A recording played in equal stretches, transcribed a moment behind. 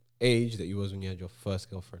age that you was when you had your first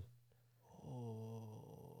girlfriend? Oh.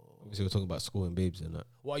 Obviously, we're talking about school and babes and that.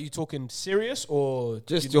 What are you talking serious or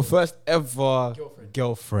Just your first ever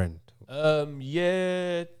girlfriend.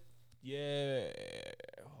 Yeah.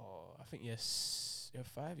 Oh, I think yes. Year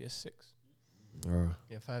 5, year 6.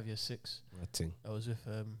 Yeah, 5, year 6. I think. I was with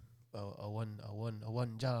I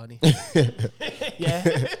won Johnny. Yeah.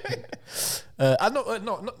 I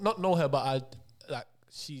not know her, but I like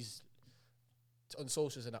she's on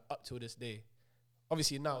socials and up till this day.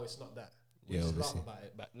 Obviously now it's not that. We just laugh about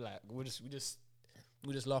it, but like we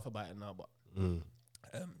just laugh about it now. But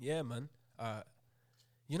yeah, man.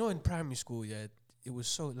 You know, in primary school, yeah, it was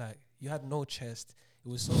so like you had no chest. It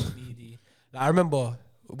was so needy. Like, I remember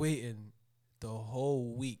waiting the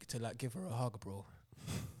whole week to like give her a hug, bro.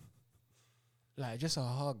 Like just a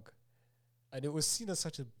hug. And it was seen as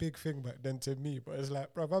such a big thing back then to me, but it's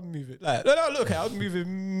like, bro, I'm moving. Like, no, look, I was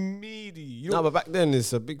moving meaty. You know, No, but back then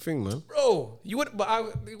it's a big thing, man. bro, you would,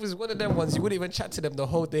 it was one of them ones you wouldn't even chat to them the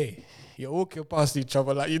whole day. You're walking past each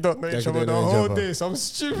other like you don't know each other the whole day. Some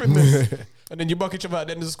stupidness. And then you buck each other at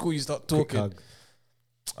the end of school. You start talking.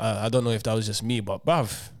 I don't know if that was just me, but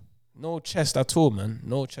bruv, no chest at all, man.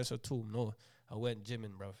 No chest at all. No, I went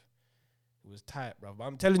gymming, bruv. It was tight, bruv. But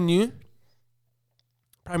I'm telling you.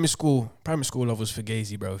 Primary school love was for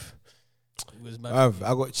Gazy, bro. It was mad.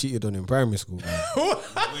 I got cheated on in primary school, bro.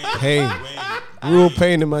 Pain. Real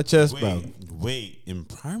pain in my chest, bro. Wait, in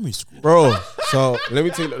primary school? Bro, so let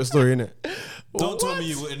me tell you the story, innit? Don't tell me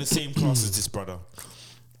you were in the same class as this brother.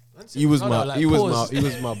 He was my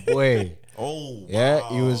boy. Oh, yeah, wow.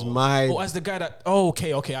 He was my. Oh, as the guy that. Oh,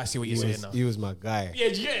 okay, I see what you're saying now. He was my guy.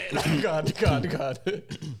 Yeah. God.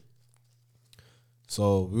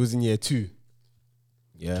 So we was in year 2.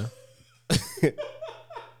 Yeah.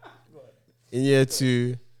 In year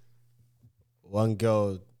 2, one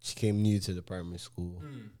girl, she came new to the primary school.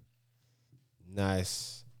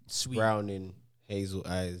 Nice, sweet, browning, hazel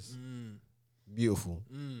eyes, beautiful.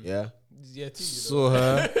 Yeah. Yeah, too, saw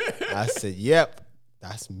her. I said, "Yep,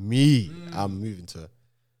 that's me. I'm moving to her."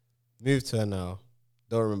 Moved to her now.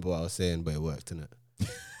 Don't remember what I was saying, but it worked, innit?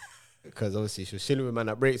 Because obviously she was chilling with man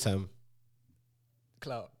at break time.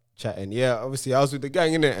 Clout. Chatting. Yeah, obviously I was with the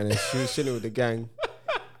gang, innit? And then she was chilling with the gang.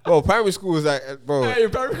 Bro, primary school was like, bro,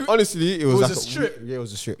 honestly, it was like a strip. Yeah, it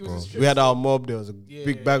was a strip, bro. We had our mob. There was a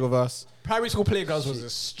big bag of us. Primary school playgrounds was a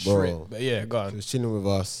strip. Bro, but yeah, go on. She was chilling with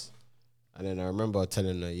us. And then I remember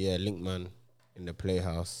telling her, yeah, link man in the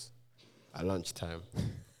playhouse at lunchtime.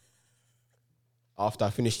 After I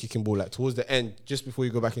finished kicking ball, like towards the end, just before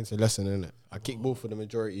you go back into lesson, innit? I kick ball for the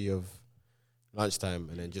majority of lunchtime,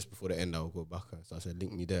 and then just before the end, I'll go back. So I said,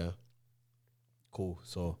 link me there. Cool.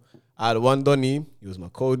 So I had one Donny. He was my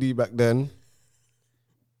Cody back then.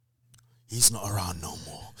 He's not around no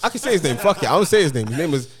more. I can say his name. Fuck it. I won't say his name.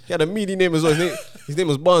 He had a meaty name as well. His name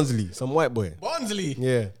was Barnsley, some white boy. Barnsley?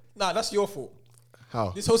 Yeah. Nah, that's your fault. How?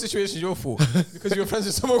 This whole situation is your fault. Because you were friends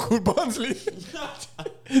with someone called Barnsley.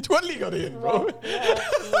 What league are they in, bro?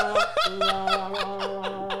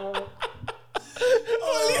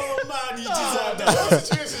 Oh man, you deserve that.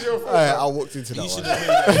 Alright, I walked into that one.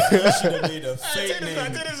 You should have made a fake name.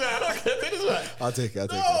 I'll take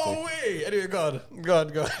it. No way. Anyway, God.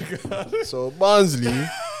 So Barnsley,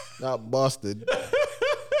 that bastard,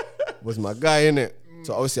 was my guy, innit?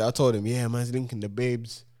 So obviously I told him, yeah, man's linking the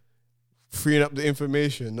babes, freeing up the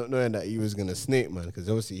information, not knowing that he was gonna snake, man, because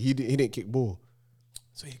obviously he didn't kick ball.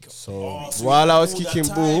 So while I was kicking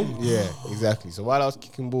ball, yeah, exactly. So while I was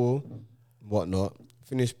kicking ball, whatnot,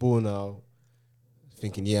 finished ball now,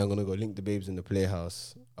 thinking, yeah, I'm gonna go link the babes in the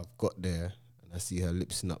playhouse. I've got there and I see her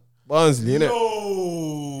lipsing up Barnsley, innit?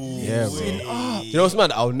 No. Yeah, bro. You know what's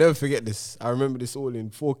mad? I'll never forget this. I remember this all in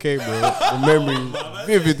 4K, bro. The memory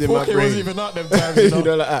vivid in my brain. 4K wasn't even out them times, you know? You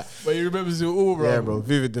know, like that. But you remember it all, bro. Yeah, bro.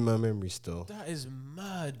 Vivid in my memory still. That is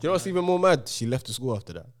mad. You know what's even more mad? She left the school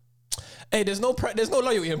after that. Hey, there's no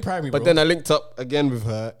loyalty in primary, But bro. then I linked up again with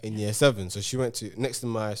her in year 7. So she went to, next to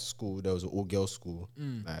my school, there was an all-girls school,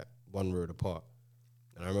 like one road apart.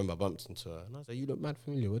 And I remember I bumped into her. And I was like, you look mad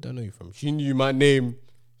familiar. Where do I know you from? She knew my name.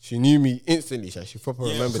 She knew me instantly. She proper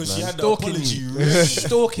remembered, man. She had the apology.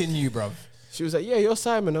 Stalking you, bro. She was like, yeah, you're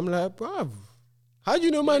Simon. I'm like, bruv, how do you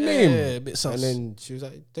know my name? Yeah, a bit sus. And then she was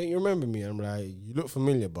like, don't you remember me? I'm like, you look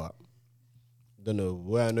familiar, but don't know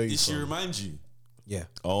where I know you Did from. she remind you? Yeah.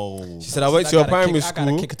 Oh. She said, I went to your primary school. I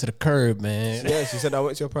gotta kick her to the curb, man. Yeah, she said, I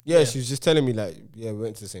went to your primary school. Yeah, she was just telling me, like, yeah, we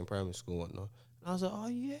went to the same primary school and whatnot. And I was like, oh,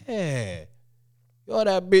 yeah. You're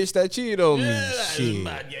that bitch that cheated on me. Shit.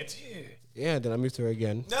 Mad yet. Yeah, then I moved to her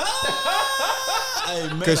again.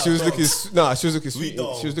 Because she was looking, she was looking sweet.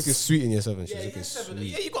 dogs. She was looking sweet in year 7. She Yeah, was looking year 7.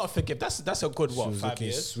 sweet. Yeah, you gotta forgive. That's a good She what, was 5 looking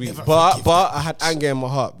years. sweet. Never But forgive. I had anger in my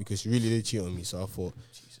heart because she really did cheat on me. So I thought,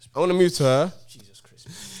 I want to move to her. Jesus Christ.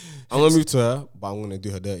 I'm going to move to her, but I'm going to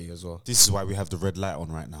do her dirty as well. This is why we have the red light on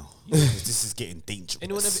right now. Because this is getting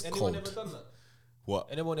dangerous. Anyone ever done that? What?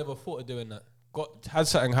 Anyone ever thought of doing that? Had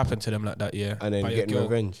something happen to them like that, yeah. And then by a getting girl,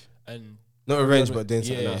 revenge. And Not revenge, but then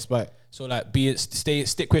something Yeah. out of spite. so like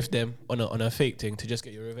stick with them on a fake thing to just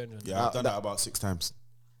get your revenge on them. Yeah, I've done that about 6 times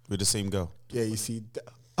with the same girl. Yeah, you see.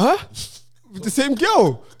 Huh? With the same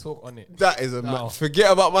girl? Talk on it. That is a No. forget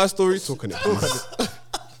about my story. Talking it.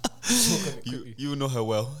 You know her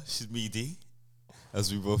well. She's meaty,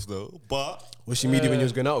 as we both know. But Was she media when you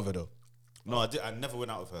was going out with her though? no, I never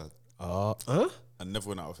went out with her. Huh? I never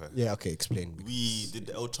went out with her. Yeah, okay, explain. We did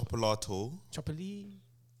the El Chocolato. Choppily.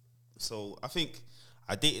 So I think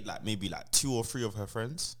I dated like maybe like 2 or 3 of her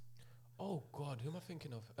friends. Oh God, who am I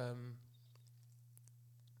thinking of?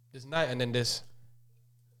 There's Night and then there's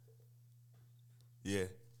Yeah,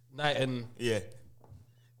 Night and yeah,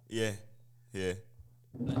 yeah, yeah.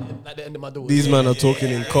 like the end of my door. These men are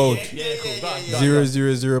talking in code. Yeah, cool. Go on.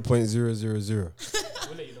 000.000.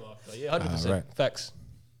 We'll let you know after. Yeah, 100%. right. Facts.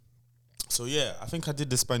 So yeah, I think I did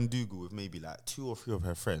the Spandugu with maybe like 2 or 3 of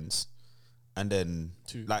her friends, and then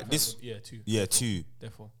Two. like this. Yeah, two. Yeah, 2.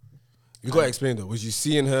 Therefore. You gotta explain though. Was you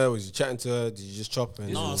seeing her? Was you chatting to her? Did you just chop her?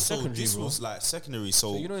 No, so secondary, this bro. was like secondary.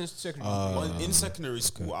 So, So you know in secondary. in secondary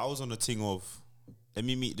school, I was on a thing of let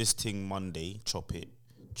me meet this thing Monday, chop it.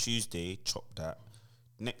 Tuesday, chop that.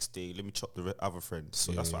 Next day, let me chop the other friend.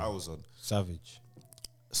 So that's what I was on. Savage.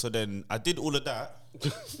 So then I did all of that.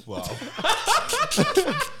 Wow,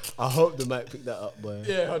 I hope the mic picked that up, boy.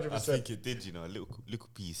 yeah, 100%. I think it did. You know, a little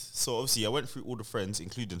piece. So obviously, I went through all the friends,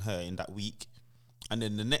 including her, in that week. And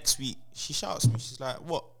then the next week, she shouts me. She's like,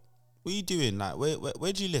 "What? What are you doing? Like,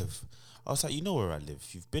 where do you live?" I was like, "You know where I live.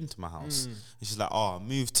 You've been to my house." And she's like, "Oh, I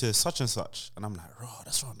moved to such and such." And I'm like, "Raw,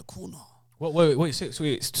 that's around the corner." Wait,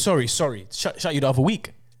 sorry. Shut you the other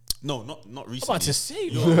week. No, not recently. I'm about to say,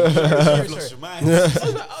 bro. You've lost your mind. I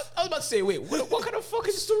was about to say, wait, what kind of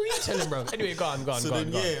fucking story are you telling, bro? Anyway, go on. So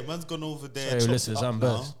then, yeah, man's gone over there. Sorry, chopped listeners, it up I'm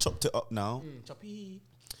now, buzzed. chopped it up now. Choppy.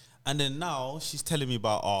 And then now she's telling me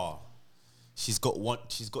about she's got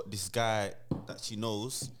this guy that she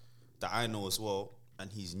knows that I know as well,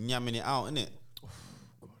 and he's nyamming it out, innit?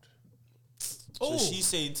 So she's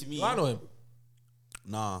saying to me, Do I know him?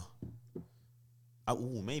 nah.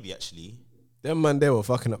 Maybe actually. Them man, they were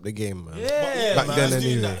fucking up the game, man. But yeah, Back man, then he was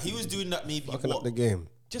doing anyway. that. He was doing that maybe Fucking up what? the game.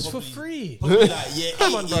 Just for free. Probably like year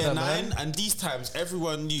Come 8, on, year brother, 9, man. and these times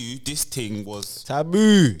everyone knew this thing was.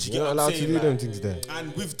 Taboo. get You're what not I'm allowed to saying, do like- them things there.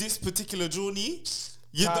 And with this particular journey,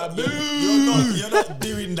 Taboo. you're not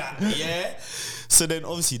doing that, yeah? So then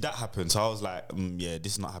obviously that happened. So I was like, yeah,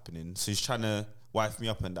 this is not happening. So he's trying to wife me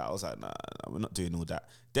up and that. I was like, nah, we're not doing all that.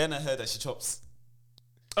 Then I heard that she chops.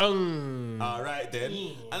 All right then.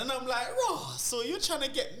 And then I'm like, raw, so you're trying to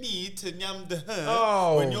get me to nyam the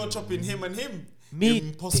her when you're chopping him and him? Me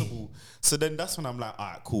Impossible. So then that's when I'm like, all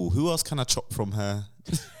right, cool. Who else can I chop from her?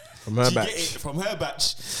 From her Do you back. get it? From her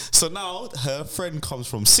batch. So now her friend comes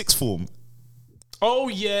from sixth form. Oh,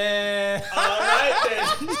 yeah. All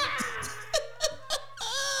right then.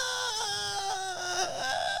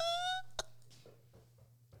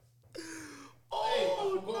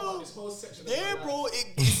 Yeah, bro,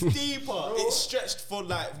 it's deeper. It's stretched for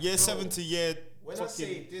like year 7 to year When I fucking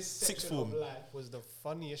say this sixth section form. of life was the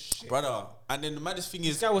funniest shit. Brother. And then the maddest thing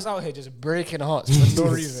This is, guy was out here just breaking hearts for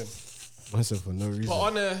no reason. Myself for no reason. But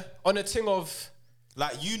on a thing of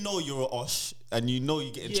like, you know you're a osh and you know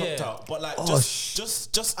you're getting chopped Yeah. out. But like, Osh.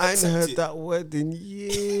 just I ain't accept heard it. that word in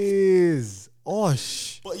years.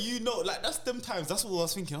 Osh. But you know, like, that's them times. That's what I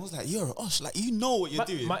was thinking. I was like, you're an osh. Like, you know what you're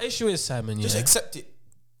doing. my issue is, Simon, Just yeah. accept it.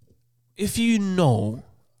 If you know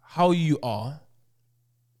how you are,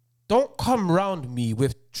 don't come round me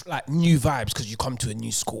with like new vibes because you come to a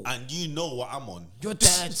new school. And you know what I'm on. You're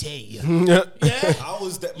dirty. Yeah. Yeah. I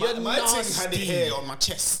was that. You're My thing had nasty. it here on my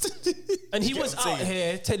chest. And he You get was what I'm out saying?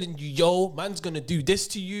 here telling you, yo, man's gonna do this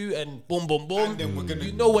to you and boom, boom, boom. And then we're gonna-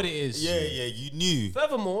 You know what it is. Yeah, you knew.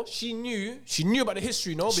 Furthermore, she knew about the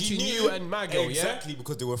history, no? She Between knew you and my girl, exactly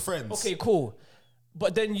because they were friends. yeah? Okay, cool.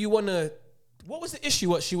 But then you wanna, what was the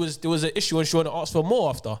issue? There was an issue and she wanna ask for more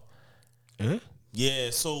after. Yeah.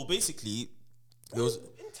 So basically, there was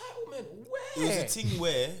Entitlement, it was where? a thing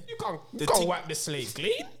where You can't The thing- wipe the slate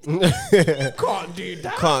clean. You can't do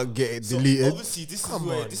that. Can't get it so deleted. obviously this Come is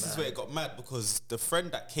where on, this is where it got mad because the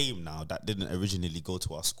friend that came now that didn't originally go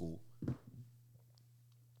to our school,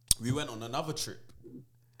 we went on another trip.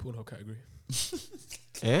 Pornhub category.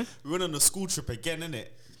 Eh? We went on a school trip again, innit?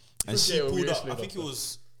 And she Yeah, we pulled up. actually I think it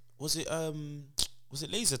was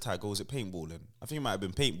it laser tag or was it paintballing? I think it might have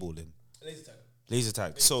been paintballing. Laser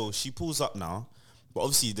tag. So she pulls up now, but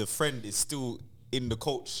obviously the friend is still in the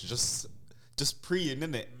coach, just preying,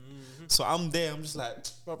 innit? So I'm there. I'm just like,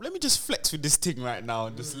 bro, let me just flex with this thing right now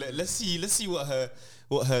and just let's see what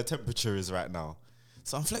her temperature is right now.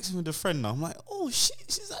 So I'm flexing with the friend now. I'm like, oh shit,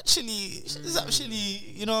 she's actually,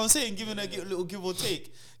 you know what I'm saying, giving her a little give or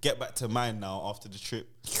take. Get back to mine now after the trip.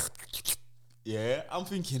 Yeah, I'm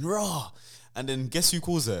thinking raw. And then guess who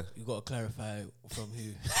calls her? You gotta clarify from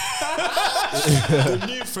who. The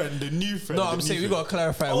new friend. No, I'm saying we gotta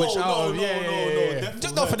clarify which out of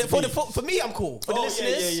Just no, for me, I'm cool. For the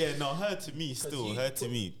listeners, yeah. No, her to me still. Her to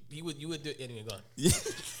me. You would do it anyway. Go on.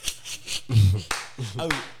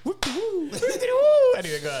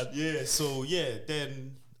 Anyway, go on. Yeah. So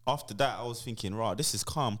then after that, I was thinking, right, this is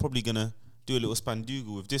calm. Probably gonna do a little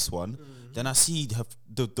spandugal with this one. Then I see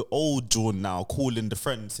the old John now calling the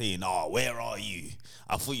friend saying, "Oh, where are you?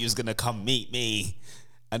 I thought you was gonna come meet me."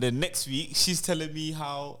 And then next week, she's telling me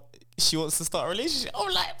how she wants to start a relationship.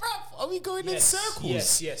 I'm like, bruv, are we going in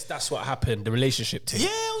circles? Yes, that's what happened. The relationship thing. Yeah,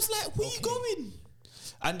 I was like, where you going?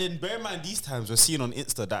 And then bear in mind, these times we're seeing on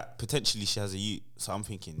Insta that potentially she has a youth. So I'm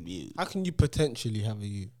thinking, yeah, How can you potentially have a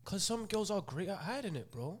youth? Because some girls are great at hiding it,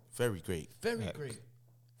 bro. very great. Very great.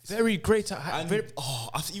 Very great at hiding. And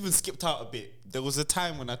I've even skipped out a bit. There was a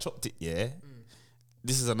time when I chopped it, yeah.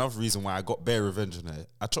 This is another reason why I got bare revenge on her.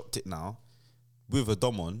 I chopped it now with a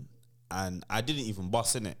dom on, and I didn't even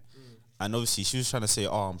bust in it. And obviously she was trying to say,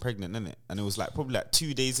 "Oh, I'm pregnant," innit? And it was like probably like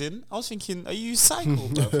 2 days in. I was thinking, "Are you psycho,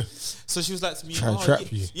 bro?" So she was like to me, Try and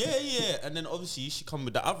trap you. Yeah. And then obviously she come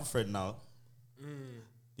with the other friend now.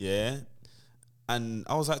 Yeah. And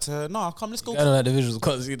I was like to her, "No, come, let's go." I don't like the visuals,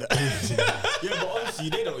 can't see that. Yeah, but honestly,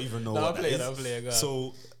 they don't even know what that is. I'm playing, go on.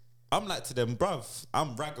 So I'm like to them, bruv,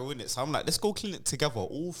 I'm raggo in it. So I'm like, let's go clinic together,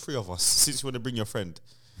 all three of us, since you want to bring your friend.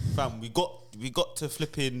 Fam, we got to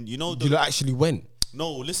flipping, you know. You lot actually went.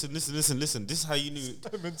 No, listen. This is how you knew.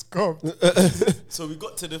 Diamonds come. So we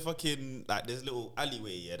got to the fucking, like, there's a little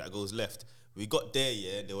alleyway, yeah, that goes left. We got there,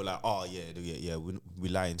 yeah, they were like, "Oh, yeah, we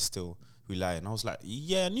lying still. We lying." I was like,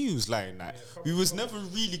 yeah, I knew he was lying. Like, we was never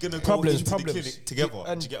really going to go into the clinic together.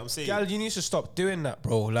 And do you get what I'm saying? Gal, you need to stop doing that,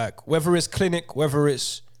 bro. Like, whether it's clinic, whether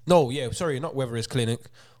it's... No, yeah, sorry, not whether it's clinic.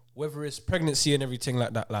 Whether it's pregnancy and everything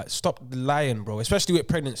like that. Like, stop lying, bro. Especially with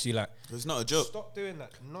pregnancy, like... It's not a joke. Stop doing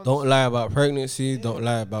that nonsense. Don't lie about pregnancy. Don't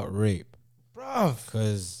lie about rape. Bruv.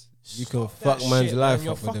 Because you can Stop that fuck man's shit, life man.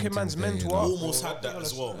 You're up with them fucking man's things there, mental you know. up. Almost had that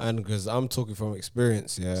as well. And because I'm talking from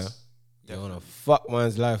experience, yeah. They want to fuck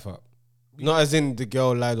man's life up. Not as in the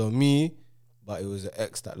girl lied on me, but it was the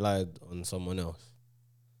ex that lied on someone else.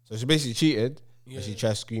 So she basically cheated, and she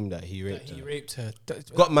tried to scream that he raped her. He raped her.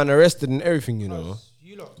 Got man arrested and everything, you know.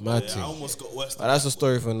 You lot. Mad Yeah, thing. I almost got worse. But that's a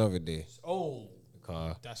story for another day. Oh,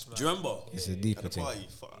 Car. that's mad. Do you remember? It's a At deeper the thing. party,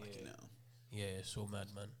 fucking hell. Yeah, it's so mad,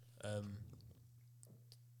 man.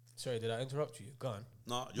 Sorry, did I interrupt you? Go on.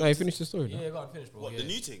 No, No, you finished the story. Yeah, no? go on, finish, bro. What, yeah. the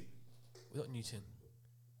new thing? What new thing?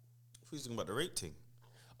 I thought you was talking about the rape thing.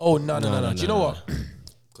 Oh, no. No, Do you know no, what?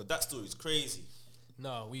 Because that story is crazy.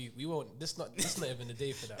 No, we won't. This not even the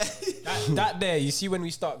day for that. that there, you see, when we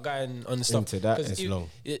start going on stuff Into that, 'cause it's long.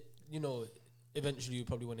 You know, eventually you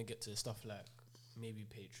probably want to get to stuff like maybe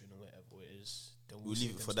Patreon or whatever it is. Then We'll save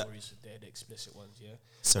leave it them for that. stories, they're the explicit ones, yeah.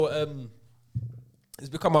 So, But it's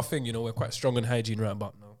become our thing. You know, we're quite strong on hygiene right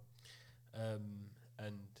about now.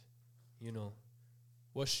 And you know,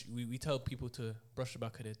 we tell people to brush the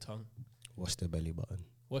back of their tongue, Wash the belly button.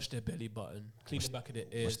 wash their belly button, clean the back of their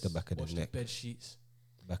ears, the back of the wash neck. their bed sheets.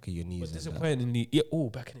 Back of your knees. But and that. disappointingly,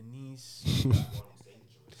 back in the knees.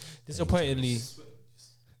 Disappointingly,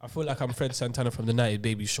 I feel like I'm Fred Santana from the United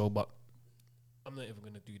Baby Show, but I'm not even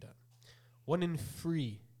gonna do that. 1 in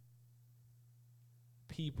 3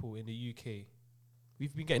 people in the UK,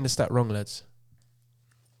 we've been getting the stat wrong, lads.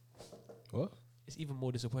 What? It's even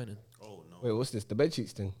more disappointing. oh no. Wait, what's this? The bed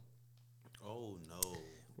sheets thing? Oh no.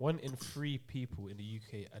 1 in 3 people in the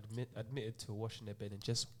UK admitted to washing their bedding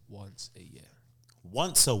just once a year.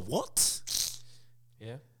 Once a what?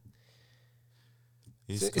 Yeah.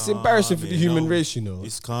 It's embarrassing for the human race, you know.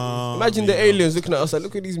 It's calm. Imagine the aliens looking at us like,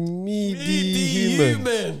 look at these meaty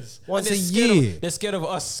humans. Once And a they're scared year. they're scared of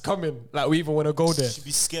us coming. Like, we even want to go there. Should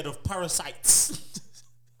be scared of parasites.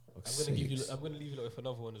 I'm gonna leave you with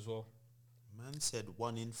another one as well. Man said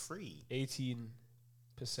 1 in 3. 18%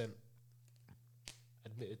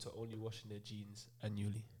 admitted to only washing their jeans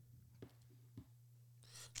annually.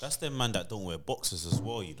 That's them man that don't wear boxers as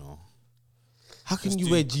well, you know. How can Just you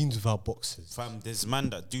do- wear jeans without boxers? Fam, there's man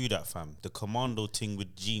that do that, fam. The commando thing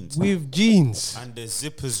with jeans. With jeans. And the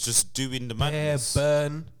zippers just doing the Hair madness.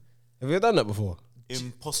 burn. Have you done that before?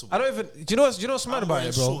 Impossible. I don't even. Do you know what's mad I'm about wearing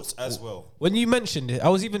it, bro? shorts as well. When you mentioned it, I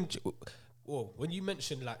was even. Whoa, when you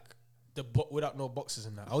mentioned like without no boxes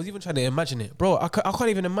and that, I was even trying to imagine it, bro. I can't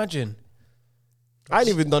even imagine. I ain't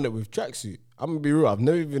even done it with tracksuit. I'm gonna be real. I've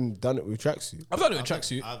never even done it with tracksuit. I've done it with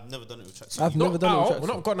tracksuit. I've never done it with tracksuit. I've never done it with We're tracksuit.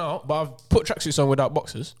 not gone out, but I've put tracksuits on without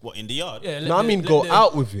boxers. What, in the yard? Yeah. No, I mean go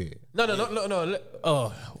out with it. No.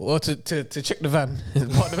 Well, to check the van.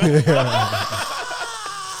 Park the van.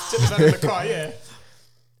 Check the van in the car. Yeah.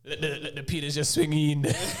 Let the Peters just swing in.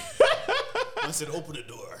 I said, open the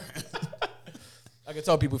door. I can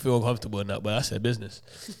tell people feel uncomfortable in that, but that's their business.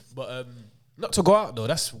 But not to go out though.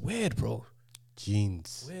 That's weird, bro.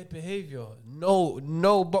 Jeans. Weird behavior.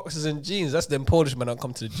 No boxes and jeans. That's them Polish men that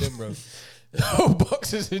come to the gym, bro. No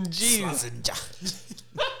boxes and jeans.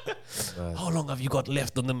 How long have you got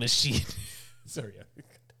left on the machine? Sorry.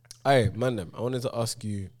 Hey, man, them. I wanted to ask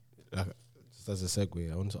you, like, just as a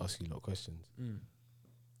segue, I wanted to ask you a lot of questions.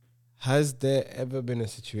 Has there ever been a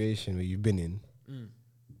situation where you've been in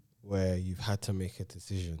where you've had to make a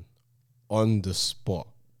decision on the spot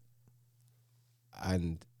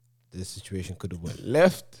and the situation could have went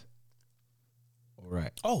left or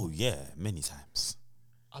right? Oh, yeah, many times.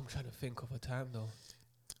 I'm trying to think of a time though.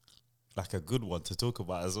 Like a good one to talk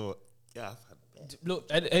about as well. Yeah, I've had. Look,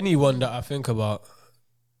 anyone that I think about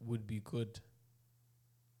would be good.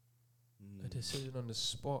 A decision on the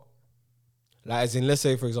spot. Like, as in, let's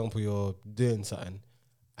say, for example, you're doing something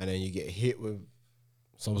and then you get hit with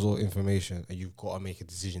some sort of information and you've got to make a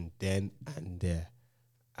decision then and there.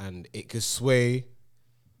 And it could sway.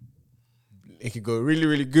 It could go really,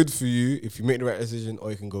 really good for you if you make the right decision,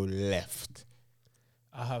 or it can go left.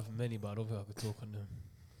 I have many, but I don't think I could talk on them.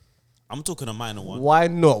 I'm talking a minor one. Why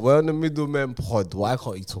not? We're on the middleman pod. Why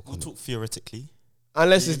can't you talk We'll on it? talk theoretically.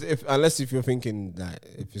 Unless if you're thinking that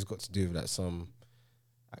if it's got to do with like some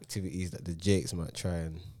activities that the Jakes might try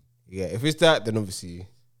and if it's that, then obviously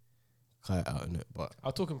cut it out in it. But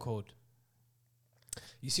I'll talk in code.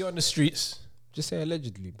 You see on the streets. just say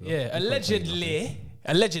allegedly, bro. Yeah, allegedly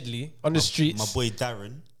on the streets. My boy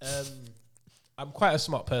Darren. I'm quite a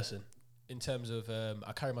smart person in terms of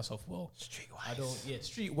I carry myself well.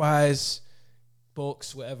 Streetwise,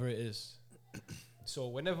 books, whatever it is. So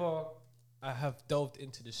whenever I have delved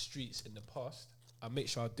into the streets in the past, I make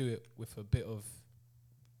sure I do it with a bit of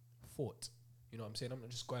thought. You know what I'm saying? I'm not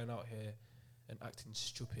just going out here and acting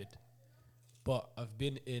stupid. But I've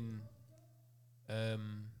been in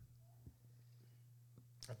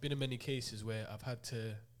many cases where I've had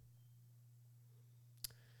to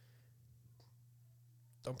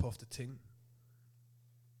dump off the ting,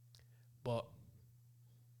 but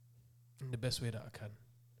in the best way that I can.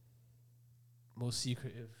 Most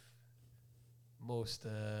secretive, most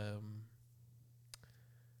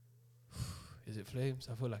is it flames?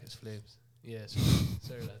 I feel like it's flames. Yeah,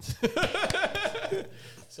 sorry lads.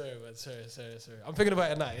 sorry man, sorry. I'm thinking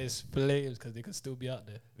about it now, it's flames because they could still be out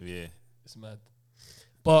there. Yeah. It's mad.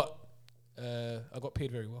 But I got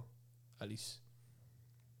paid very well, at least.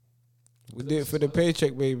 We did it for the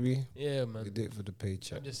paycheck, baby. Yeah, man. We did it for the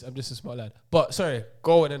paycheck. I'm just a smart lad. But sorry,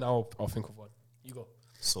 go and then I'll think of one. You go.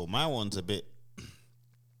 So my one's a bit. It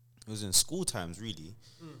was in school times, really.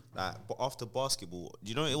 Like, but after basketball,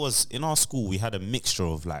 you know, it was in our school. We had a mixture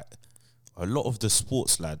of like a lot of the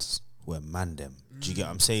sports lads were man them. Do you get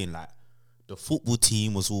what I'm saying? Like, the football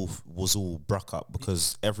team was all bruck up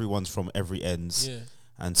because everyone's from every ends,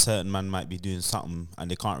 and certain man might be doing something and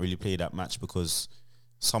they can't really play that match because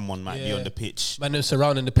someone might be on the pitch. Man, they're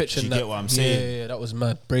surrounding the pitch. Do you and get what I'm saying? Yeah, that was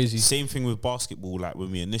mad, brazy. Same thing with basketball. Like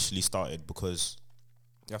when we initially started, because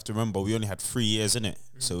you have to remember we only had 3 years in it,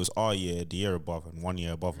 so it was our year, the year above, and 1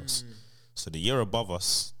 year above us. So the year above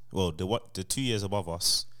us, well, the 2 years above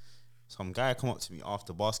us, some guy come up to me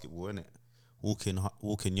after basketball, innit?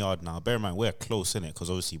 Walking yard now. Bear in mind, we're close, innit?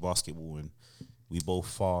 Because obviously basketball and we both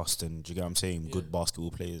fast and, do you get what I'm saying? Good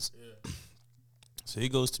basketball players. So he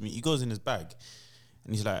goes to me, he goes in his bag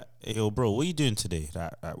and he's like, hey, yo, bro, what are you doing today?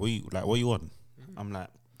 Like what you on? I'm like,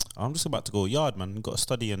 I'm just about to go yard, man. Got to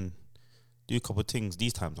study and do a couple of things.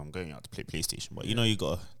 These times I'm going out to play PlayStation. But you know you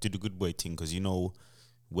got to do the good boy thing because you know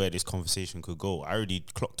where this conversation could go. I already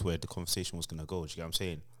clocked where the conversation was going to go. Do you get what I'm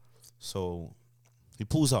saying? So he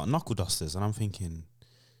pulls out knuckle dusters and I'm thinking,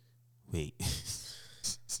 wait.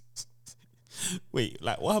 Wait,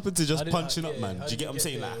 like what happened to just punching up, man? Do you get what I'm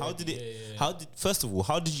saying? Like how did it, first of all,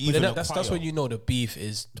 how did you even acquire? That's when you know the beef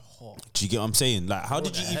is hot. Do you get what I'm saying? Like how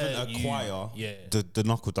did you even acquire the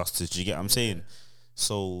knuckle dusters? Do you get what I'm saying?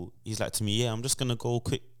 So he's like to me, yeah, I'm just gonna go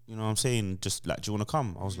quick. You know what I'm saying? Just like, do you want to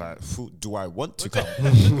come? I was like, do I want to come?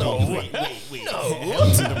 No, wait. No.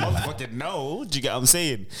 Hell to the motherfucking no. Do you get what I'm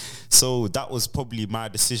saying? So that was probably my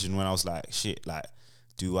decision when I was like, shit, like,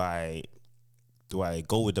 do I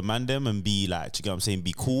go with the man them and be like, do you get what I'm saying?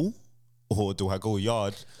 Be cool? Or do I go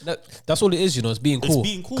yard? That's all it is, you know. It's being cool. It's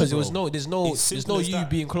being cool, because there's no you that.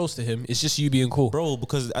 Being close to him. It's just you being cool, bro.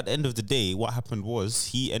 Because at the end of the day, what happened was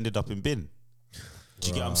he ended up in bin. Do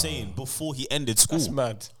you get what I'm saying? Before he ended school. That's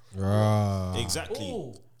mad. Exactly.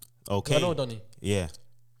 Ooh. Okay. I know, Donny. Yeah.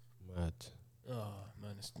 Mad. Oh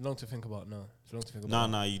man, it's long to think about now. It's long to think about.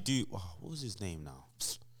 No, you do. Oh, what was his name now?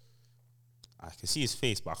 I can see his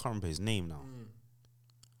face, but I can't remember his name now.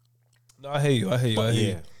 No, I hear you.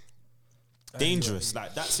 Yeah. Dangerous,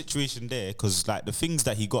 like that situation there, because like the things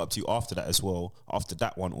that he got up to after that as well, after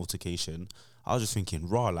that one altercation, I was just thinking,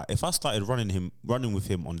 raw, like if I started running with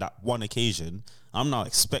him on that one occasion, I'm now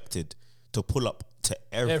expected to pull up to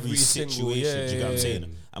every situation. Do you get what I'm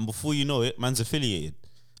saying? And before you know it, man's affiliated.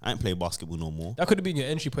 I ain't playing basketball no more. That could have been your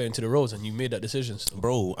entry point into the roads, and you made that decision. Still.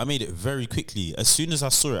 Bro, I made it very quickly. As soon as I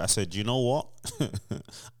saw it, I said, you know what?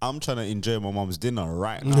 I'm trying to enjoy my mom's dinner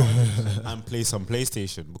right now and play some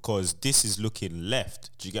PlayStation because this is looking left.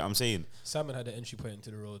 Do you get what I'm saying? Simon had an entry point into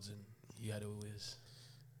the roads, and you had always.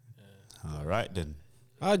 All right then.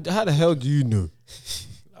 How the hell do you know?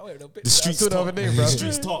 The streets talk. The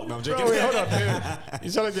streets talk. No, I'm joking. Bro, wait, hold on, dude.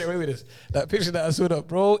 You're trying to get away with this. That picture that I saw up,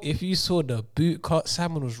 bro. If you saw the boot cut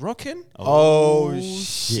Simon was rocking. Oh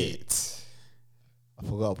shit! I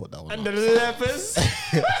forgot about that one. And the lepers.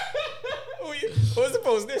 What was the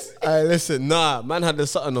post? This. I listen. Nah, man had the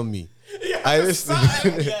something on me. I listen.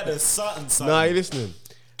 Yeah, the something. Nah, you listening?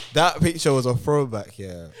 That picture was a throwback.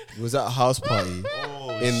 Yeah, it was at a house party. Shit.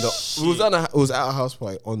 It was at a house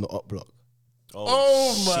party on the up block.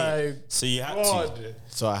 Oh my! So you had to.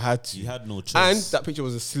 So I had to. You had no choice. And that picture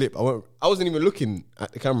was a slip. I wasn't even looking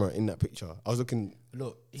at the camera in that picture. I was looking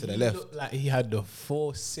to the left. Looked like he had the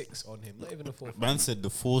 4-6 on him. Not even the 4-5. Man said the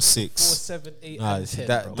 4-6. 4-7, 8, and 10.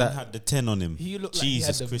 That Man had the 10 on him. He looked Jesus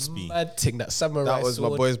like he had crispy. the mad thing, that samurai That was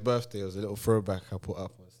sword. my boy's birthday. It was a little throwback I put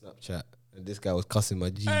up on Snapchat. And this guy was cussing my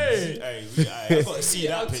G's. Hey, I got to see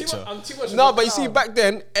that picture. I'm too much. No, but you see, back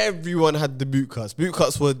then, everyone had the boot cuts. Boot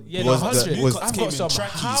cuts were... Yeah, was 100. the, was I've came got in some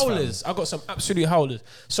trackies, howlers. I've got some absolute howlers.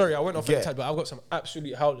 Sorry, I went off on Yeah. a tad, but I've got some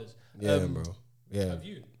absolute howlers. Yeah, bro. Yeah.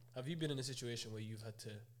 Have you been in a situation where you've had to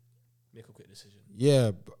make a quick decision?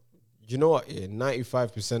 Yeah, but you know what? Yeah,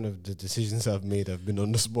 95% of the decisions I've made have been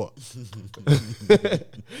on the spot.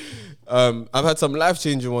 I've had some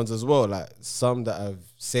life-changing ones as well, like some that have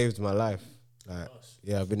saved my life. Like,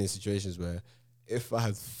 yeah, I've been in situations where if I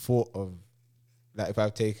had thought of, like, if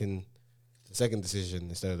I've taken the second decision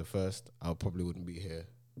instead of the first, I probably wouldn't be here.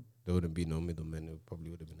 There wouldn't be no middlemen. It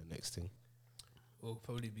probably would have been the next thing. Will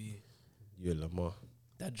probably be You and Lamar.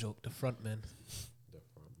 that joke, the front man.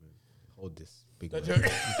 Hold this. Big That man.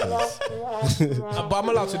 joke. But I'm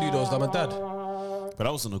allowed to do those, I'm a dad. But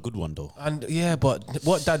that wasn't a good one though. And yeah, but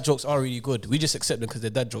what dad jokes are really good. We just accept them because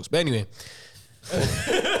they're dad jokes. But anyway.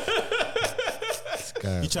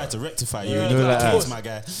 He tried to rectify you. Yeah, You know like, that, of my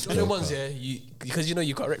guy. You know the ones, yeah, because you know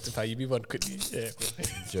you can't rectify, you move on quickly. Yeah.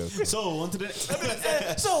 Joke. So on to the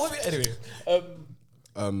next. So anyway,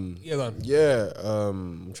 yeah, go on. Yeah,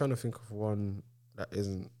 I'm trying to think of one that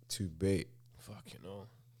isn't too bait. Fucking hell.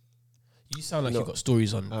 You sound like No. you got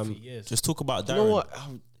stories on for years. Just talk about Darren. You know what?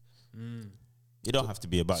 It don't have to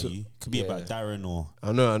be about you. It could be yeah. about Darren or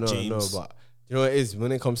I know, James. but you know what it is?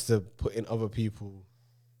 When it comes to putting other people,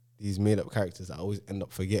 these made-up characters, I always end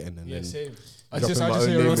up forgetting. And Yeah, then same. I dropping just my say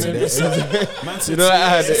own your name own in name. there. Man You said know, I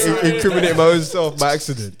had yes. to incriminate my own self by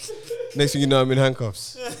accident. Next thing you know, I'm in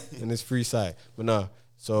handcuffs and it's free side. But nah,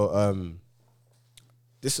 so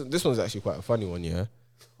this one's actually quite a funny one, yeah.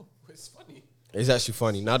 It's funny. It's actually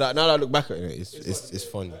funny. Now that I look back at it, it's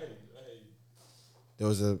funny. There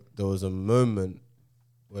was a moment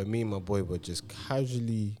where me and my boy were just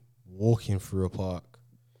casually walking through a park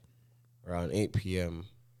around 8 p.m.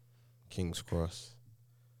 King's Cross,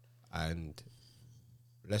 and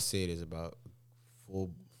let's say there's about four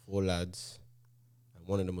lads, and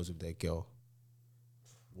one of them was with their girl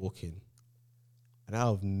walking, and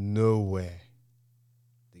out of nowhere,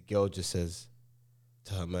 the girl just says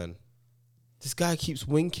to her man, "This guy keeps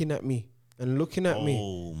winking at me and looking at me.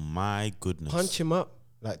 Oh my goodness. Punch him up."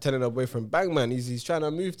 Like telling her boyfriend, "Bang man, he's trying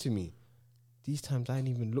to move to me." These times I ain't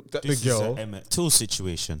even looked at This the is girl. an Emmett Till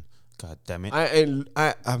situation. God damn it.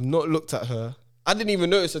 I have not looked at her. I didn't even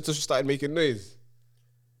notice until she started making noise.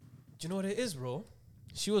 Do you know what it is, bro?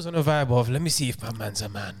 She was on a vibe of, let me see if my man's a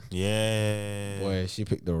man. Yeah. Boy, she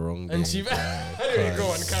picked the wrong day. And she... Anyway, go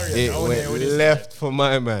on, carry on. It I wanna hear what went this is. left for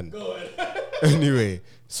my man. Go on. Anyway,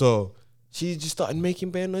 so she just started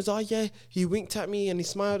making bare noise. Oh yeah, he winked at me and he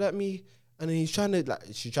smiled at me, and then he's trying to like.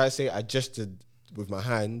 She tried to say I gestured with my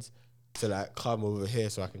hands to like come over here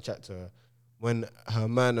so I can chat to her. When her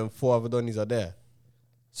man and 4 other donnies are there,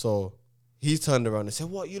 so he turned around and said,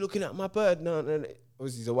 "What, you looking at my bird?" No,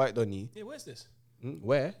 obviously he's a white donny. Yeah, where's this?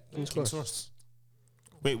 Where? King's Cross.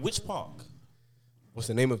 Wait, which park? What's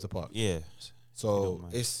the name of the park? Yeah. So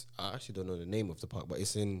it's I actually don't know the name of the park, but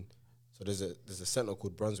it's in. So there's a centre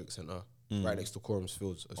called Brunswick Centre right next to Corum's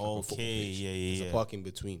Fields. It's like a football pitch. There's a park in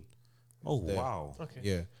between. Oh there. wow. Okay.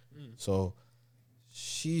 Yeah. So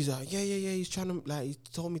she's like, yeah. He's trying to like he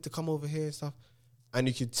told me to come over here and stuff, and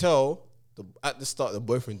you could tell at the start the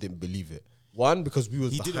boyfriend didn't believe it. One, because we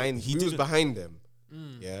was behind them.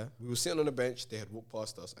 Yeah, we were sitting on the bench. They had walked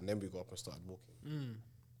past us, and then we got up and started walking.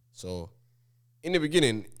 So in the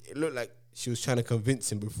beginning, it looked like she was trying to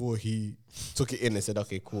convince him before he took it in and said,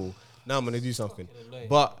 "Okay, cool. Now I'm gonna do something."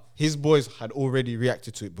 But his boys had already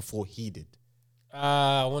reacted to it before he did.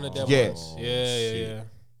 One of them Yeah. ones. Yeah.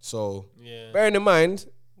 So Yeah. bearing in mind,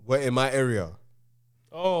 we're in my area.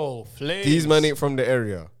 Oh, flames. These men ain't from the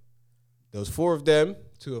area. There was 4 of them,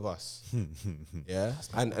 2 of us. Yeah,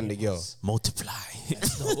 and the girl. Multiply.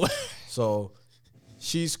 So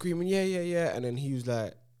she's screaming, yeah. And then he was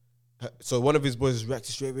like, so one of his boys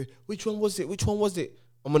reacted straight away. Which one was it?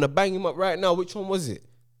 I'm going to bang him up right now. Which one was it?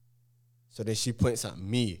 So then she points at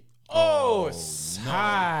me.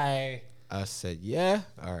 Hi. I said, yeah.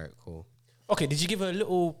 All right, cool. Okay, did you give her a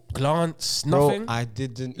little glance? Bro, Nothing? I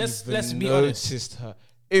didn't Let's even be notice her.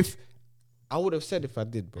 If I would have said if I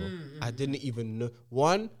did, bro. I didn't even know.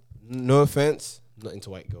 One, no offense, not into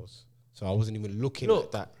white girls. So I wasn't even looking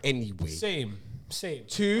at that anyway. Same.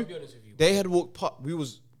 2, I'll be honest with you. they had walked past. We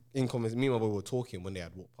was in comments. Me and my boy were talking when they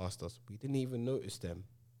had walked past us. We didn't even notice them.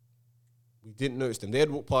 They had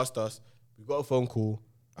walked past us. We got a phone call.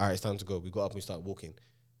 All right, it's time to go. We got up and we started walking.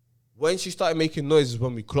 When she started making noises,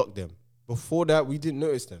 when we clocked them. Before that, we didn't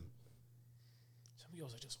notice them. Some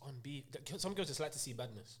girls are just on beat. Some girls just like to see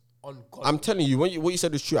badness. I'm telling you, what you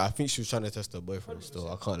said is true. I think she was trying to test her boyfriend still.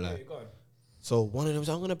 I can't lie. Yeah, go on. So one of them was,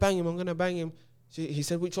 I'm going to bang him. He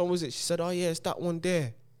said, which one was it? She said, oh yeah, it's that one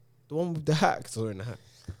there. The one with the hat. Sorry, the hat.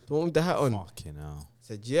 The one with the hat on. Fucking hell. I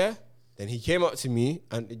said, yeah. Then he came up to me,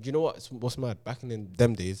 and do you know what's mad? Back in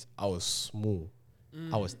them days, I was small.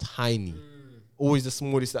 I was tiny. Always the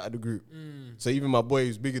smallest out of the group. So even my boy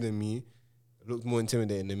who's bigger than me looked more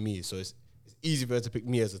intimidating than me. So it's easy for her to pick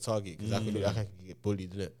me as a target because I could look like I could get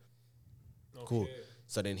bullied, innit? Okay. Cool.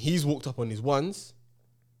 So then he's walked up on his ones.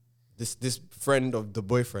 This friend of the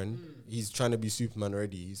boyfriend, he's trying to be Superman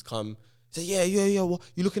already. He's come. He said, yeah. What,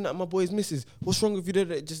 you looking at my boy's missus? What's wrong with you?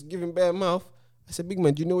 There? Just give him bare mouth. I said, big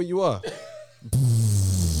man, do you know where you are?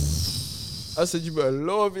 I said, you better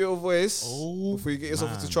lower your voice before you get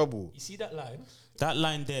yourself into trouble. You see that line? That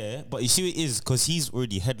line there, but you see what it is, because he's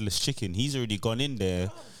already headless chicken. He's already gone in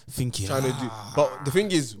there thinking, Trying to do. But the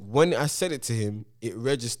thing is, when I said it to him, it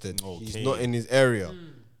registered. Okay. He's not in his area.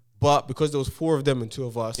 But because there was 4 of them and 2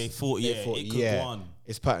 of us, They thought, it could go on.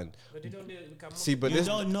 it's patterned. But they don't do it. See, but You this,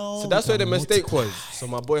 don't know so that's where the the mistake was. So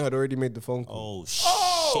my boy had already made the phone call.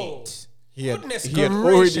 Oh, shit. He had goodness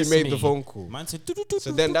already gracious made me. the phone call. Man said,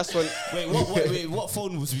 So then that's when. Wait, what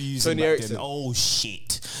phone was we using Sony back Ericsson. then? Oh,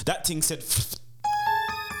 shit. That thing said,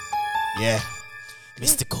 Yeah.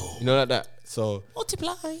 mystical. You know like that. So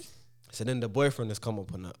Multiply. So then the boyfriend has come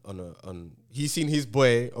up on he's seen his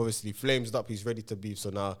boy obviously flames up, he's ready to beef. So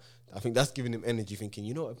now I think that's giving him energy, thinking,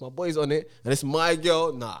 you know, if my boy's on it and it's my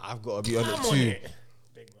girl, nah, I've got to be on it too.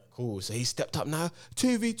 Cool. So he stepped up now.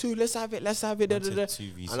 2v2, let's have it. Da, da, da.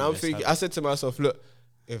 2v2, And I'm let's thinking, have I said to myself, look,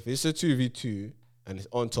 if it's a 2v2 and it's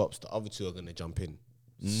on tops, the other 2 are gonna jump in.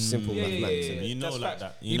 Simple mathematics. innit? You know That's like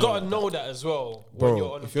facts. that. You know gotta like know that as well. when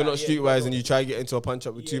Bro, on if the you're not flat. Yeah, streetwise you and gotta you try to get into a punch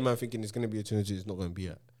up with 2 man thinking it's gonna be a 2-2, it's not gonna be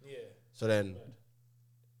that. know. Yeah. So then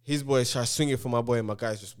his boys try to swing it for my boy, and my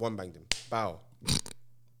guys just one banged him. Bow.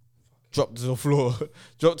 Dropped to the floor.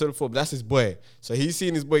 Dropped to the floor. But that's his boy. So he's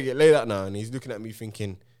seeing his boy get laid out now, and he's looking at me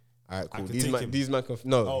thinking, all right, cool. could These take man, him. these man can.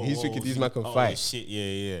 No, he's thinking these man can fight. Shit,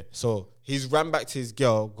 yeah. So he's ran back to his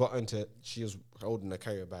girl, got into. She was holding a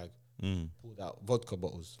carrier bag, pulled out vodka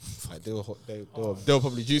bottles. Like they were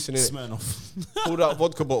probably juicing it. Smirnoff. Pulled out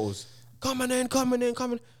vodka bottles. Come on in.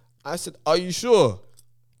 I said, are you sure?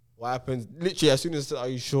 What happens? Literally, as soon as I said, are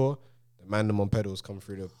you sure? The man them on pedals come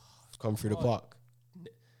through the park.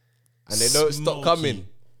 And they don't stop Smoky. coming.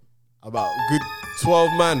 About good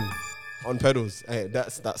 12 man on pedals. Hey,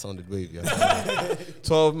 that sounded wavy.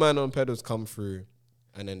 12 man on pedals come through,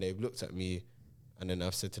 and then they've looked at me, and then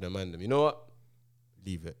I've said to the man, you know what?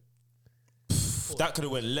 Leave it. That could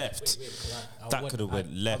have went left. That could have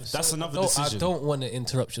went left. That's another I decision. don't want to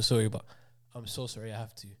interrupt your story, but I'm so sorry I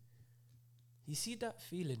have to. You see that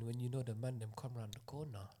feeling when you know the man them come around the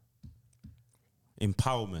corner?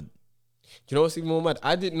 Empowerment. Do you know what's even more mad?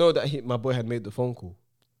 I didn't know that my boy had made the phone call.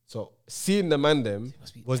 So seeing the man them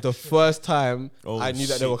was the first time I knew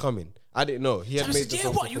that they were coming. I didn't know. He had made the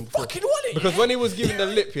phone call. You fucking want it? Because when he was giving the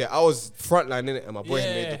lip here, I was frontline in it, and my boy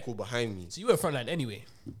had made the call behind me. So you were frontline anyway.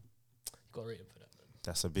 You got to rate him for that, man.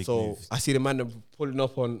 That's a big So move. I see the man them pulling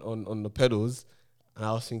up on the pedals, and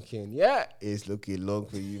I was thinking, yeah, it's looking long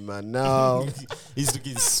for you, man. Now He's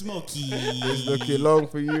looking smoky. it's looking long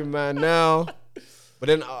for you, man. Now, but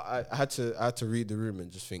then I had to read the room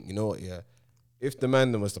and just think, you know what? Yeah, if the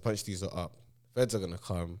man them was to punch these lot up, feds are gonna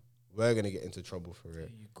come. We're gonna get into trouble for it.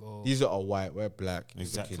 There you go. These are white. We're black.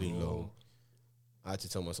 It's Exactly. looking long. I had to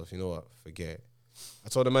tell myself, you know what? Forget it. I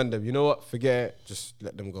told the man them, you know what? Forget it. Just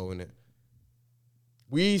let them go in it.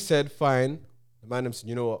 We said fine. The man them said,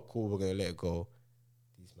 you know what? Cool. We're gonna let it go.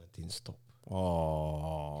 These men didn't stop.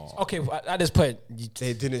 Oh. Okay, at this point,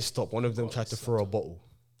 They didn't stop. One of them tried to throw a bottle.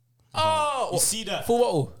 You see that?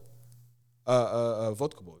 Full bottle.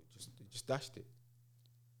 Vodka bottle. Just dashed it.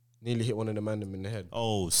 Nearly hit one of the man them in the head.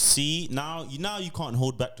 Oh, see now you can't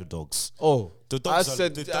hold back the dogs. Oh, The dogs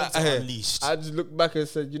are unleashed. I just looked back and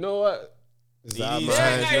said, you know what? It's out of my is-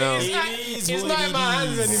 hands now. It's not in my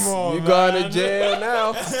hands anymore. You going to jail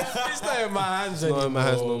now. It's not in my hands Not anymore. in my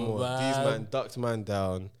hands no more. Man. These man ducked man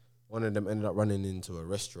down. One of them ended up running into a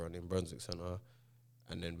restaurant in Brunswick Centre,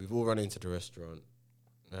 and then we've all run into the restaurant.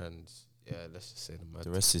 And yeah, let's just say The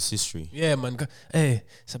rest is history. Yeah, man. Hey,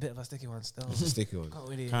 it's a bit of a sticky one still. It's a sticky one. Can't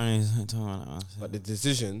really. But the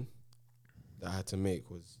decision that I had to make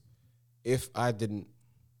was, if I didn't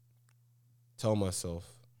tell myself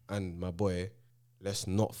and my boy, let's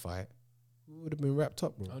not fight, we would have been wrapped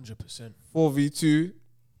up, bro. 100%. 4v2.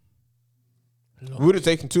 We would have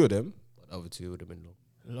taken two of them, but the other two would have been long.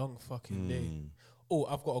 Long fucking day. Oh,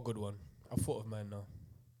 I've got a good one. I've thought of mine now.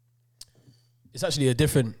 It's actually a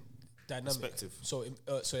different dynamic. Perspective.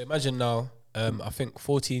 So imagine now, I think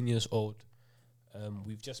 14 years old.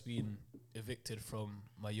 We've just been evicted from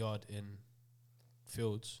my yard in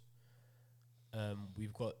Fields.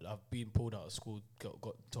 I've been pulled out of school,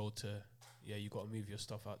 got told to, yeah, you got to move your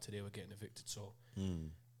stuff out today, we're getting evicted. So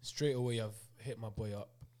straight away I've hit my boy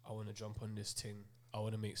up. I want to jump on this thing. I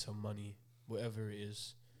want to make some money. Whatever it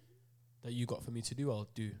is that you got for me to do, I'll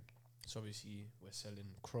do. So obviously we're selling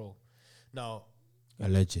Crow. Now,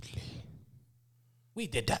 Allegedly. we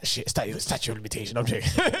did that shit. Statute of limitation. I'm joking.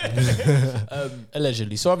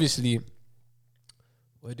 Allegedly. So obviously,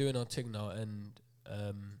 we're doing our thing now, and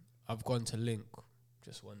I've gone to link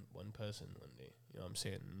just one person one day. You know what I'm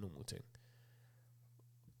saying? Normal thing.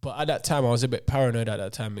 But at that time, I was a bit paranoid at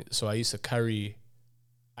that time. So I used to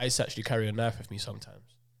actually carry a knife with me sometimes.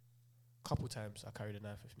 Couple times I carried a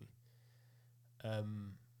knife with me.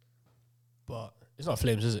 But it's not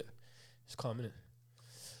flames, is it? It's calm, innit?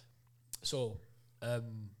 So, I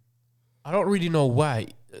don't really know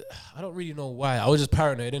why. I was just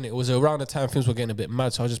paranoid, innit? It was around the time things were getting a bit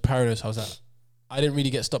mad, so I was just paranoid. So I was like, I didn't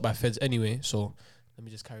really get stopped by feds anyway, so let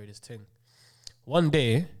me just carry this thing. One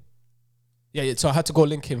day, so I had to go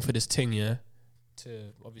link him for this thing, yeah,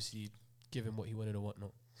 to obviously give him what he wanted or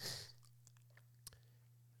whatnot.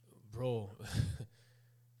 Bro,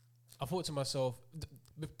 I thought to myself,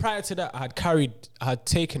 prior to that, I had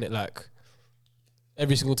taken it like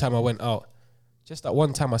every single time I went out. Just that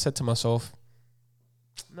one time I said to myself,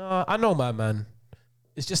 no, I know my man.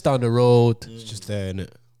 It's just down the road. It's just there,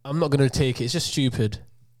 innit? I'm not going to take it. It's just stupid.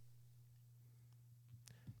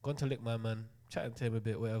 Gone to lick my man, chatting to him a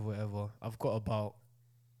bit, whatever. I've got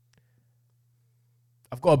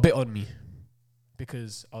a bit on me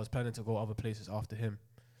because I was planning to go other places after him.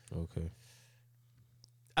 Okay.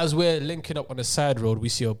 As we're linking up on the side road, we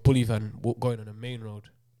see a bully van going on the main road.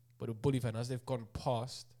 But the bully van, as they've gone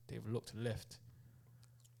past, they've looked left.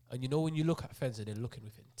 And you know when you look at feds and they're looking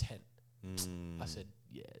with intent. I said,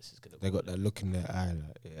 yeah, this is going to They got that look in their eye,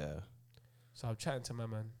 like, yeah. So I'm chatting to my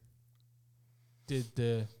man. Did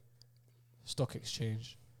the stock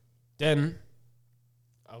exchange. Then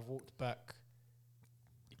I walked back.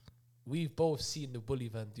 We've both seen the bully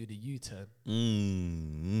van do the U-turn.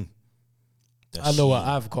 I know what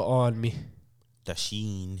I've got on me.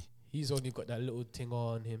 Dasheen. He's only got that little thing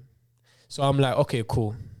on him. So I'm like, okay,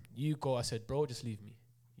 cool. You go. I said, bro, just leave me.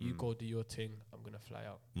 You go do your thing. I'm going to fly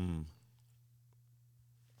out.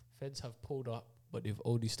 Feds have pulled up but they've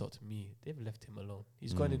only stopped me. They've left him alone.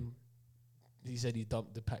 He's gone in. He said he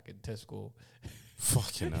dumped the pack in Tesco.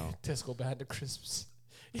 Fucking hell. Tesco behind the crisps.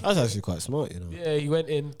 That's actually quite smart, you know. Yeah, he went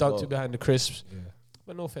in, dumped it behind the crisps. Yeah.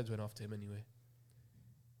 But no feds went after him anyway.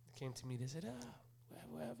 They came to me, they said,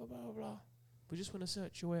 whatever, blah, blah, blah. We just want to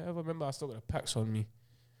search you, wherever. Remember, I still got the packs on me.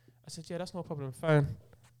 I said, yeah, that's no problem, fine.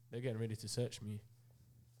 They're getting ready to search me.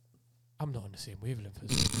 I'm not on the same wavelength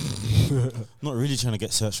as them. Not really trying to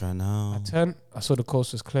get searched right now. I turned, I saw the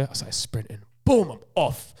coast was clear. I started sprinting. Boom, I'm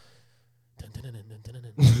off. Dun, dun, dun, dun, dun, dun,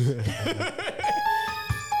 dun.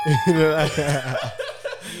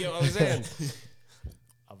 You know what I'm saying?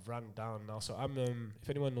 I've run down now. So I'm, if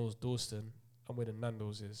anyone knows Dawston, I'm where the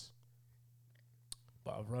Nando's is.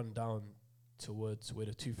 But I've run down towards where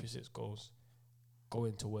the 236 goes,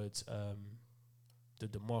 going towards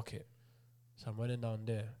the market. So I'm running down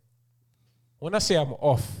there. When I say I'm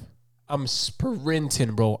off, I'm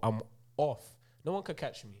sprinting, bro. I'm off. No one can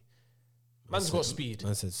catch me. Man's got speed.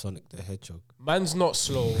 Man said Sonic the Hedgehog. Man's not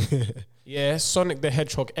slow. Yeah, Sonic the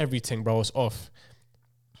Hedgehog, everything, bro. It's off.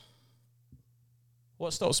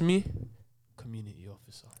 What stops me? Community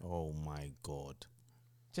officer. Oh my God.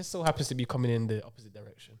 Just so happens to be coming in the opposite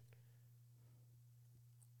direction.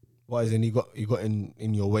 What is in? You got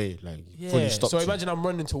in your way, like fully Yeah. stopped. So you. imagine I'm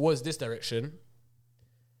running towards this direction.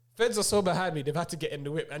 Feds are so behind me, they've had to get in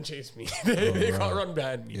the whip and chase me. They can't run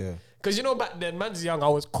behind me. Yeah. Because you know back then, man's young, I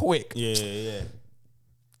was quick. Yeah.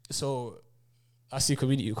 So I see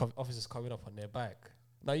community officers coming up on their bike.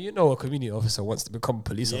 Now you know a community officer wants to become a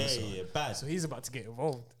police officer. Yeah, bad. So he's about to get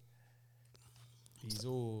involved. He's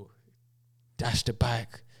all dash the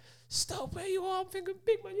bike. Stop where you are. I'm thinking,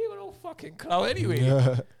 big man, you got no fucking clout anyway.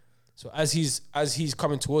 Yeah. So as he's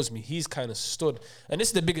coming towards me, he's kind of stood. And this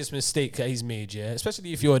is the biggest mistake that he's made, yeah?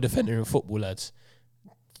 Especially if you're a defender in football, lads.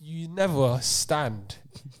 You never stand.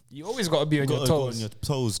 You always got to be on your Gotta go toes. on your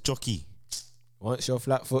toes, jockey. Once you're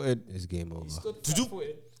flat-footed, it's game over. He stood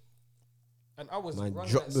flat-footed. And I was Man,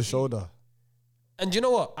 running drop at the speed. shoulder. And you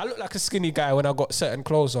know what? I look like a skinny guy when I got certain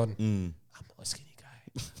clothes on. Mm. I'm not a skinny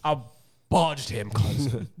guy. I barged him, cuz.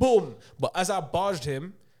 Boom. But as I barged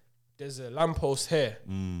him, there's a lamppost here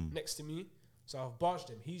next to me. So I've barged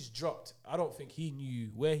him. He's dropped. I don't think he knew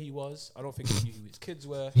where he was. I don't think he knew who his kids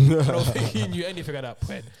were. I don't think he knew anything at that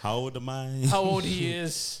point. How old am I? How old he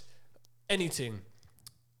is, anything.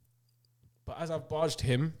 But as I've barged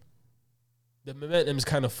him, the momentum's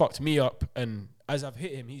kind of fucked me up. And as I've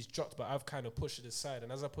hit him, he's dropped, but I've kind of pushed to the side.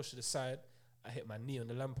 And as I pushed to the side, I hit my knee on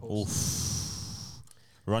the lamppost. Oof.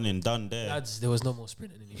 Running done there. Lads, there was no more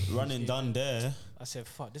sprinting anymore. Running done there. I said,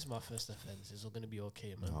 fuck, this is my first offense. It's all going to be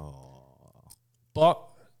okay, man. Oh. But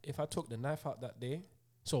if I took the knife out that day,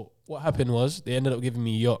 so what happened was they ended up giving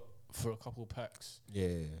me yacht for a couple packs.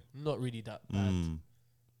 Yeah. Not really that bad.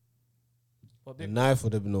 But The big, knife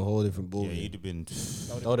would have been a whole different ball. Yeah, you'd have been.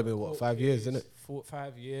 That would have been what, 5 years, isn't it?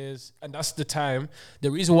 5 years. And that's the time.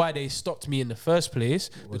 The reason why they stopped me in the first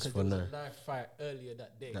place Was because for there was knife. a knife fight earlier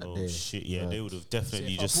that day. That Oh day. shit! Yeah, Right. they would have So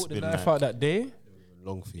definitely if I just brought the been knife like, out that day,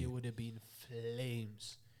 Long for it you. would have been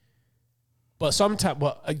flames. But sometimes,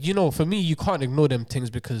 you know, for me, you can't ignore them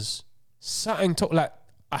things because something like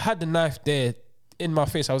I had the knife there in my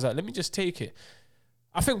face. I was like, let me just take it.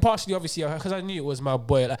 I think partially, obviously, because I knew it was my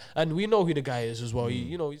boy, like, and we know who the guy is as well.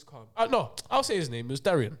 You know, he's calm. No, I'll say his name. It was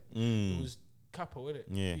Darian. It was Capo, innit?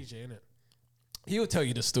 Yeah. DJ, innit? He'll tell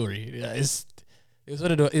you the story. Yeah, it was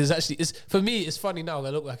one of the. It was actually. It's for me. It's funny now. I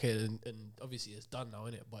look like it, and obviously it's done now,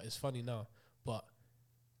 innit? But it's funny now. But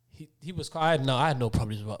he was. I had no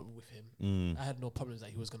problems with him. I had no problems that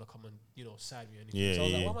he was gonna come and side me or anything. Yeah, so I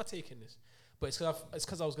was like, yeah. why am I taking this? But it's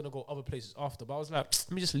because I was gonna go other places after. But I was like,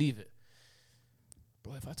 let me just leave it.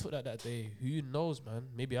 Bro, if I took that day, who knows, man?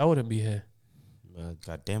 Maybe I wouldn't be here. Mad.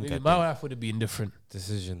 goddamn, Maybe my goddamn. life would have been different.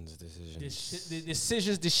 Decisions. The decisions. And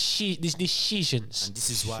this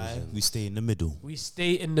is why we stay in the middle. We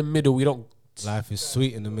stay in the middle. We don't. Life is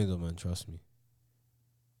sweet in the middle, man. Trust me.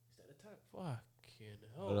 Fucking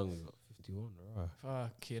How hell. long we got? 51. Right.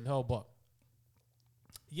 Fucking hell. But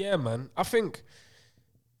yeah, man. I think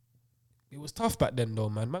it was tough back then, though,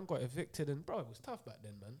 man. Man got evicted, and bro, it was tough back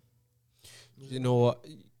then, man. You know what?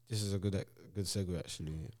 This is a good segue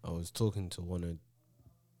actually. I was talking to one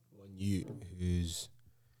youth who's,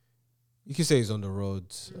 you can say he's on the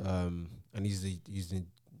roads, and he's the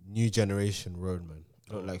new generation roadman.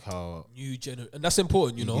 Not like how New generation, and that's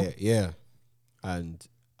important, you know. Yeah. And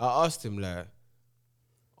I asked him like,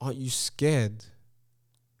 aren't you scared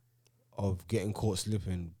of getting caught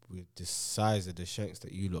slipping with the size of the shanks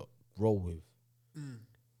that you lot roll with?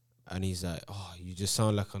 And he's like, oh, you just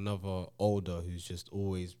sound like another older who's just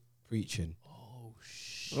always preaching. Oh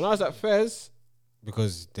shit. And I was like, Fez,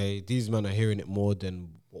 because these men are hearing it more than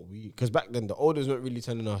what we. Because back then the elders weren't really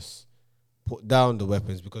telling us put down the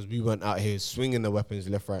weapons because we weren't out here swinging the weapons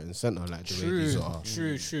left, right, and center like the way these are.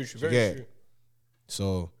 True. Very Yeah. true.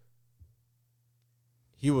 So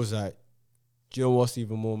he was like, "Do you know what's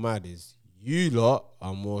even more mad is you lot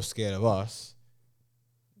are more scared of us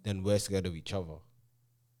than we're scared of each other."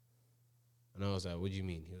 And I was like, "What do you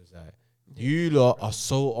mean?" He was like, "You lot are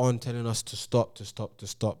so on telling us to stop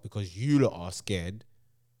because you lot are scared.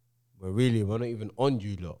 But really, we're not even on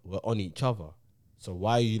you lot. We're on each other. So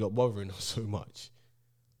why are you lot bothering us so much?"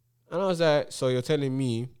 And I was like, "So you're telling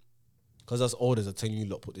me, because us elders are telling you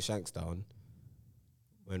lot put the shanks down,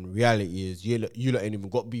 when reality is you lot ain't even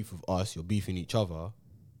got beef with us. You're beefing each other.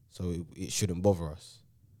 So it shouldn't bother us."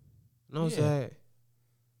 And I was like,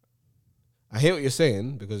 I hear what you're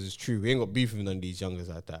saying because it's true. We ain't got beef with none of these youngers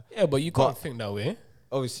like that. Yeah, but you can't think that way.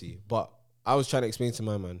 Obviously, but I was trying to explain to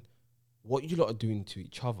my man, what you lot are doing to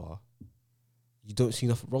each other, you don't see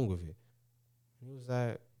nothing wrong with it. He was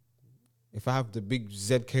like, if I have the big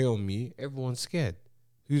ZK on me, everyone's scared.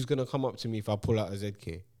 Who's going to come up to me if I pull out a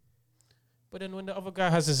ZK? But then when the other guy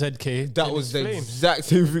has a ZK, That was the exact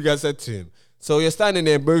same thing I said to him. So you're standing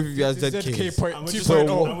there, both of you have ZKs.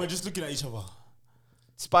 And we're just looking at each other.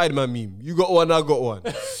 Spider-Man meme. You got one, I got one.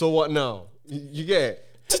 So what now? You get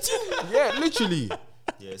it? Yeah, literally.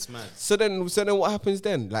 Yeah, it's mad. So then what happens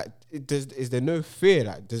then? Like, is there no fear?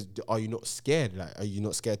 Like, are you not scared? Like, are you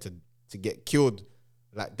not scared to get killed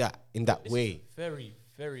like that in that way? Very,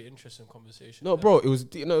 very interesting conversation. No, bro, it was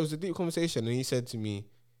a deep conversation, and he said to me,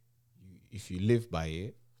 "If you live by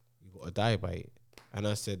it, you gotta die by it." And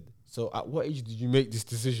I said, "So at what age did you make this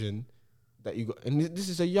decision that you got?" And this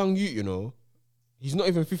is a young youth, you know. He's not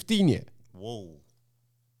even 15 yet. Whoa.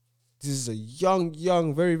 This is a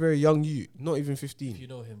young, very, very young youth. Not even 15. If you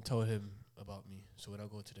know him, tell him about me. So when I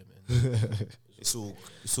go to them, It's all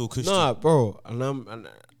Christian. Nah, bro. And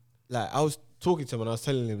I was talking to him and I was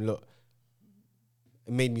telling him, look,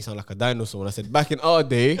 it made me sound like a dinosaur when I said back in our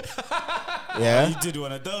day. Yeah. You did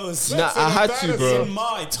one of those. Nah, I had to, bro. In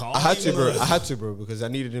my time. I had to, bro, because I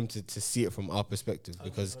needed him to see it from our perspective.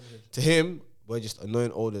 Because to him, we're just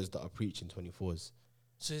annoying elders that are preaching 24s.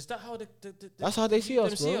 So is that how That's how they see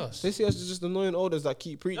us, them bro. They see us as just annoying elders that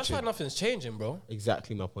keep preaching. That's why nothing's changing, bro.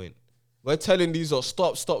 Exactly my point. We're telling these are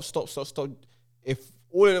stop. If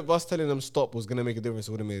all of us telling them stop was gonna make a difference,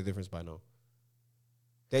 it would have made a difference by now.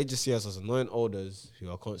 They just see us as annoying elders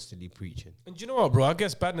who are constantly preaching. And do you know what, bro? I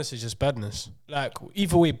guess badness is just badness. Like,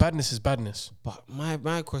 either way, badness is badness. But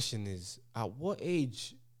my question is, at what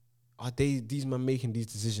age are these men making these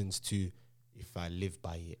decisions to, if I live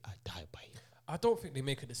by it, I die by it? I don't think they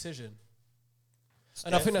make a decision.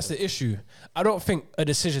 And I think that's the issue. I don't think a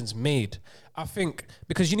decision's made. I think,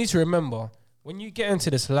 because you need to remember, when you get into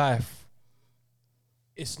this life,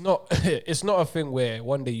 it's not a thing where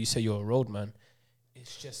one day you say you're a roadman.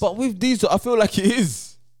 It's just. But with these, I feel like it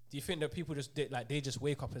is. Do you think that people they just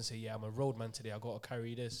wake up and say, yeah, I'm a roadman today, I got to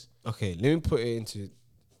carry this? Okay, let me put it into.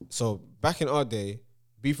 So back in our day,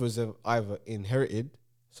 beef was either inherited,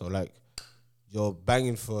 so like you're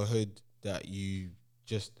banging for a hood that you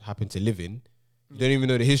just happen to live in. You don't even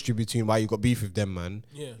know the history between why you got beef with them, man.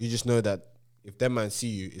 Yeah. You just know that if them man see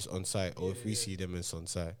you, it's on site, or if we see them, it's on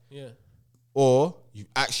site. Yeah. Or you've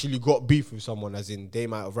actually got beef with someone, as in they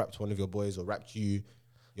might have rapped one of your boys or rapped you.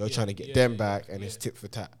 You're trying to get them back, and it's tit for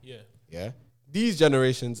tat. Yeah. Yeah. These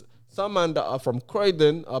generations, some man that are from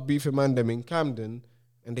Croydon are beefing man them in Camden,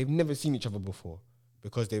 and they've never seen each other before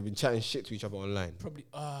because they've been chatting shit to each other online. Probably.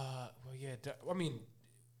 Well, yeah. I mean.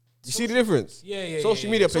 You see the difference? Yeah.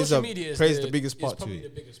 Social media plays Social the media plays the biggest part It's probably to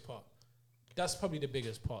it. the biggest part. That's probably the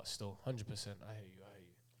biggest part still. 100%. I hear you.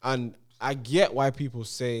 And I get why people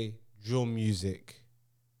say drill music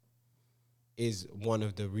is one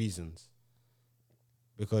of the reasons.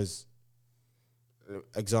 Because,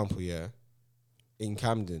 example, yeah, in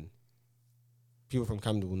Camden, people from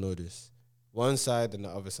Camden will know this. One side and the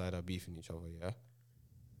other side are beefing each other, yeah?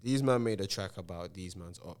 These man made a track about these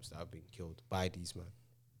man's ops that have been killed by these man.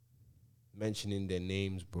 Mentioning their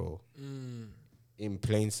names, bro. In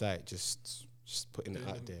plain sight, just putting it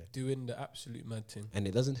out there. Doing the absolute mad thing. And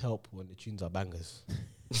it doesn't help when the tunes are bangers.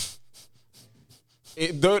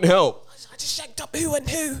 It don't help. I just shacked up who and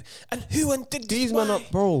did These man up,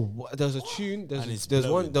 bro. There was a tune. There was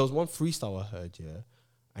blowing. one freestyle I heard, yeah,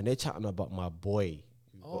 and they're chatting about my boy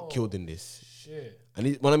who got killed in this. Shit.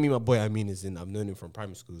 And when I mean my boy, I mean as in I've known him from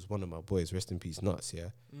primary school. He's one of my boys. Rest in peace, Nuts.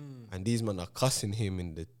 Yeah. And these men are cussing him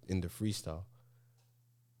in the freestyle.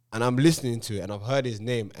 And I'm listening to it, and I've heard his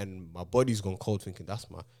name, and my body's gone cold, thinking that's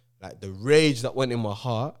the rage that went in my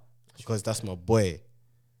heart because that's my boy.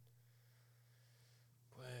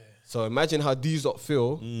 So imagine how these lot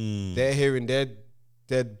feel. They're hearing their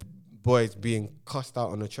dead boys being cussed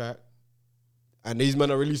out on the track, and these men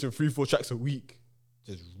are releasing 3-4 tracks a week,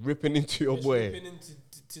 just ripping into your boy, ripping into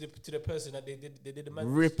to the person that they did the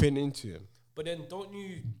madness. ripping into him. But then don't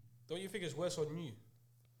you think it's worse on you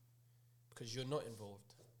because you're not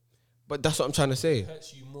involved? But that's what I'm trying to say. It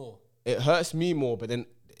hurts you more. It hurts me more, but then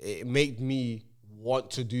it made me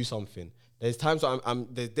want to do something. There's times where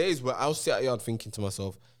there's days where I'll sit out yard thinking to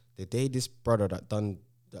myself, the day this brother that done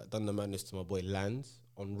the madness to my boy lands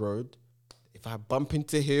on road, if I bump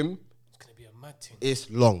into him, it's gonna be a mad thing. it's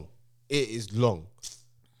long. It is long,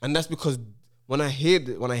 and that's because when I hear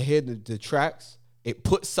the tracks, it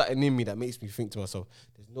puts something in me that makes me think to myself,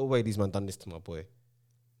 "There's no way these man done this to my boy,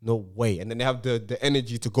 no way." And then they have the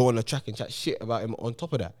energy to go on the track and chat shit about him on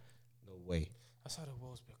top of that. No way. That's how the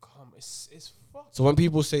world's become. It's fucked. So when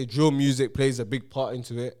people say drill music plays a big part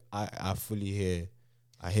into it, I fully hear.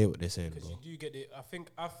 I hear what they're saying, Because bro. you do get it.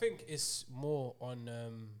 I think it's more on,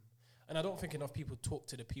 and I don't think enough people talk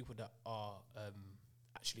to the people that are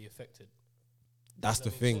actually affected. That's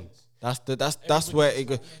Does the that make thing. sense? That's where it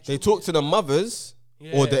goes. They talk to the mothers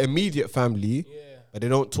or the immediate family, Yeah, but they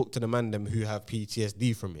don't talk to the man them who have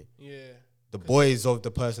PTSD from it. yeah. The boys of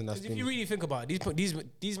the person that's Because if you been. really think about it,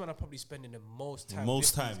 these men are probably spending the most time.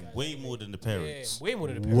 Most with these time, guys. way more than the parents. Yeah, way more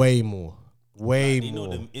than the parents. Way more. Way They know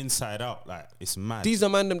more. them inside out. Like, it's mad. These are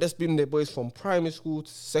man them that's been their boys from primary school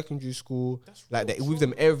to secondary school. That's Like real they with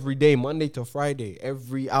them every day, Monday to Friday,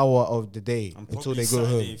 every hour of the day And until probably they go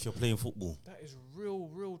Saturday home. if you're playing football. That is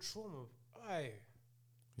real trauma. Aye,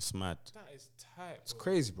 It's mad. that is tight. It's bro.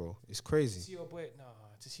 crazy, bro. It's To crazy. see your boy,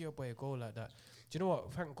 to see your boy go like that. Do you know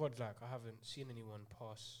what? Thank God, like I haven't seen anyone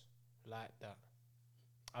pass like that.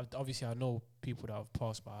 Obviously, I know people that have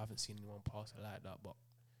passed, but I haven't seen anyone pass like that. But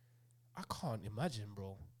I can't imagine,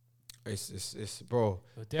 bro. It's bro.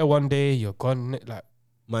 You're there one day, you're gone. Like,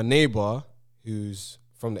 My neighbor, who's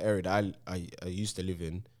from the area that I used to live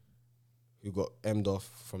in, who got emmed off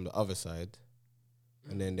from the other side,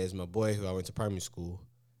 and then there's my boy who I went to primary school,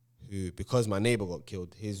 who because my neighbor got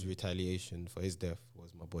killed, his retaliation for his death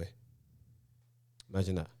was my boy.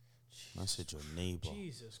 Imagine that. I said your neighbor.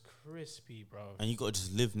 Jesus crispy, bro. And you gotta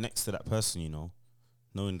just live next to that person, you know,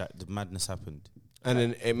 knowing that the madness happened. And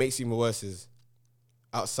then it makes it even worse is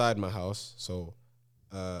outside my house. So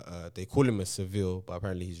they call him a civil, but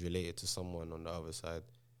apparently he's related to someone on the other side.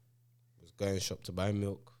 Was going shop to buy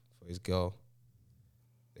milk for his girl.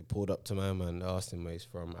 They pulled up to my man. They asked him where he's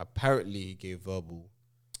from. Apparently he gave verbal.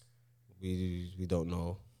 We don't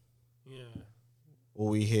know. Yeah. All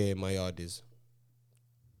we hear in my yard is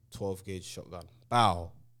 12 gauge shotgun.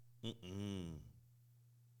 Bow.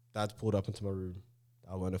 Dad pulled up into my room.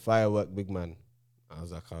 I want a firework, big man. I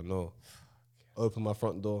was like, I know. Open my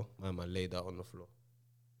front door. My man laid out on the floor.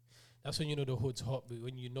 That's when you know the hood's hot, but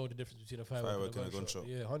when you know the difference between a firework and a gunshot.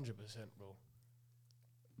 Yeah, 100%, bro.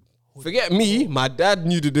 Forget me. My dad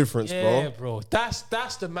knew the difference, Yeah, bro. bro. That's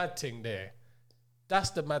the mad thing there.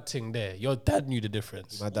 That's the mad thing there. Your dad knew the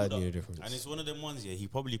difference. My dad knew the difference. And it's one of them ones, yeah, he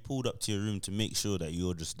probably pulled up to your room to make sure that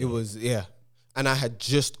you're just It there. was, yeah. And I had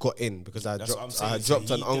just got in because I That's what I'm dropped, saying. I had So dropped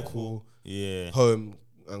he an uncle Yeah. home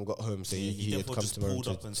and got home. So Yeah, he had therefore come just to my room pulled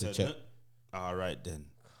up and to said, check. "Nah." All right then.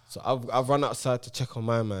 So I've run outside to check on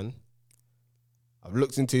my man. I've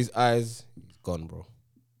looked into his eyes. He's gone, bro.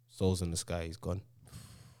 Soul's in the sky. He's gone.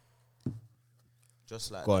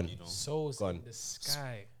 Just like Gone. that, you know. Souls Gone. in the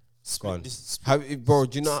sky. Gone. This Bro,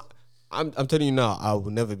 do you know? I'm telling you now. I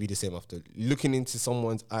will never be the same after looking into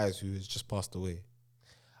someone's eyes who has just passed away.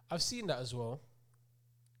 I've seen that as well,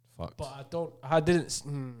 Fucked. but I didn't. It's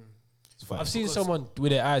fine. I've seen someone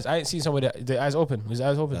with their eyes. I ain't seen someone with their eyes open. Was their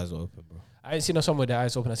eyes open? Eyes open, bro. I ain't seen someone with their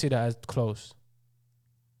eyes open. I see their eyes closed.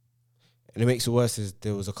 And it makes it worse is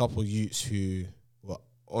there was a couple youths who were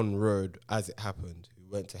on road as it happened,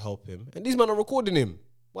 who went to help him. And these men are recording him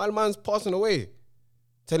while the man's passing away.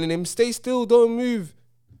 Telling him, stay still, don't move.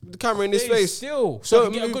 The camera in his Stay face. still, so I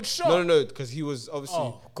Don't can get a move. good shot. No, because he was obviously,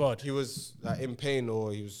 Oh God! he was like in pain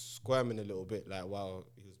or he was squirming a little bit like while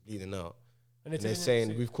he was bleeding out. And they're telling him saying,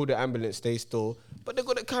 to- we've called the ambulance, stay still. But they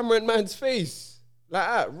got the camera in man's face. Like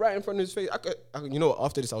that, right in front of his face. You know what,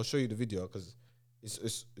 after this, I'll show you the video because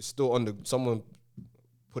it's still on the, someone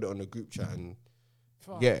put it on the group chat and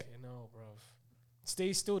Fuck, yeah. you know, bro.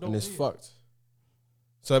 Stay still, don't and it's move. fucked.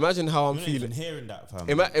 So imagine how I'm You're not even feeling. hearing that, fam.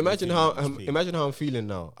 Imagine You're how feeling this pain. imagine how I'm feeling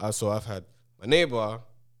now. So I've had my neighbor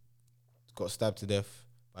got stabbed to death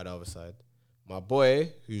by the other side. My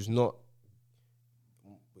boy, who's not,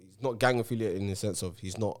 he's not gang affiliated in the sense of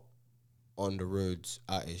he's not on the roads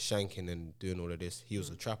out here shanking and doing all of this. He was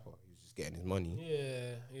a trapper. He was just getting his money.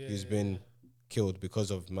 Yeah. He's been killed because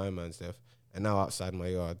of my man's death, and now outside my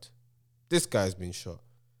yard, this guy's been shot,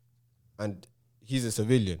 and he's a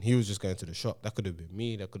civilian. He was just going to the shop. That could have been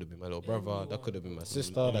me. That could have been my little brother. That could have been my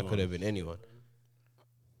sister. That could have been anyone.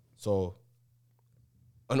 So,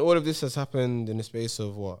 and all of this has happened in the space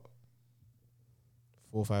of what,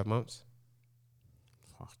 4 or 5 months.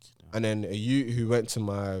 Fuck. And then a youth who went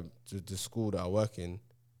to the school that I work in,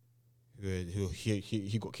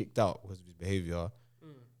 he got kicked out because of his behavior.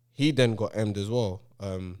 He then got M'd as well,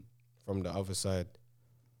 from the other side,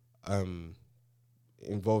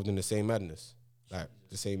 involved in the same madness, like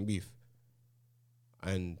the same beef.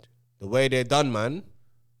 And the way they're done, man,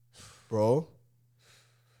 bro.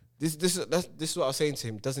 This is what I was saying to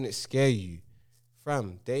him. Doesn't it scare you,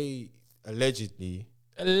 fam? They allegedly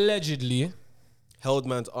held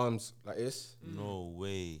man's arms like this. No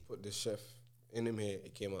way. Put the chef in him here.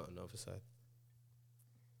 It came out on the other side.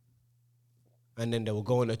 And then they will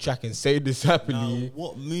go on the track and say this happily. Now,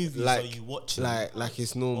 what movies are you watching? Like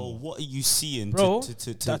it's normal. Or what are you seeing? Bro, I'll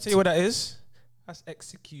tell you what that is. That's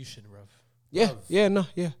execution, bruv. Yeah.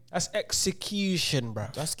 That's execution,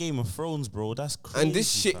 bruv. That's Game of Thrones, bro. That's crazy. And this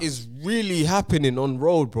shit fam. is really happening on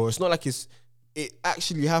road, bro. It's not like it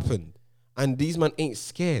actually happened. And these man ain't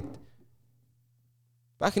scared.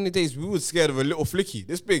 Back in the days, we were scared of a little flicky,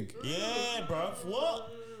 this big. Yeah, bruv. What?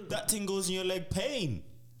 That thing goes in your leg pain.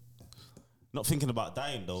 Not thinking about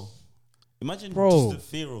dying though. Imagine just the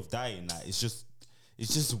fear of dying. Like it's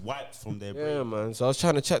just wiped from their brain. Yeah, man. So I was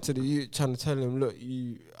trying to chat to the youth, trying to tell him, look,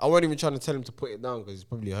 I wasn't even trying to tell him to put it down because he's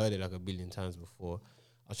probably heard it like a billion times before.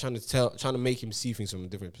 I was trying to make him see things from a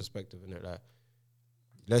different perspective, innit? Like,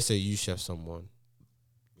 let's say you chef someone,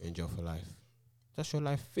 you're in jail for life. That's your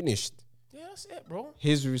life finished. Yeah, that's it, bro.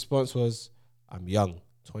 His response was, I'm young,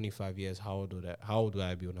 25 years. How old will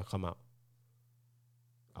I be when I come out?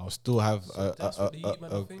 I'll still have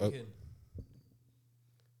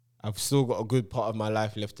I've still got a good part of my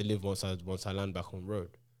life left to live once I land back on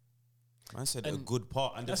road. I said a good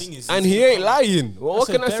part, and the thing is, and he ain't lying. What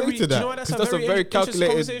can I say to that? Do you know what, that's a very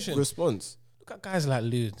calculated response. Look at guys like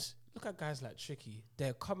Loons. Look at guys like Tricky.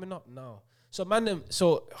 They're coming up now. So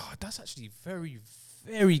that's actually very,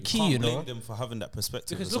 very key. Can't you know, blame them for having that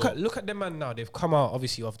perspective. because look at them man now. They've come out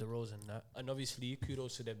obviously off the roads and that, and obviously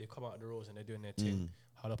kudos to them. They've come out of the roads and they're doing their thing.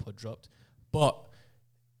 Hard up or dropped, but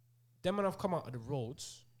them man have come out of the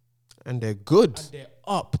roads. And they're good. And they're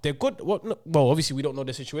up. They're good. Well, obviously we don't know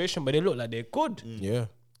the situation, but they look like they're good. Yeah.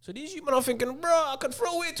 So these you men are thinking, bro, I could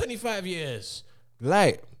throw away 25 years.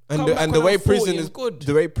 Like, and the way prison is good.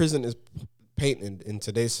 The way prison is painted in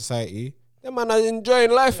today's society, them man are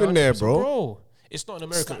enjoying life in there, bro. It's not an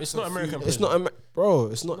American. It's not American. It's not,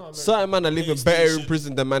 It's not. Certain man are living better in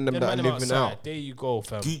prison than man them that are living out. There you go,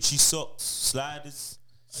 fam. Gucci socks, sliders.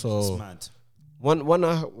 So it's mad.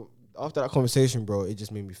 After that conversation, bro, it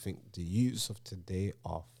just made me think the youths of today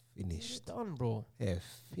are finished. They're done, bro. They're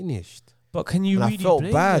finished. But can you really I felt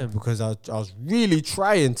blame bad them? because I was really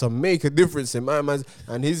trying to make a difference in my man's,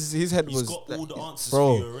 and his head He's was got all the answers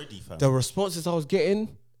bro, for you already, fam. the responses I was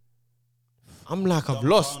getting, I'm like, I've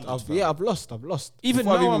lost. I've lost. Even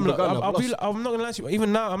Before now, I've even begun, I've lost. I'm not gonna lie to you.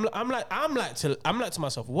 Even now, I'm like to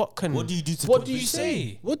myself. What do you do? What do you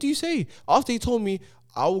say? What do you say? After he told me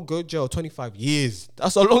I will go to jail 25 years.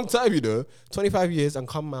 That's a long time, you know. 25 years and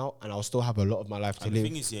come out and I'll still have a lot of my life to live. The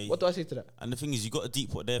thing is, what do I say to that? And the thing is, you got to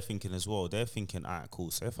deep what they're thinking as well. They're thinking, alright,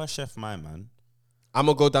 cool. So if I chef my man, I'm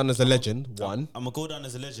gonna go down as a legend. I'm gonna go down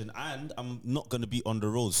as a legend, and I'm not gonna be on the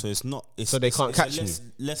road. So it's not. So they can't catch me.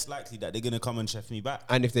 Less likely that they're gonna come and chef me back.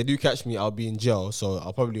 And if they do catch me, I'll be in jail. So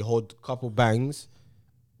I'll probably hold a couple bangs.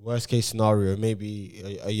 Worst case scenario,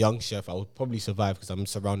 maybe a young chef. I would probably survive because I'm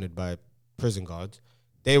surrounded by prison guards.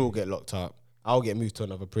 They will get locked up. I'll get moved to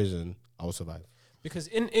another prison. I'll survive. Because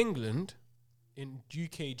in England, in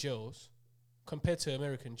UK jails, compared to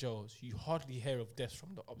American jails, you hardly hear of deaths from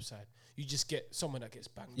the upside. You just get someone that gets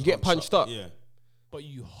banged. You get punched up. Yeah. But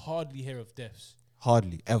you hardly hear of deaths.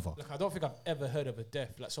 Hardly ever. Like I don't think I've ever heard of a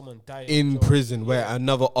death, like someone died in prison where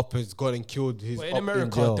another op has gone and killed his. But in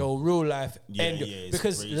America, though, real life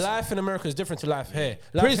because crazy. Life in America is different to life here.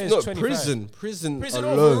 Life here is 25. Prison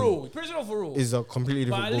overrule. Prison overrule is a completely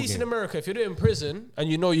different. But at least in America, if you're doing prison and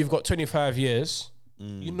you know you've got 25 years,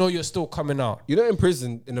 you know you're still coming out. You know, in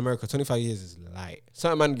prison in America, 25 years is light.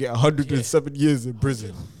 Some man get 107 years in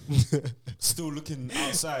prison. Still looking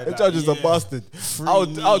outside. The judge is a bastard.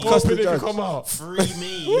 I'll cuss the judge. Come out. Free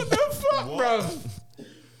me. What the fuck, bro?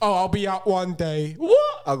 Oh, I'll be out one day.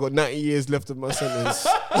 What? I got 90 years left of my sentence.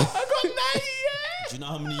 I got 90 years. Do you know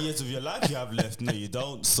how many years of your life you have left? No, you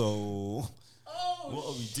don't. So, what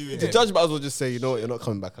are we doing? The judge might as well just say, you know what, you're not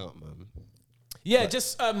coming back out, man. Yeah,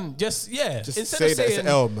 just yeah. Just Instead say of that saying it's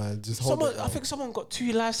L, man. Just hold someone, it I down. think someone got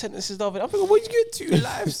 2 life sentences. The other day. I think, where'd you get 2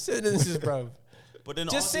 life sentences, bro? But then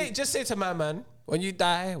Just say to my man, when you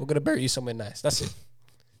die, we're gonna bury you somewhere nice. That's it.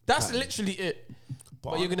 That's literally it.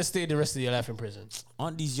 But you're gonna stay the rest of your life in prison.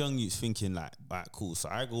 Aren't these young youths thinking like, alright, cool, so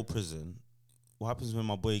I go prison. What happens when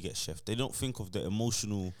my boy gets chef? They don't think of the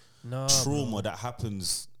emotional trauma that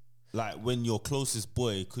happens, like when your closest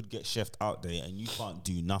boy could get chefed out there and you can't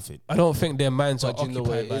do nothing. I don't think their minds are But you know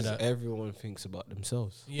what occupied it by is? that. Everyone thinks about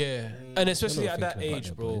themselves. Yeah, and especially They're at not that thinking about age,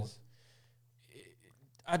 their bro. boys.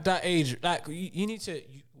 At that age, like you need to.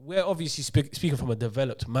 We're obviously speaking from a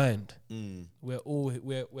developed mind. We're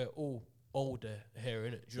all older here,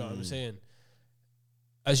 innit? Do you know what I'm saying?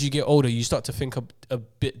 As you get older, you start to think a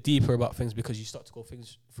bit deeper about things because you start to go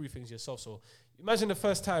through things yourself. So imagine the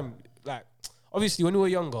first time, like, obviously when we were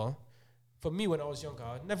younger, for me when I was younger,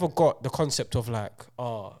 I never got the concept of like,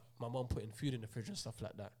 my mom putting food in the fridge and stuff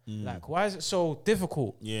like that. Like, why is it so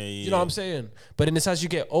difficult? Yeah. You know what I'm saying? But then it's as you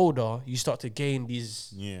get older, you start to gain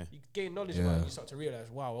these. Yeah. You gain knowledge about it. You start to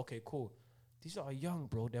realize, wow, okay, cool. These are young,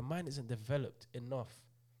 bro. Their mind isn't developed enough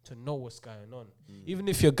to know what's going on. Even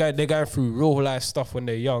if they're going through real life stuff when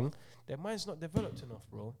they're young, their mind's not developed enough,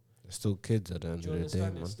 bro. They're still kids at the end Do you of the day,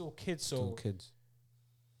 understand? man. They're still kids, so Still kids.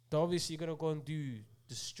 they're obviously gonna go and do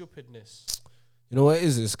the stupidness. You know what it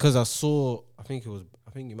is? It's because I think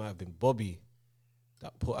it might have been Bobby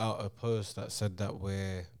that put out a post that said that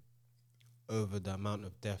we're over the amount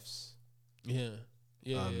of deaths. Yeah,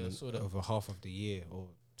 I saw that. Over half of the year or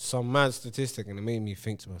some mad statistic, and it made me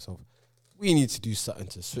think to myself, we need to do something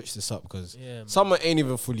to switch this up because summer ain't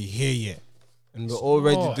even fully here yet, and we're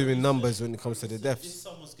already doing numbers when it comes to the deaths. This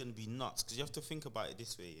summer's gonna be nuts because you have to think about it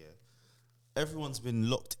this way. Yeah, everyone's been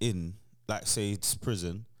locked in, like say it's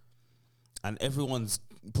prison, and everyone's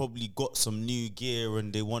probably got some new gear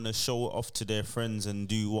and they want to show it off to their friends and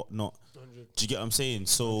do whatnot. 100. Do you get what I'm saying?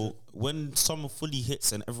 So 100. When summer fully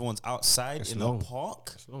hits and everyone's outside a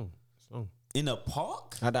park, it's long. In a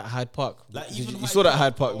park, at that Hyde Park, like you saw that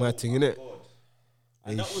Hyde Park man thing, innit?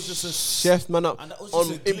 And that was just a chef man up, and that was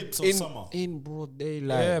just a glimpse of summer in broad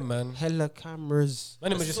daylight. Yeah, man. Hella cameras,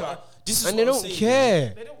 Man, it was just like, this is and what they I'm don't saying, care.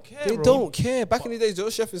 man. they don't care. They bro. don't care. Back in the days, they were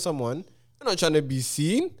chefing someone. They're not trying to be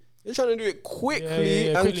seen. They're trying to do it quickly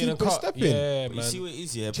and quickly keep and it cut. stepping. Yeah, But you man. see what it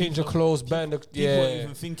is, yeah. Change your clothes, band. People are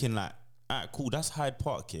even thinking like, alright, cool, that's Hyde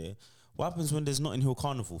Park, yeah. What happens when there's Notting Hill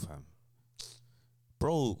Carnival, fam?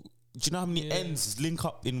 Bro, do you know how many ends link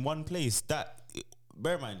up in one place?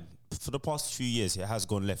 Bear in mind, for the past few years, it has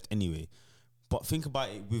gone left anyway. But think about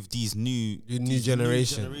it with these new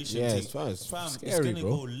generation. Yeah, things. it's fine. It's Fam, scary, it's gonna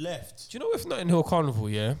bro. go left. Do you know if Notting Hill Carnival,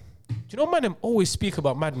 yeah? Do you know man them always speak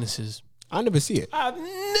about madnesses? I never see it. I've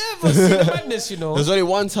never seen a madness, you know. There's only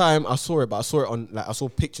one time I saw it, but I saw it on I saw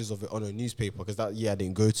pictures of it on a newspaper because that year I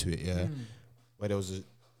didn't go to it. Yeah, where there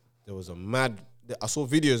was a mad. I saw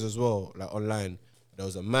videos as well, like online. There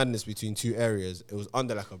was a madness between two areas. It was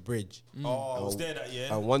under like a bridge. Oh, I was there that year.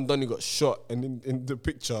 And one Donny got shot, and in the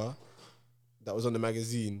picture that was on the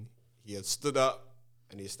magazine, he had stood up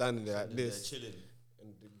and he's standing there like this, chilling.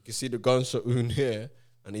 and you can see the gunshot wound here,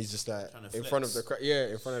 and he's just like Trying to in front of flex. the crowd. Yeah,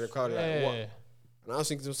 in front of the crowd, like what? Yeah. And I was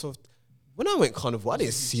thinking to myself, when I went carnival, I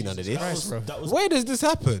didn't see none of this. Christ, bro. Where does this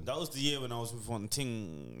happen? That was the year when I was with one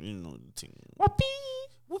thing, you know, the thing.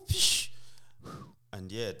 Whoopee. And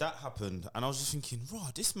yeah, that happened. And I was just thinking, raw,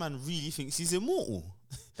 this man really thinks he's immortal.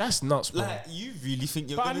 That's nuts, bro. Like, you really think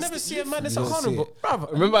you're But I gonna never stick see a with madness You at don't see Carnival. it.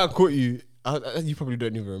 Bruv, Remember I caught you. You probably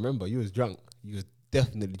don't even remember. You was drunk. You was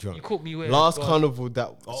definitely drunk. you caught me where? Last Go on.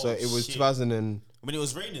 carnival Oh, so it was shit. 2000 and when it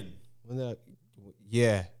was raining. when did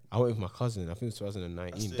yeah, I went with my cousin. I think it was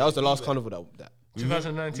 2019. That's That was the the- last carnival that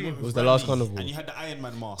 2019. it was the last Randy, carnival. And you had the Iron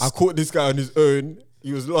Man mask. I caught this guy on his own.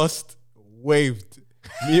 He was lost, waved.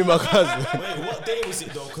 Me and my cousin. Wait, what day was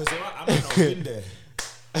it though? Because I might not have been there.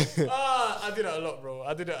 I did that a lot, bro.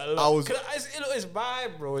 I did that a lot. It's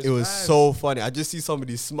vibe, bro. It was so funny. I just see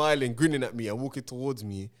somebody smiling, grinning at me and walking towards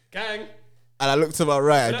me. gang. And I looked to my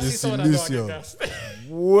right When and I see just see someone I know I Lucio get gassed.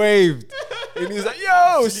 waved. And he's like,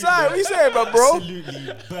 yo, Si, what you saying, bro?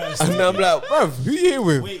 Absolutely burst. And I'm like, bruv, who you here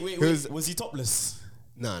with? Wait. He was, Was he topless?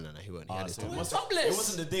 no, he wasn't. He had his So top. it wasn't- topless. It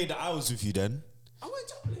wasn't the day that I was with you then. I went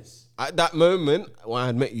topless. At that moment, when I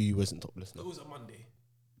had met you, you wasn't topless. It No. was a Monday.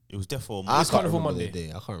 It was therefore. I can't Carnival remember Monday. the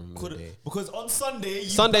day. I can't remember the day. Because on Sunday, you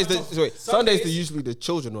Sunday's the backed off- wait. Sunday's the usually the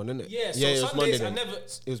children one, isn't it? Yeah, so it was Sundays Monday. I Then. never.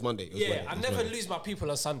 It was Monday. It was Yeah, Monday. I It was never Monday. lose my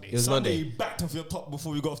people on Sunday. It was Sunday, Monday. you backed off your top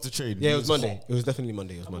before we got off the train. Yeah, it was Monday. hot. It was definitely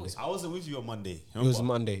Monday. It was Monday. I wasn't with you on Monday. It was remember?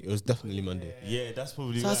 Monday. It was definitely Monday. Yeah, that's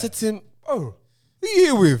probably So I right. said to him, "Oh, who you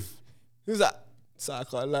here with?" He was like, "So I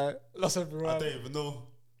can't lie. Lost I everyone. don't even know.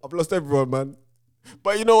 I've lost everyone, man."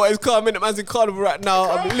 But you know what? It's calm in man's in carnival right now.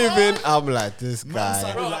 I'm living. I'm like, this Man guy.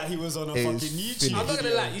 sounded like he was on a fucking YouTube. I'm not gonna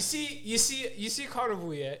video. lie. You see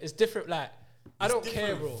carnival. Yeah, it's different. Like I don't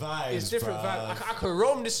care, bro. different vibes, It's different bruv. vibes. I can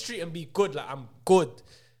roam the street and be good. Like I'm good,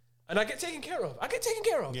 and I get taken care of.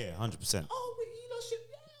 Yeah, 100%. Oh, but you lost your.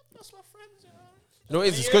 Yeah, I lost my friends. You know what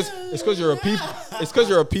it is? It's because you're a people. It's because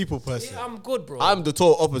you're a people person. Yeah, I'm good, bro. I'm the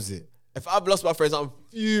total opposite. If I've lost my friends, I'm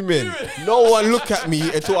fuming. No one look at me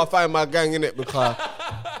until I find my gang in it because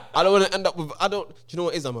I don't want to end up with. Do you know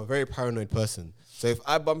what it is? I'm a very paranoid person. So if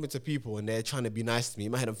I bump into people and they're trying to be nice to me,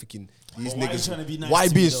 in my head I'm thinking, these Why are you niggas, trying to be nice why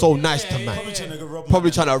to being me, so though? nice to man? Probably trying to go rob Probably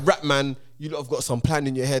man. trying to rap man. You lot have got some plan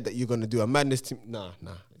in your head that you're gonna do a madness to. Nah.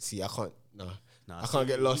 See, I can't. Nah. I can't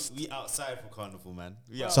get lost. We outside for carnival, man.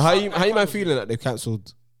 So how you man feeling that they've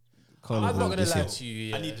cancelled carnival? I'm not gonna this lie year? to you.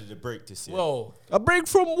 Yeah. I needed a break this year. Whoa. A break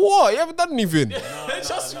from what? You haven't done anything.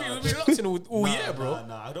 Trust me, we've been locked in all year, bro.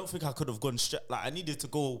 Nah, I don't think I could have gone straight. Like, I needed to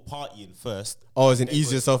go partying first. Oh, as in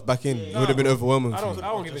ease yourself back in. It would have been overwhelming. I for don't. you. I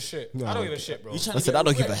don't give a shit. I don't give a shit, bro. You trying I to said get I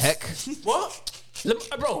don't give a wrecked. heck. What?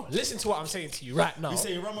 Bro, listen to what I'm saying to you right now. You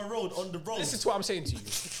say Rama Road on the road. Listen to what I'm saying to you.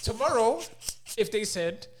 Tomorrow, if they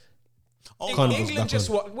said Carnival's England back just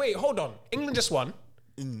on. won. Wait, hold on. England just won.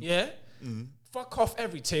 Yeah. Fuck off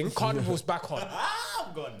everything. Carnival's back on.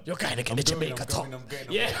 I'm gone. You're going to get the Jamaica top. I'm going.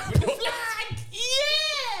 Yeah. With the flag.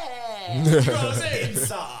 Yeah. You know what I'm saying?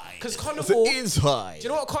 Inside. Because The Carnival. Do inside. you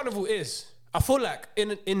know what Carnival is? I feel like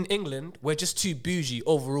in England we're just too bougie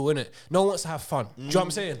overall, innit? No one wants to have fun. Do you know what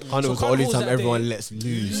I'm saying? Carnival's the only time everyone lets You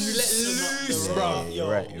loose. let loose, Yeah, bro.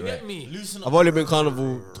 You're right. You You're get right. me? Loosen up. I've only been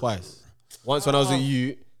carnival twice. Once when I was a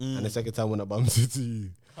youth, and the second time when I bumped into you.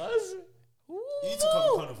 You need to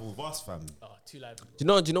come carnival with us, fam. Oh, too loud. Do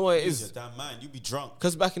you know what it Use is? your damn mind. You be drunk.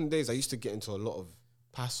 Because back in the days, I used to get into a lot of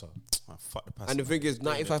passer. Oh, fuck the pass. And the thing is,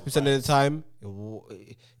 95% of the time,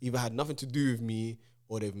 it either had nothing to do with me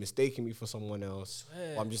or they've mistaken me for someone else,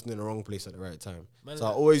 or I'm just in the wrong place at the right time. Man, So I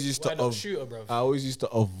like, always used why to not shooter, bruv? I always used to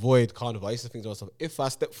avoid carnival. I used to think to myself, if I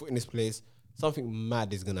step foot in this place, something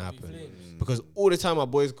mad is gonna happen. Because all the time my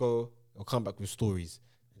boys go, they'll come back with stories.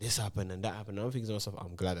 This happened and that happened. And I'm thinking to myself,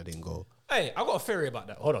 I'm glad I didn't go. Hey, I got a theory about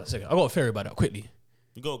that. Hold on a second. I got a theory about that quickly.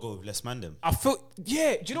 You gotta go with less man them. I feel,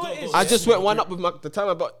 yeah, do you know what it is? I just went one up with the time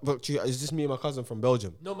I bought it's just me and my cousin from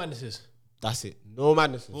Belgium. No madnesses. That's it. No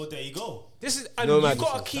madness. Well, there you go. This is, and No you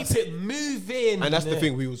madnesses. gotta keep it moving. And that's the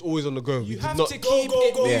thing, we was always on the go. We You did have not to keep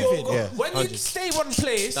it moving. Yeah, When you 100. stay one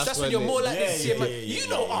place, that's when you're when more they- likely to see a man. You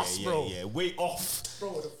know us, bro. Yeah, way off. Bro,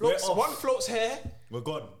 the We're floats, off. one floats here. We're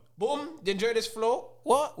gone. Boom, they enjoy this flow.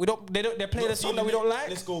 What? They're playing a song that we don't like.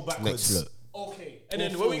 Let's go backwards. Next look. Okay. And Or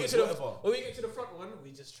then when we get to forward, the front one,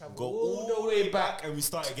 we just travel Go all the way back and we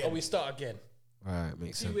start again. and we start again. Alright,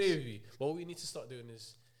 makes See sense. wavy. But what we need to start doing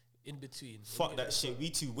is in between. Fuck that shit. We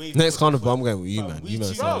too wave. Next carnival, I'm going with you, Fam, man. we You man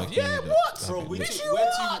too- sound Bruv, like yeah, you need what? that. Bro, Okay, we're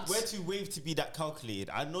next. too wave to be that calculated.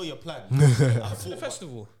 I know your plan. I The thought,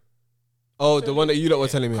 festival. Oh, the one that you lot were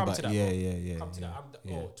Yeah, telling me come about. to that, Yeah, bro. yeah. Come to that.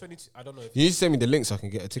 yeah. Oh, 22. I don't know if. You need to send me the link so I can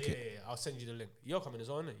get a Yeah, ticket. I'll send you the link. You're coming as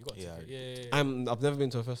well, innit? You got a Yeah. ticket. Yeah. I've never been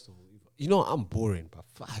to a festival. You know what? I'm boring, but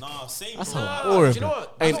fuck. nah, same. That's bro. how Nah, boring. do you know bro.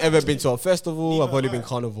 what? I ain't I don't ever been to a festival. Neither I've only have I. been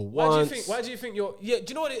carnival Why once. do you think you're? Yeah. Do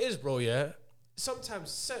you know what it is, bro? Yeah. Sometimes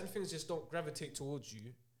certain things just don't gravitate towards you,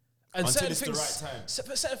 and Until certain it's the things, right time.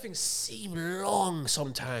 certain things seem long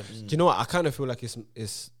sometimes. Do you know what? I kind of feel like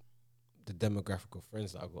it's the demographic of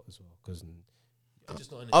friends that I got as well. Because They're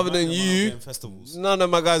just not in it. other than Man, them you, out them festivals. none of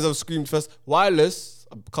my guys have screamed first. Wireless,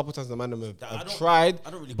 a couple times the man them I have don't- tried, I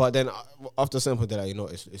don't really- but then after a certain point, they're like, you know,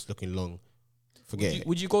 it's looking long. Forget it.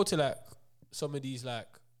 Would you go to like some of these like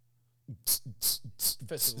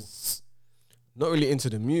festivals? Not really into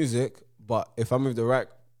the music, but if I'm with the right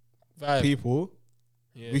Vibe. people,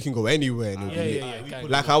 Yeah. we can go anywhere. And it'll Yeah, be yeah, lit. yeah. we gang.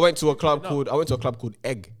 put Like I went to a club called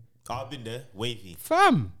Egg. I've been there. Wavy.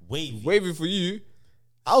 Fam, Wavy. waving for you.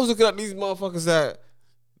 I was looking at these motherfuckers that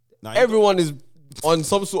Nah, everyone is on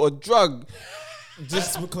some sort of drug,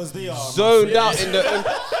 just because they are zoned out in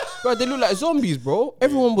the. Bro, they look like zombies, bro.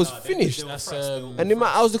 Everyone was finished. That's And then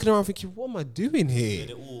I was looking around thinking, what am I doing here?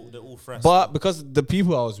 they're all fresh. But because the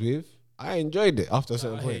people I was with, I enjoyed it after a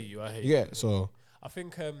certain I point. hear you. I hear Yeah, so I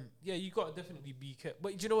think yeah, you gotta definitely be careful.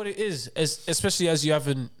 But do you know what it is? Especially as you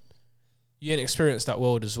ain't experienced that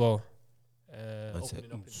world as well. That's it.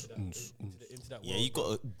 Opening up into that yeah, world. you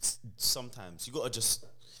gotta sometimes you gotta just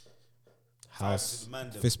house man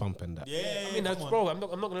them. fist pump and that. Yeah, I mean, that's, come on. bro, I'm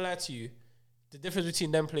not gonna lie to you. The difference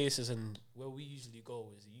between them places and where we usually go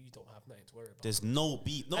is you don't have nothing to worry about. There's no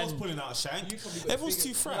beat. No one's pulling out a shank. You probably got the Everyone's too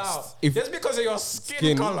biggest fresh. clout. If- That's because of your skin,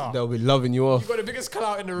 Skin, color. they'll be loving you off. You got the biggest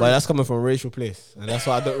color in the room. But that's coming from a racial place, and that's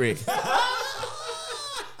what I don't rate.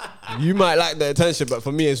 You might like the attention, but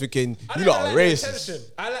for me, it's thinking you lot are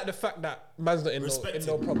racist. I like the fact that man's not in Respect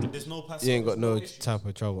no him. problem. There's no pass. You ain't got no type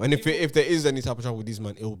of trouble. And if there is any type of trouble with these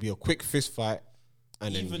man, it will be a quick fist fight.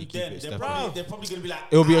 And then Even you keep then, it they're stepping. probably gonna be like,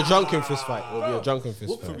 It'll be a drunken fist fight. It'll be a drunken fist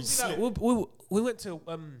Whoop for fight. his See, like, slip. we went to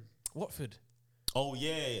Watford. Oh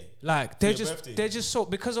yeah, Like your birthday. they're just so,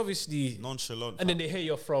 because obviously, nonchalant. and then they hear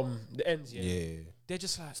you're from the ends. Yeah, Yeah. they're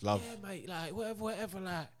just like, love. yeah, mate, like whatever,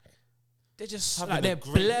 like they're just Having like a they're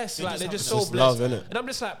great- blessed, they're like just they're just having so a- blessed. love, innit? And I'm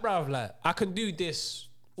just like, bruv, like I can do this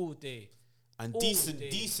all day. And all decent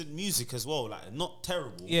day. music as well. Like not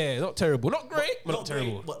terrible. Yeah, not terrible, not great, but not great,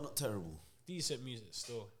 terrible. but not terrible. Decent music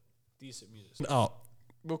still, decent music. Oh,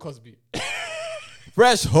 Bill Cosby.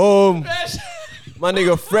 Fresh home. My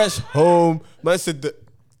nigga, fresh home. Man said the.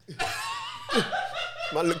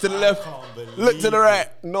 Man, look to the left. Look to the right.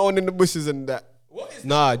 No one in the bushes and that. What is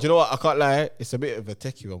Nah, do you know what? I can't lie. It's a bit of a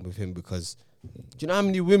techie one with him because do you know how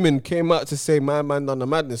many women came out to say my man done the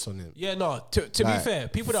madness on him? Yeah, no. To be Like, fair,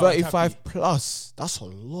 people that are 35 plus. That's a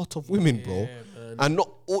lot of women, bro. man. And not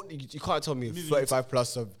all, you can't tell me 35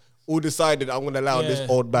 plus have all decided I'm gonna allow this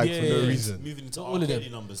old bag for no yeah. reason. Moving into All of them. R.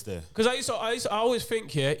 Kelly numbers there. Because I always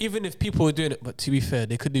think, yeah, even if people were doing it, but to be fair,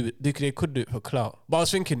 they could do it. They could do it for clout. But I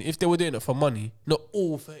was thinking, if they were doing it for money, not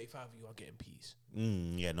all 35 of you are getting peas,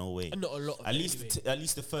 Yeah, no way. and not a lot. Of At it least, anyway. at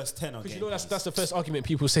least the first 10 are Because getting you know that's peas. the first argument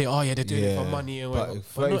people say. Oh yeah, they're doing it for money and whatever.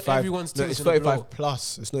 But not everyone's no, it's tasting the blow. 35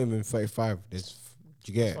 plus. It's not even 35. There's,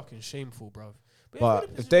 do you get it? Fucking shameful, bruv. But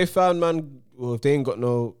if they found man, well, if they ain't got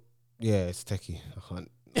no, yeah, it's techie. I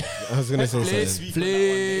can't. I was gonna say something.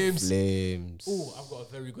 Flames. Flames. Oh, I've got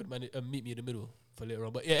a very good man. Meet me in the middle for later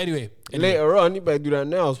on. But yeah, anyway. Later on, you better do that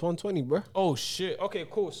now. It's 120, bro. Oh shit. Okay,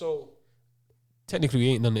 cool. So technically, we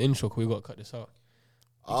ain't done the intro. Cause we got to cut this out.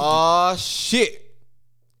 Ah, shit.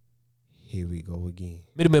 Here we go again.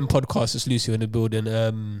 Middleman podcast. It's Lucio in the building.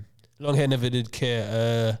 Long hair never did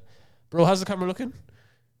care. Bro, how's the camera looking?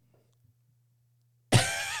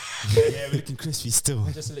 Yeah, we're looking crispy still.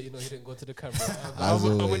 Just to let you know, he didn't go to the camera. As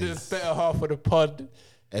I'm in always. the better half of the pod.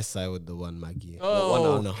 SI with the one Maggie.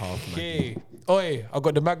 Oh, 1.5 Maggie. Okay. Oh, hey, I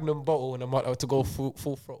got the Magnum bottle and I'm about to go full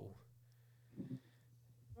throttle.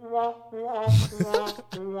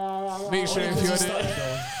 Make sure if you're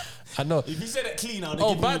there. I know. If you said it clean, I'd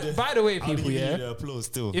Oh, give by, you the, by the way, I'd people, give you yeah. the applause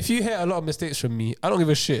still. If you hear a lot of mistakes from me, I don't give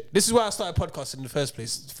a shit. This is why I started podcasting in the first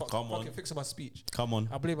place. Come on. Fucking fixing my speech. Come on.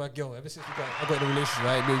 I blame my girl. Ever since I got in a relationship,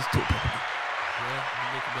 I ain't been able to talk properly. Yeah,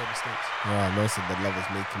 I'm making more mistakes. Yeah, man said the love is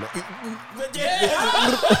making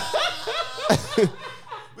it.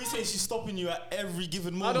 We say she's stopping you at every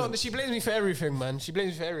given I moment. don't. She blames me for everything, man. She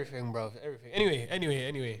blames me for everything, bro. Everything.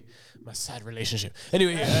 Anyway. My sad relationship.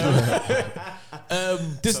 Anyway, this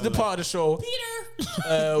is the part of the show. Peter.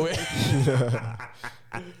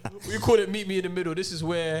 We call it Meet Me in the Middle. This is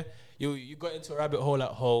where you got into a rabbit hole at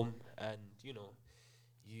home, and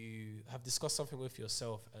you have discussed something with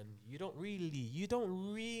yourself, and you don't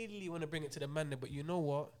really want to bring it to the man, but you know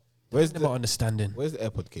what? Where's Never the understanding. Where's the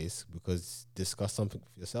AirPod case? Because discuss something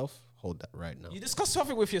with yourself. Hold that right now. You discuss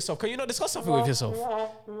something with yourself. Can you not discuss something with yourself?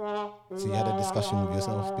 So you had a discussion with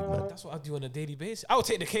yourself, big man. That's what I do on a daily basis. I'll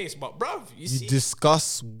take the case, but bruv, you see. You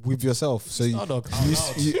discuss with yourself. So you, Stardog.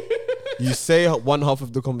 you say one half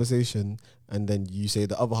of the conversation and then you say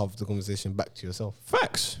the other half of the conversation back to yourself.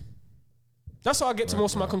 Facts. That's how I get to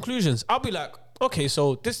most of my conclusions. I'll be like, okay,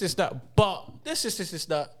 so this, that, but this,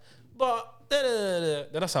 that, but da, da, da, da.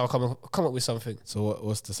 Then that's how I come up with something. So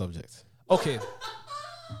what's the subject? Okay.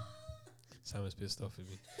 Simon's pissed off with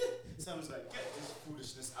me. Sounds like, get this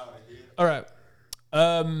foolishness out of here. All right.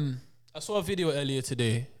 I saw a video earlier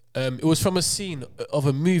today. It was from a scene of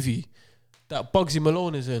a movie that Bugsy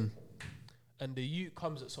Malone is in, and the youth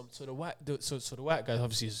comes at so the white guy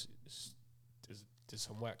obviously there's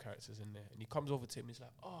some white characters in there, and he comes over to him. He's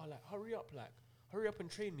like, "Oh, like hurry up and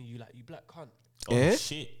train me, you black cunt." Oh, Eh?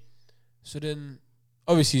 shit. So then,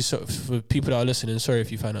 obviously, so for people that are listening, sorry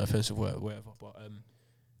if you find that offensive, whatever. But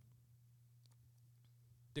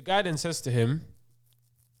the guy then says to him,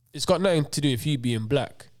 "It's got nothing to do with you being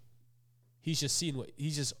black. He's just seeing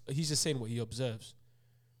he's just saying what he observes."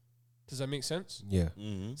 Does that make sense? Yeah.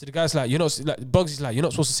 Mm-hmm. So the guy's like, "You're not like Bugsy's like, you're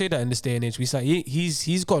not supposed to say that in this day and age." He's like,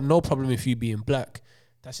 he's got no problem with you being black.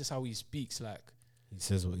 That's just how he speaks. Like He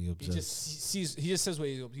says what he observes. he just says what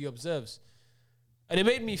he observes. And it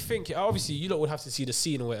made me think, obviously you lot would have to see the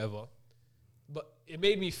scene or whatever, but it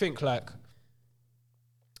made me think, like,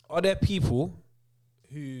 are there people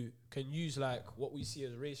who can use like what we see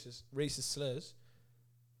as racist slurs,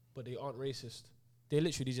 but they aren't racist? They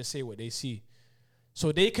literally just say what they see.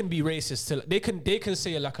 So they can be racist they can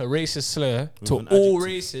say like a racist slur to an all adjective.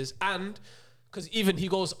 races and because even he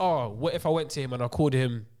goes, oh, what if I went to him and I called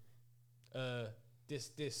him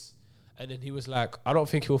this, and then he was like, I don't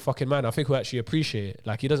think he'll fucking mind. I think he'll actually appreciate it.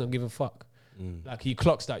 Like he doesn't give a fuck. Like he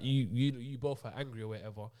clocks that you both are angry or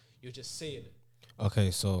whatever. You're just saying it.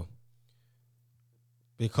 Okay, so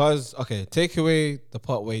because take away the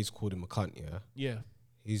part where he's called him a cunt. Yeah.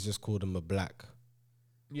 He's just called him a black.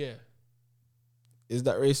 Yeah. Is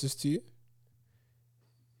that racist to you?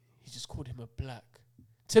 He just called him a black.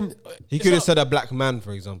 Tim, He could have said a black man,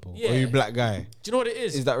 for example, or you black guy. Do you know what it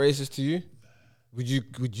is? Is that racist to you? Would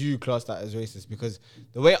you class that as racist? Because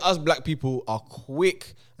the way us black people are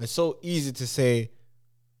quick and so easy to say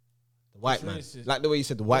the white man, racist. like the way you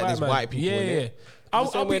said there's man. white people. Yeah. The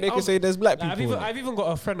same way they can say there's black people. I've even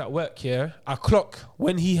got a friend at work here. I clock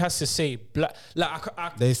when he has to say black.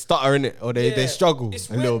 Like They stutter in it, or they struggle it's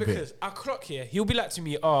a little bit. because I clock here. He'll be like to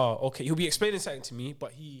me, oh, okay. He'll be explaining something to me,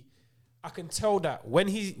 but I can tell that when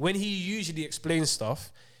he usually explains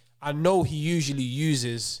stuff, I know he usually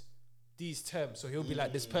uses these terms. So he'll be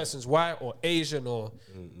like, this person's white or Asian or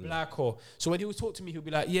black or. So when he would talk to me, he'll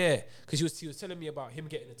be like, yeah, because he was telling me about him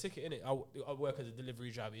getting a ticket in it. I work as a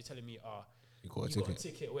delivery driver. He's telling me, You got got a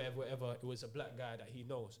ticket, whatever. It was a black guy that he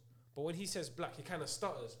knows. But when he says black, he kind of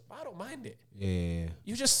stutters. But I don't mind it. Yeah.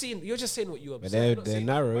 You're just saying what you But observe. they're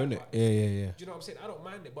narrow, innit? Yeah. Do you know what I'm saying? I don't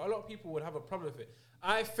mind it, but a lot of people would have a problem with it.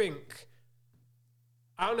 I think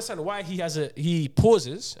I understand why he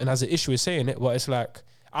pauses and has an issue with saying it, but it's like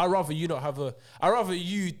I'd rather you do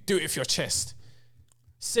it with your chest.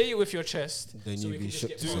 Say it with your chest. Then so you we be can just shook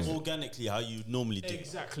get to past say it. it. Organically, how you normally do.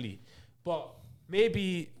 Exactly. But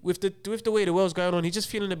maybe with the way the world's going on, he's just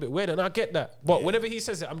feeling a bit weird, and I get that. But whenever he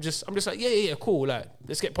says it, I'm just like, yeah, cool. Like,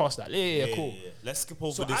 let's get past that. Yeah, cool. Yeah. Let's skip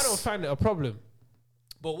over So this. I don't find it a problem.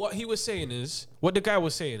 But what the guy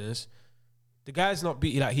was saying is, the guy's not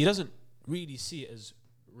he doesn't really see it as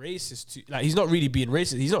racist. Like, he's not really being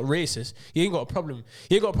racist. He's not racist. He ain't got a problem.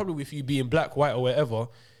 He ain't got a problem with you being black, white, or whatever.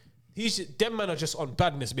 Them men are just on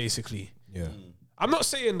badness, basically. Yeah. I'm not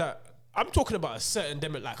saying that. I'm talking about a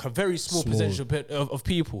certain like a very small percentage of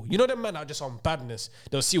people. You know, them men are just on badness.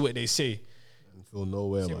 They'll see what they say. I feel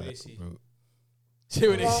nowhere Say about what they it, see. bro. Say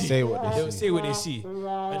what they see. Say what they They'll see. say what they see.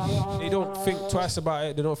 And they don't think twice about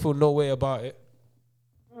it. They don't feel no way about it.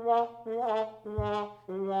 Did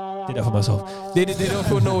that for myself. They don't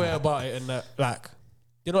feel no way about it, and that, like,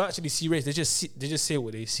 they don't actually see race. They just say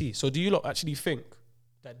what they see. So do you lot actually think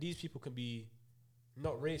that these people can be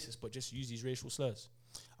not racist but just use these racial slurs?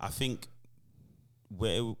 I think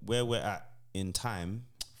where we're at in time.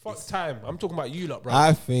 Fuck time. I'm talking about you lot, bro.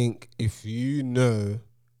 I think if you know,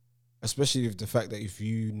 especially with the fact that if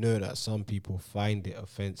you know that some people find it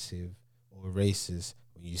offensive or racist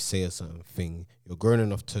when you say a certain thing, you're grown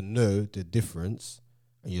enough to know the difference,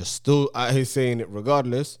 and you're still out here saying it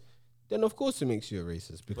regardless, then of course it makes you a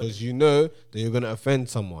racist, because you know that you're going to offend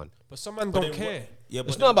someone. But some man don't care. But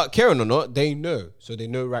It's not about caring or not. They know. So they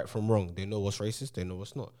know right from wrong. They know what's racist. They know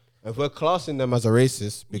what's not. If we're classing them as a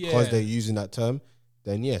racist because Yeah. they're using that term,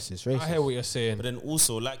 then yes, it's racist. I hear what you're saying. But then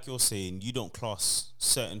also, like you're saying, you don't class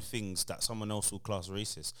certain things that someone else will class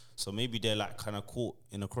racist. So maybe they're like kind of caught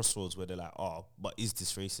in a crossroads where they're like, oh, but is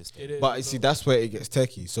this racist? It is, But you see, that's where it gets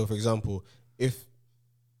techie. So, for example, if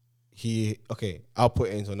I'll put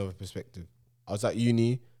it into another perspective. I was at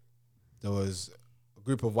uni. There was a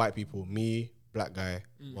group of white people, me, black guy,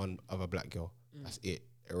 one other black girl. That's it.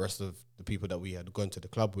 The rest of the people that we had gone to the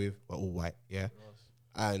club with were all white, yeah?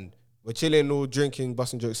 And we're chilling, all drinking,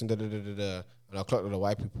 busting jokes and da-da-da-da-da. And I clocked that the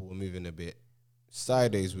white people were moving a bit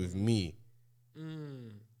sideways with me.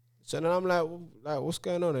 So then I'm like, what's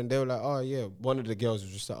going on? And they were like, oh, yeah. One of the girls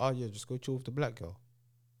was just like, oh, yeah, just go chill with the black girl.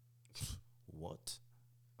 What?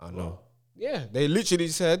 I know. Yeah, they literally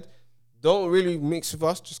said, don't really mix with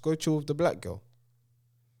us, just go chill with the black girl.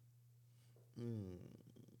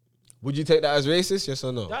 Would you take that as racist? Yes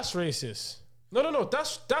or no? That's racist. No.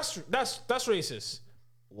 That's racist.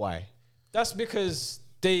 Why? That's because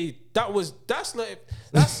that's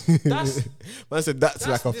Man said that's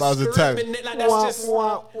like 1,000 times. discriminate, like,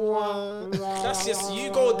 that's just you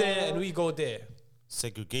go there and we go there.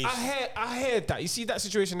 Segregation. I heard that. You see that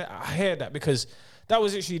situation there? I heard that because that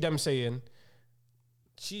was actually them saying,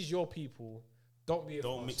 she's your people. Don't be.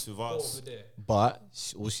 Don't mix with Go us. over there. But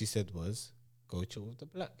all she said was, go chill with the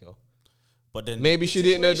black girl. But then Maybe she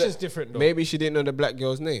didn't know situation's that. different, though. Maybe she didn't know the black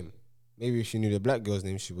girl's name. Maybe if she knew the black girl's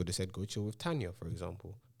name, she would have said, go chill with Tanya, for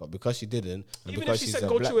example. But because she didn't, and Even because if she she's said a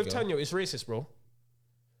go black chill with girl- Tanya, it's racist, bro.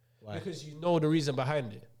 Why? Because you know the reason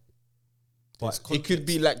behind it. But it could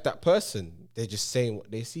be like that person. They're just saying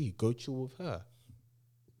what they see. Go chill with her.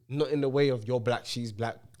 Not in the way of you're black, she's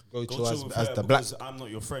black. Go Go chill chill with as her the black because I'm not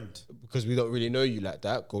your friend. because we don't really know you like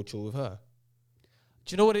that. Go chill with her.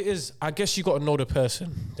 Do you know what it is? I guess you got to know the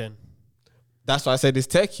person then. That's why I said it's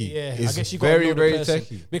techie. Yeah, it's I guess you got to very know the very person.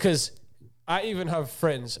 techie. Because I even have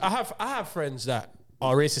friends. I have friends that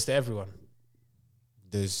are racist to everyone.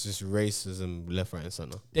 There's just racism left, right, and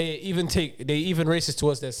center. They even racist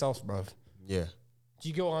towards themselves, bruv. Yeah. Do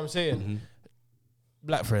you get what I'm saying? Mm-hmm.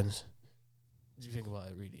 Black friends. Do you think about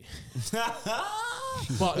it really?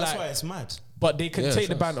 But That's like, why it's mad. but they can Yeah, take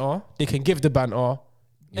the trust. banter. They can give the banter.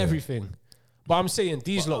 Yeah. Everything. But I'm saying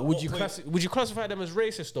these But lot. at Would what you point- would you classify them as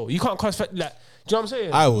racist though? You can't classify like. Do you know what I'm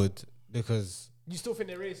saying? I would, because you still think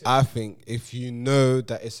they're racist? I think if you know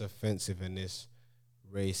that it's offensive and it's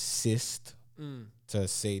racist to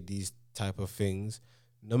say these type of things,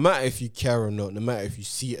 no matter if you care or not, no matter if you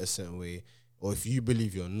see it a certain way or if you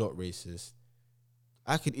believe you're not racist,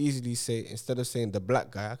 I could easily say, instead of saying the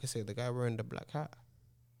black guy, I could say the guy wearing the black hat.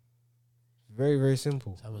 Very, very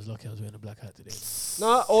simple. I was lucky I was wearing a black hat today.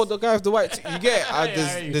 Nah, or the guy with the white you get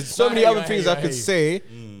it. There's so many other things I could say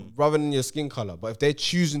rather than your skin color. But if they're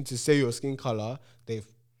choosing to say your skin color, they've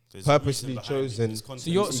There's purposely reason behind it, chosen. there's context.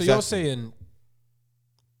 So you're Exactly. saying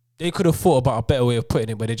they could have thought about a better way of putting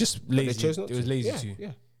it, but they're just They lazy. chose not It was to. lazy Yeah, too.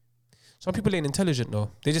 yeah. Some people ain't intelligent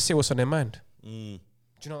though. They just say what's on their mind. Mm. Do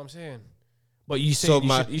you know what I'm saying? But you say So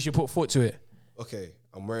you should put thought to it. Okay,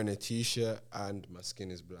 I'm wearing a t-shirt and my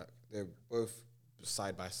skin is black. They're both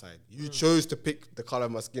side by side. You chose to pick the color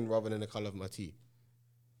of my skin rather than the color of my tee.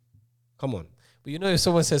 Come on. But you know, if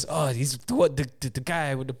someone says, "Oh, he's the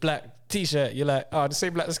guy with the black t-shirt," you're like, "Oh, the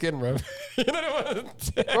same black skin, bro." You know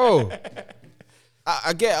what? Bro,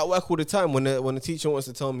 I get at work all the time when the teacher wants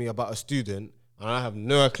to tell me about a student and I have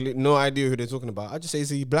no idea who they're talking about. I just say, is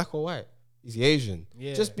he black or white? Is he Asian?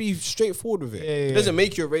 Yeah. Just be straightforward with it. Yeah, It yeah. doesn't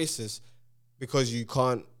make you a racist because you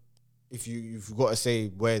can't. If you've got to say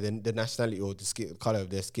where the nationality or the skin color of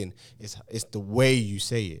their skin, it's the way you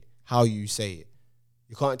say it, how you say it.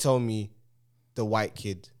 You can't tell me the white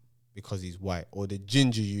kid because he's white or the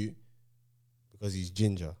ginger you because he's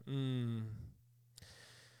ginger.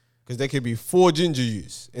 Because there could be 4 ginger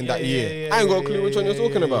yous in that year. I ain't got a clue which one you're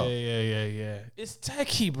talking about. Yeah. It's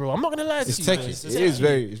techie, bro. I'm not gonna lie to It's you. techie. bro. It's It is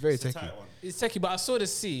very It's a techie. tight one. It's techie, but I saw the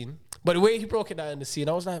scene. But the way he broke it down in the scene,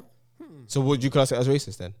 I was like, So would you class it as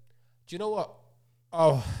racist then? do you know what?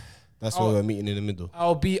 Oh, That's where we're meeting in the middle.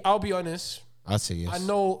 I'll be honest. I'd say yes. I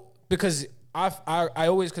know because I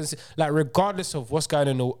always consider, like, regardless of what's going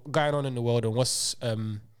on in the world and what's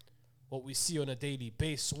what we see on a daily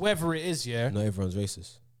basis, whether it is, yeah. Not everyone's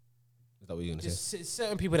racist. Is that what you're gonna say? There's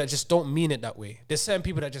certain people that just don't mean it that way. There's certain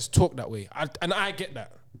people that just talk that way. And I get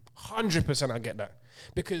that. 100% I get that.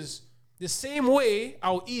 Because the same way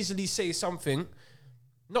I'll easily say something,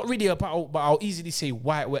 not really about, but I'll easily say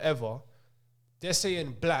white, whatever. They're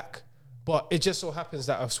saying black, but it just so happens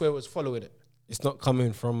that I swear was following it. It's not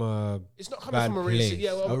coming from a It's not coming bad from a place. racist.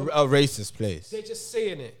 Yeah, a racist place. they're just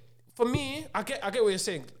saying it. For me, I get what you're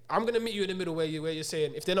saying. I'm gonna meet you in the middle where you're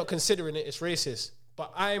saying if they're not considering it, it's racist.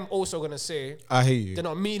 But I'm also gonna say I hear you. they're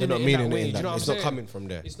not meaning They're not it in meaning that it way. in Do you that- know what I'm It's not saying? coming from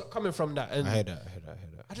there. It's not coming from that. And I hear that.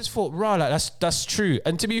 I just thought, rah, like that's true.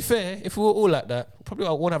 And to be fair, if we were all like that, probably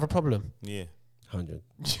I won't have a problem. Yeah. 100.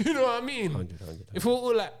 Do you know what I mean? 100. If we were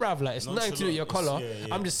all like, bruv, like it's nothing to do with your Nonchalant, color. it's-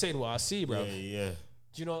 yeah. I'm just saying what I see, bruv. Yeah.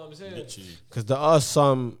 Do you know what I'm saying? Literally. Because there are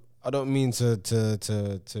some. I don't mean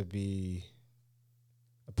to be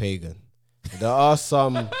a pagan. There are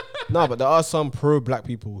some. No, but there are some pro-black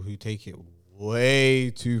people who take it way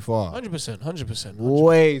too far. 100%.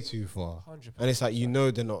 Way too far. 100%. And it's like, you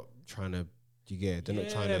know, they're not trying to. You get it? They're not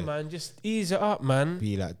trying to man, just ease it up, man.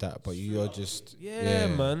 be like that, but you are just. Yeah,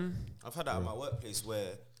 man. I've had that at my workplace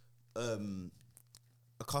where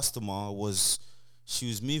a customer was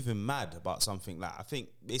moving mad about something. Like, I think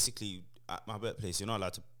basically at my workplace you're not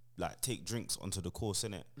allowed to like take drinks onto the course,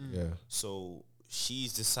 innit? Yeah. So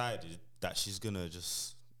she's decided that she's gonna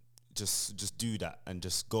just do that and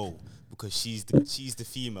just go because she's the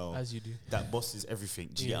female As you do. that bosses everything.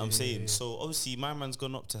 Do you get what I'm saying? So obviously my man's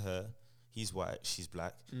gone up to her. He's white, she's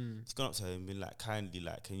black. He's gone up to her and been like, kindly,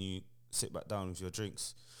 like, can you sit back down with your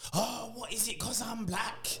drinks? Oh, what is it? Cause I'm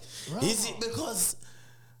black? Is it because?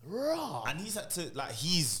 And he's had to, like,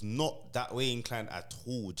 he's not that way inclined at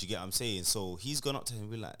all. Do you get what I'm saying? So he's gone up to him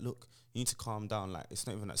and be like, look, you need to calm down. Like, it's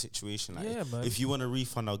not even that situation. Like, Yeah, man. if you want a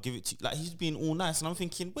refund, I'll give it to you. Like, he's being all nice. And I'm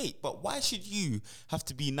thinking, wait, but why should you have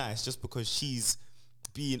to be nice just because she's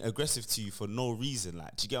being aggressive to you for no reason?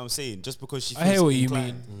 Like, do you get what I'm saying? Just because she feels I hear what you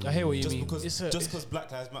inclined. mean. I hear what you Just mean. because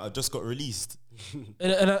Black Lives Matter just got released.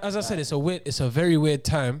 And as I said, it's a very weird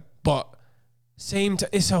time, but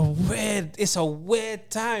It's a weird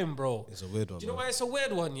time, bro. It's a weird one. Do you know why it's a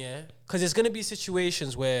weird one? Yeah, because there's gonna be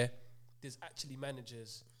situations where there's actually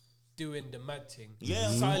managers doing the mad thing,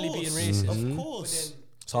 silently being racist. Of course. But then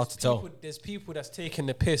It's hard to tell. There's people that's taking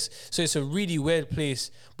the piss, so it's a really weird place.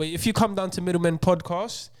 But if you come down to Middlemen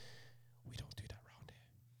Podcast, we don't do that around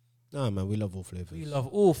here. Nah, man, we love all flavors. We love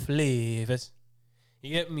all flavors. You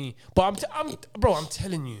get me? But I'm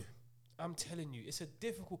telling you, it's a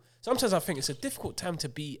difficult. Sometimes I think it's a difficult time to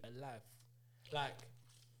be alive. Like,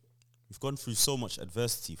 We've gone through so much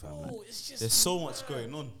adversity, fam. Like, it's just there's so much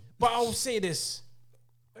going on. But I'll say this: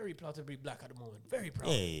 very proud to be black at the moment. Very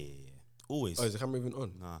proud. Yeah. Always. Oh, is the camera even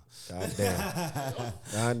on? Nah. God damn.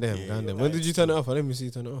 God damn. When did you turn it off? I didn't even see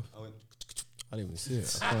you turn it off. I didn't even see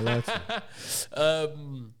it. I can't lie to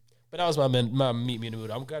you. But that was my meet me in the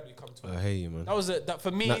middle. I'm glad we come to it. I hate you, man. That was that for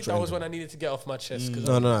me. Natural that was ending. when I needed to get off my chest.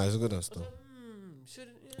 No, it's a good one still.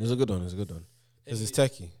 Shouldn't. It was a good one. Because it's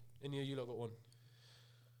techie. Any of you lot got one?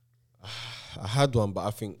 I had one, but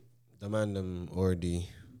I think the man them already.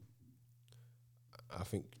 I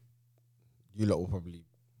think you lot will probably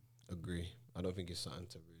agree. I don't think it's something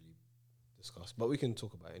to really discuss, but we can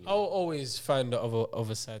talk about it anyway. I'll always find the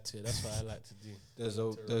other side to it. That's what I like to do.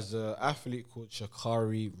 There's a athlete called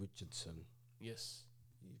Sha'Carri Richardson. Yes.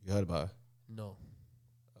 You heard about her? No.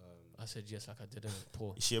 I said yes like I didn't.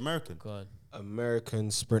 Poor. Is she American? Go on. American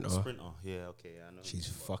sprinter. Sprinter. Yeah, okay, I know. She's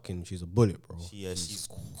a bullet, bro. She's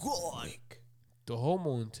gone. The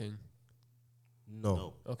hormone thing.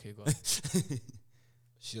 No. Okay, go on.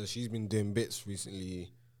 She's been doing bits recently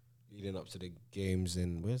leading up to the games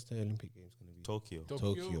in, where's the Olympic Games going to be?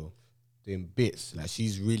 Tokyo. Doing bits. Like,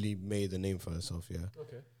 she's really made a name for herself, yeah?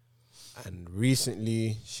 Okay. And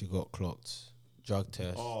recently, she got clocked. Drug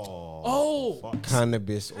test. Oh. Fuck.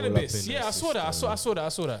 Cannabis. All up in Yeah, her I saw that. I system.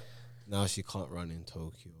 saw that. Now she can't run in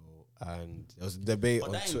Tokyo. And there was a debate But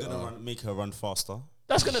on that ain't Twitter. gonna make her run faster.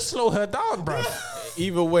 That's gonna slow her down, bro.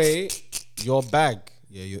 Either way, your bag.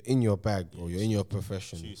 Yeah, you're in your bag, bro. You're in your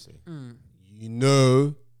profession. Tuesday. You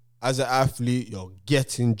know, as an athlete, you're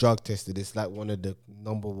getting drug tested. It's like one of the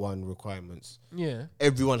number one requirements. Yeah.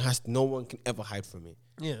 No one can ever hide from it.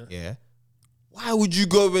 Yeah. Yeah. Why would you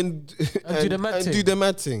go and do the mad thing? do the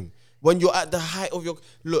mad thing when you're at the height of your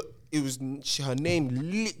look? It was her name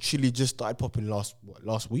literally just started popping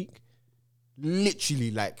last week.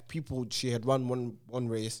 Literally, like people, she had run one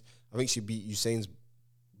race. I think she beat Usain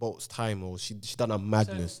Bolt's time, or she done a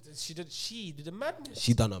madness. She did a madness.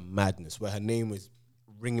 She done a madness where her name was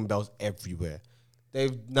ringing bells everywhere.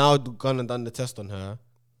 They've now gone and done the test on her.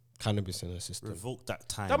 Cannabis in her system. Revoke that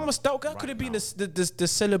time. That could have been the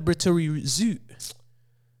celebratory zoot.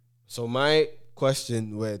 So my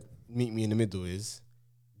question, where meet me in the middle, is: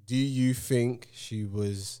 do you think she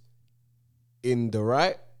was in the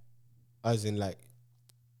right, as in like,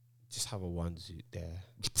 just have a one zoot there,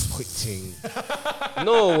 quick ting?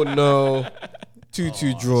 No,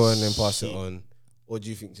 2-2 draw and then pass it on, or do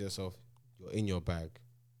you think to yourself, you're in your bag?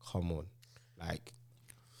 Come on, like,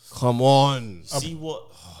 come on. See what?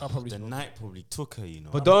 probably The smoke. night probably took her, you know.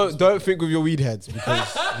 But don't think with your weed heads,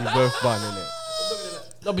 because you both bun in it.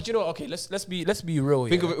 No, but you know, okay, let's be real.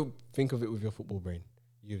 Think of it with your football brain.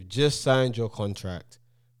 You've just signed your contract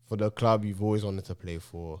for the club you've always wanted to play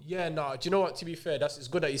for. Yeah, no. Do you know what? To be fair, it's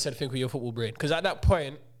good that you said think with your football brain, because at that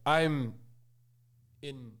point I'm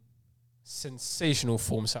in sensational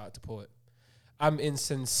form. Shout out to Poet. I'm in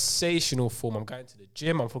sensational form. I'm going to the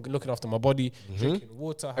gym. I'm fucking looking after my body, drinking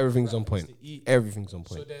water. having Everything's the on right point. things to eat. Everything's on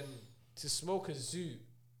So point. then to smoke a zoo,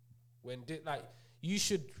 you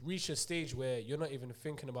should reach a stage where you're not even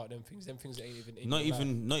thinking about them things. Them things that ain't even in Not your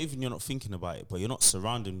life. even you're not thinking about it, but you're not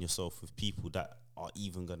surrounding yourself with people that are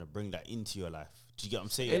even gonna bring that into your life. Do you get what I'm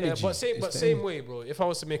saying? Yeah, Energy. but It's same the way, bro. If I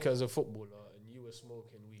was to make it as a footballer and you were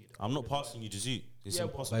smoking weed, I'm not passing you the zoo. It's Yeah,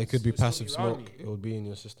 impossible. Like, it could be You'll still passive be around smoke. you. It would be in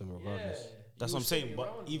your system regardless. That's what I'm saying.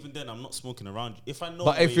 But even then, I'm not smoking around you. If I know,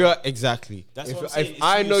 But where if you're exactly, That's if, what I'm saying, if it's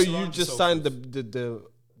I who know you you surround just yourself signed with.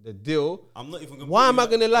 the deal, I'm not even gonna. why put am you I in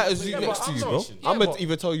gonna that- light a I'm zoo not even next in to that you, bro? situation. I'm gonna but-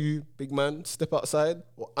 either tell you, big man, step outside,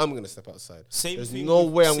 or I'm gonna step outside. Same There's thing no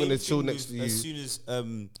with- way I'm same gonna thing chill next with- to you. As soon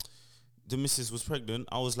as the missus was pregnant,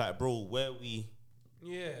 I was like, bro, where we?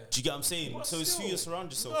 Yeah. Do you get what I'm saying? But So it's who still- you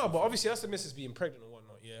surround yourself. No, with. but obviously that's the missus being pregnant and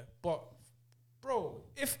whatnot, yeah. But, bro,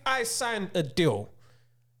 if I signed a deal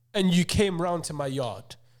and you came round to my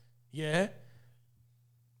yard, yeah,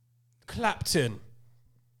 Clapton,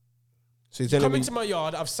 So you're telling come me into my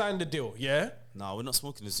yard, I've signed a deal, yeah. nah, we're not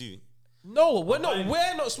smoking the zoo. No, we're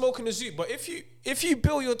not smoking the zoo. But if you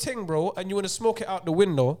build your thing, bro, and you want to smoke it out the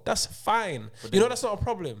window, that's fine. You know that's not a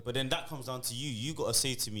problem. But then that comes down to you. You gotta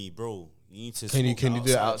say to me, bro, You need to. Can you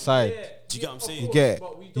do it outside? Do you get what I'm saying? You get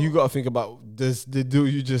it. You got to think about this. The deal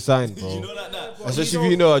you just signed, bro. You know like that. Especially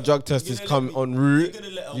if you know a drug test is coming en route,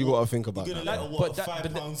 you you got to think about You're that. gonna let a But that-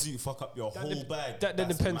 £5 zoot fuck up your whole bag. That then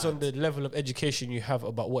That's depends mad. on the level of education you have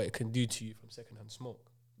about what it can do to you from secondhand smoke.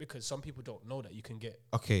 Because some people don't know that you can get.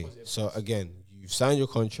 Okay, so again, you've signed your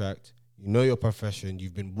contract. You know your profession.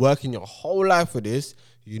 You've been working your whole life for this.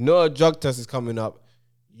 You know a drug test is coming up.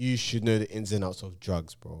 You should know the ins and outs of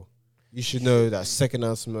drugs, bro. You should know that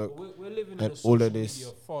secondhand smoke. We're living in And a all social of this.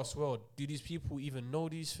 media fast world. Do these people even know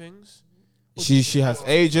these things? She has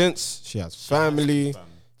agents. She has family.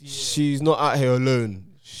 She's not out here alone.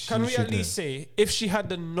 Can we at least say, if she had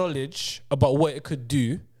the knowledge about what it could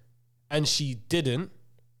do, and she didn't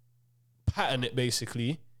pattern it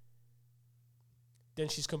basically, then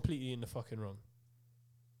she's completely in the fucking wrong.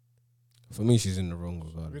 For me, she's in the wrong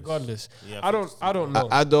regardless. Yeah, I don't know.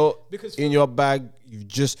 Adult, Because in your bag, you've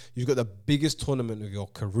got the biggest tournament of your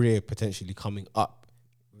career potentially coming up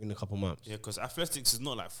within a couple months. Yeah, because athletics is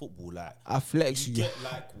not like football. Like Athletics, you get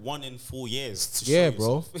like 1 in 4 years. To Yeah, show bro.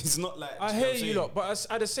 yourself. It's not like I do hear know what I'm you saying? lot, but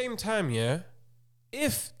at the same time, yeah,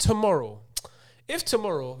 if tomorrow,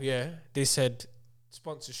 yeah, they said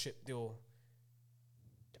sponsorship deal,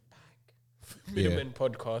 the bag, Middlemen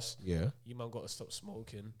podcast, yeah. you man got to stop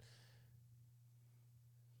smoking.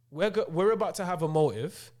 We're about to have a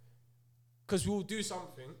motive because we'll do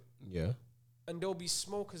something Yeah. and there'll be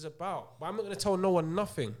smokers about. But I'm not going to tell no one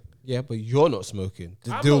nothing. Yeah, but you're not smoking.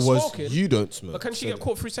 The I'm deal not was smoking, you don't smoke. But can she So get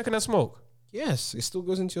caught for secondhand smoke? Yes, it still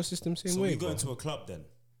goes into your system same So way. you go bro. into a club then.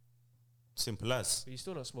 Simple as. But you're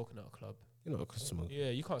still not smoking at a club. You're not gonna smoke. Yeah,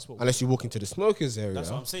 you can't smoke. Unless you walk into the smokers area. That's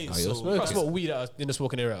what I'm saying. Now you're So- You can't smoking. smoke weed in the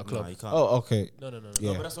smoking area at a club. Nah, you can't. Oh, okay. No. Yeah,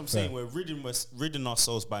 No, but that's what I'm fair. saying. We're ridding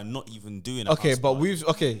ourselves by not even doing it. Okay, but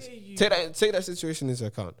take that situation into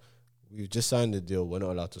account. We've just signed the deal. We're not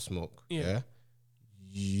allowed to smoke. Yeah. Yeah.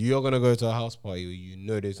 You're gonna go to a house party where you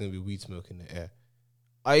know there's gonna be weed smoke in the air.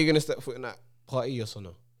 Are you gonna step foot in that party? Yes or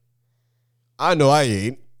no? I know I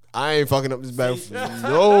ain't. I ain't fucking up this bag for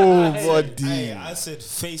nobody. Hey, I said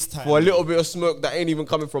FaceTime. For a little bit of smoke that ain't even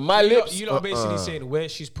coming from my lips. You know, basically saying where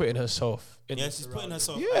she's putting herself. In Yeah, this she's putting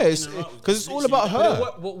herself. Yeah, because it's all about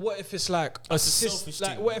But her. what if it's like a That's a sis? selfish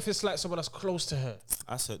Like, thing. what if it's like someone that's close to her?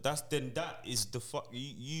 I said that is the fuck.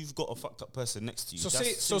 You've got a fucked up person next to you. So That's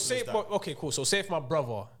say simple as that. okay, cool. So say if my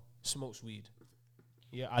brother smokes weed,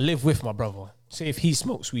 yeah, I live with my brother. Say if he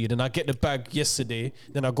smokes weed and I get the bag yesterday,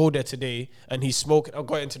 then I go there today and he's smoking. I'll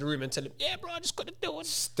go into the room and tell him, yeah, bro, I just got to do it.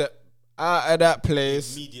 Step out of that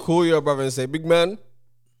place. Immediately. Call your brother and say, "Big man,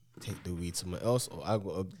 take the weed somewhere else." Or I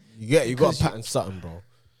got you got to pattern something, bro.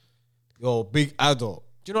 You're a big adult.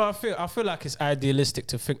 Do you know what I feel? I feel like it's idealistic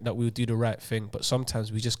to think that we'll do the right thing, but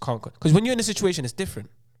sometimes we just can't. Because when you're in a situation, it's different.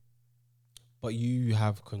 But you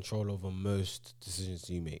have control over most decisions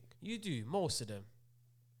you make. You do, most of them.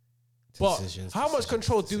 But Decisions, how much decisions,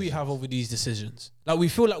 control do we have over these decisions? Like, we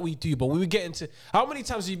feel like we do, but when we get into... How many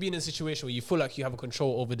times have you been in a situation where you feel like you have a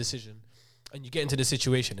control over a decision and you get into the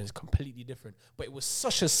situation and it's completely different? But it was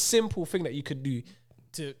such a simple thing that you could do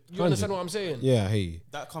to... You understand what I'm saying? Yeah, hey,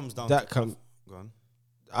 That comes down. that to come. Go on.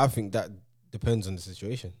 I think that depends on the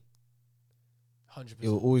situation. 100%. It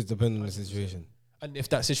will always depend on the situation. And if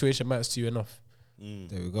that situation matters to you enough.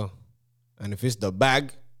 There we go. And if it's the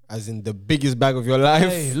bag, as in the biggest bag of your life,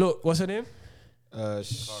 Hey, look, what's her name?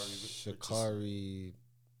 Shakari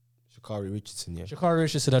Richardson. Yeah. Shakari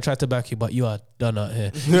Richardson, I tried to back you, but you are done out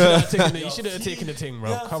here. You shouldn't have taken the thing, bro.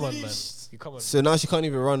 Yeah, Come on, man. finished. You come on. So now she can't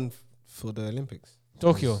even run for the Olympics.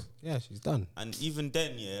 Tokyo. Yeah, she's done. And even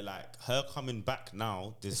then, yeah, like her coming back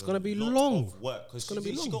now, there's It's gonna be lot long. of work because gonna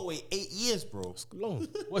be she long. got to wait 8 years, bro. Long.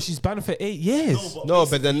 What, she's banned for 8 years? No, but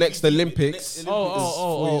the basically, next the Olympics. next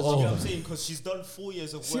Oh. You know what Oh. I'm saying? Because she's done 4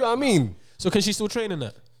 years of work. See what I mean? So can she still train in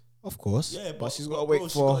that? Of course. Yeah, but she's got to bro, wait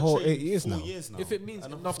she's for a gotta whole train 8 years 4 now. years now. If it means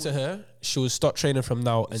And enough to her, she'll start training from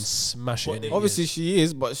now and smash it. What In they- 8 Obviously years. she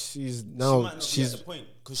is, but she's she now might not be she's at the point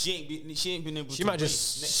because she ain't been able. She to might wait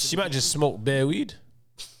just next to she the might just people. smoke bare weed.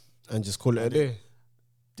 and just call it a day.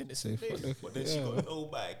 Didn't it Say, say? fuck that. But then she Yeah. got an old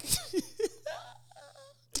bag.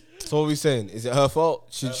 So what are we saying? Is it her fault?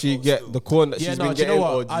 Should Her she fault get still. the corn that Yeah, she's no. been Do you getting? know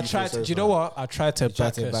or what? do I you feel tried to. sorry Do you for know her? what? I tried to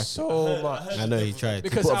back to her back so much. I know he tried.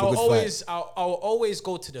 Because He put up a I'll good always, fight. I'll always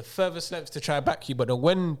go to the furthest lengths to try back you, but then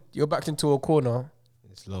when you're backed into a corner,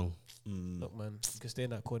 It's long. look, man, you can stay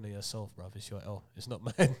in that corner yourself, bruv. It's your L. It's not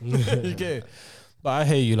mine. You get it? But I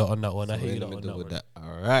hear you lot on that one. I So hear we're you in the lot on middle that with one.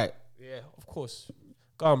 that. All right. Yeah, of course.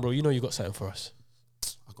 Go on, bro. You know you got something for us.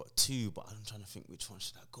 I got 2, but I'm trying to think which one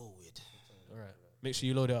should I go with. All right. Make sure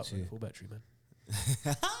you load it up with full battery, man.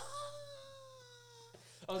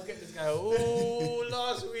 I was getting this guy all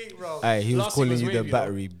last week, bro. Hey, he was Last week calling you the wavy,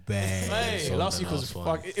 battery bang. Hey, last week was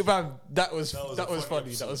fucking. Man, that was a funny.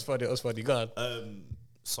 funny That was funny. That was funny. Go on.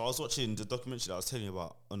 So I was watching the documentary that I was telling you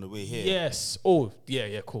about on the way here. Yes. Oh,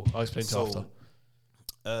 yeah. Cool. I'll explain to you after.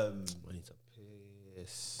 I need to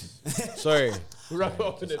piss. Sorry. We'll wrap it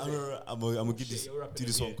up in a bit. I'm gonna give this, Shit, you're wrapping do it,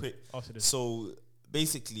 this one yeah. quick. After this. So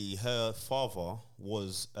basically, her father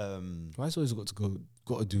was Why is it always got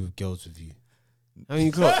to do with girls with you? I mean,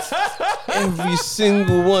 you got every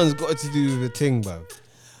single one's got to do with a thing, bro.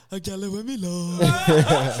 a gal with me love.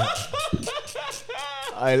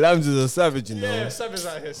 I Lambs is a savage, you know. Yeah, Savage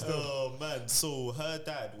out here still. Oh man! So her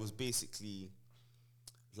dad was basically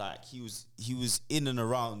like he was in and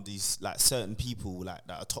around these like certain people like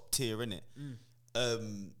that are top tier in it,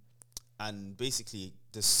 and basically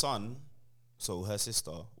the son, so her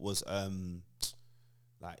sister was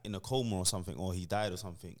like in a coma or something, or he died or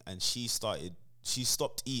something, and she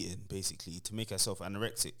stopped eating basically to make herself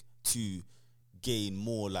anorexic to gain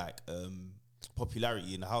more like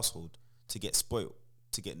popularity in the household, to get spoiled,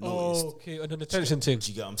 to get noticed. Oh, okay. And an attention thing.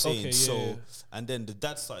 Do you get what I'm saying? Okay, so, yeah. and then the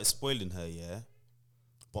dad started spoiling her, yeah,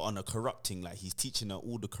 but on a corrupting, like he's teaching her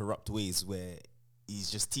all the corrupt ways where he's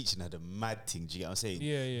just teaching her the mad thing. Do you get what I'm saying?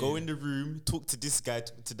 Yeah. Go in the room, talk to this guy,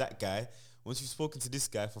 talk to that guy. Once you've spoken to this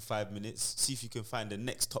guy for 5 minutes, see if you can find the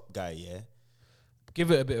next top guy, yeah? Give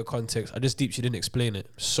it a bit of context. I just deep she didn't explain it.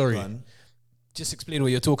 Sorry. Run. Just explain what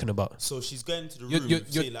you're talking about. So she's going to the You're, room. you're, say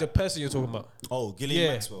you're like, the person you're talking about. oh,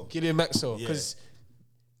 Gillian Maxwell. Gillian Maxwell. Yeah. Because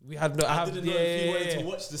we had no. I didn't know if you wanted to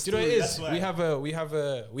watch the Do you know what story, it that's is?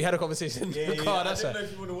 why. We had a conversation in the car. I That's didn't right. know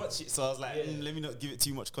if you want to watch it, so I was like, let me not give it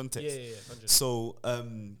too much context. Yeah. 100. So,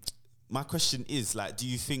 my question is, like, do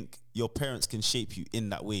you think your parents can shape you in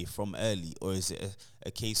that way from early, or is it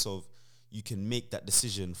a case of you can make that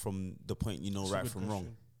decision from the point you know right from wrong?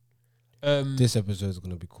 This episode is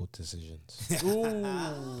going to be called Decisions.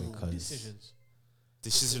 Ooh, Because- decisions.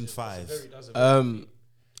 Decision 5.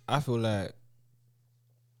 I feel like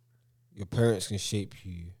your parents can shape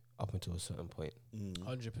you up until a certain point.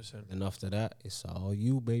 100%. And after that, it's all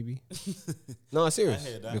you, baby. No, I'm serious. I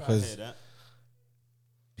hear that. Because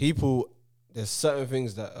people, there's certain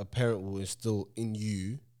things that a parent will instill in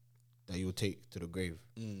you that you'll take to the grave.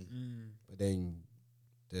 But then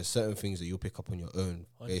there's certain things that you'll pick up on your own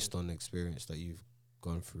based on the experience that you've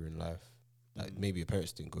gone through in life that maybe your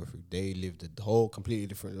parents didn't go through. They lived a whole completely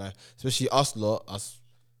different life. Especially us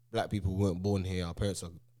black people weren't born here. Our parents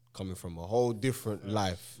are coming from a whole different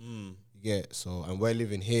life. You get so, and we're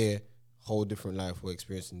living here, whole different life. We're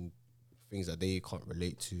experiencing things that they can't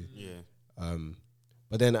relate to. Yeah.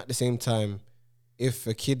 But then at the same time, if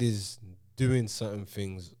a kid is doing certain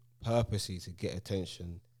things purposely to get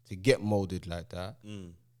attention, to get molded like that,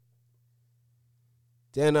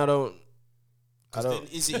 then I don't. Then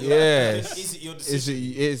is it Yes. is it your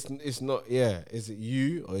decision? It's not. Yeah. Is it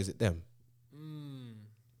you or is it them?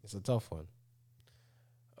 It's a tough one.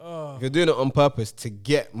 If you're doing it on purpose to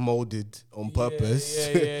get molded on purpose,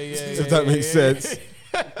 if that makes sense.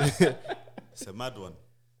 It's a mad one.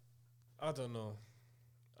 I don't know.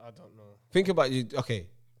 Think about you. Okay,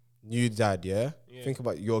 you dad. Yeah. Think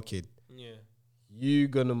about your kid. Yeah. You're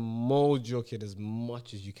gonna mold your kid as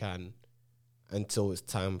much as you can until it's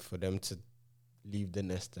time for them to leave the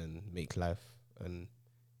nest and make life and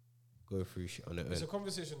go through shit on their It's a own.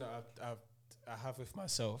 conversation that I have with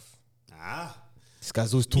myself. This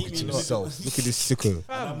guy's always talking to me himself. Look at this sicko.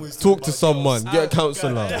 I'm always Talk talking to about someone. girls. Get a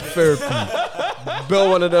counselor. Therapy. Bell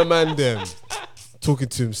one of them man them. Talking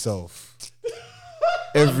to himself.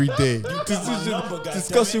 Every day.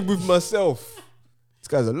 Discussion with myself. This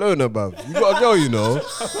guy's a loner, bruv. You got a girl, you know.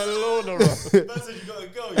 That's when you gotta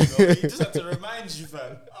go, you know. You just have to remind you,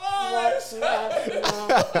 fam. That's when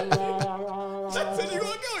you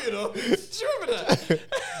gotta go, you know. Do you remember that?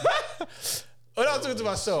 When I was talking to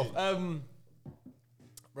myself,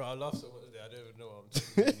 bro, I laughed so much today. I don't even know what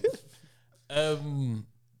I'm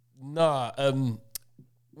talking.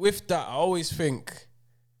 With that, I always think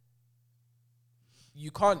you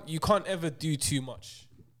can't ever do too much,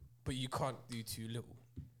 but you can't do too little.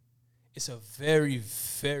 It's a very,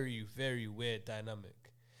 very, very weird dynamic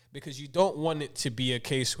because you don't want it to be a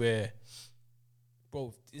case where,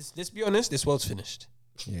 bro, let's be honest, this world's finished.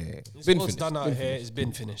 Yeah. This world's done out here. It's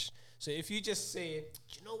been finished. So if you just say,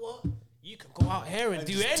 do you know what? You can go out here and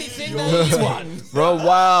do anything that you want. Run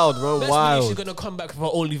wild, run Best believe wild. she's gonna come back with her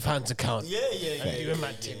OnlyFans account. Yeah. And do a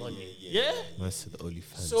mad thing on you. Yeah? I said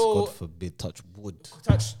OnlyFans. So- God forbid, touch wood.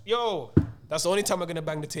 That's the only time I'm gonna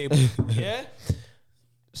bang the table. Yeah?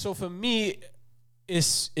 So for me,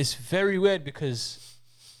 it's very weird because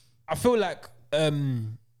I feel like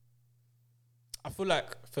I feel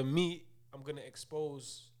like for me, I'm gonna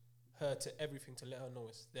expose her to everything to let her know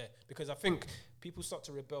it's there, because I think people start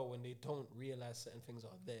to rebel when they don't realize certain things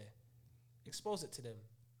are there. Expose it to them,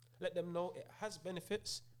 let them know it has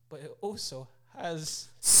benefits, but it also has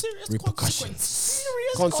serious Repercussions.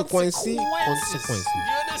 Serious Consequences. You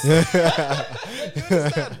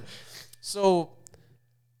understand? So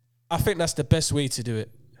I think that's the best way to do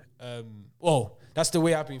it. Well, that's the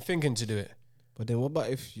way I've been thinking to do it. But then what about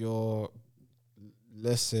if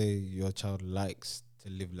let's say your child likes to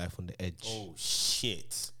live life on the edge? Oh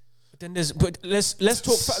shit. Then let's talk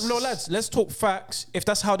lads, let's talk facts. If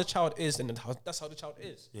that's how the child is, then that's how the child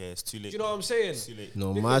is. Yeah, it's too late. Do you know what I'm saying? It's too late.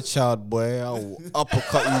 No, my child, boy, I will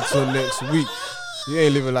uppercut you till next week. You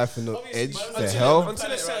ain't living life on the edge. The hell?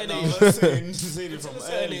 Until a certain age, Until a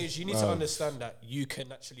certain age, you need to understand that you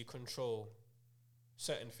can actually control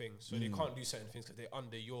certain things. So they can't do certain things because they're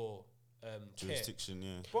under your care. Jurisdiction,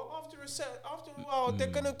 yeah. But after a while, they're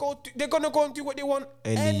gonna go and do what they want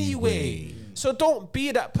anyway. So don't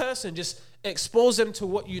be that person. Just expose them to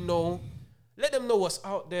what you know. Let them know what's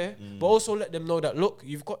out there, but also let them know that look,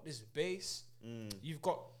 you've got this base. You've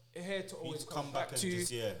got here to always come back to,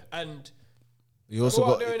 and You also go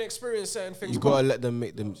out got there and experience certain things. you gotta let them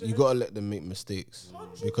make them. You gotta let them make mistakes,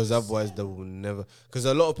 because otherwise they will never. Because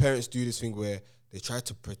a lot of parents do this thing where they try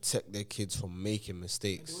to protect their kids from making They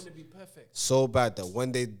mistakes want to be perfect. so bad that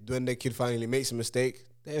when their kid finally makes a mistake,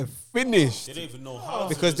 they're finished. They don't even know how.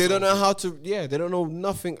 Because they don't know how to. Yeah, they don't know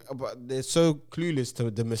nothing about. They're so clueless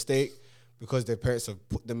to the mistake because their parents have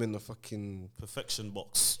put them in the fucking Perfection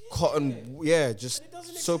box. cotton. Yeah, just And it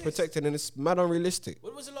doesn't so exist. protected, and it's mad unrealistic.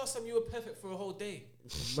 When was the last time you were perfect for a whole day?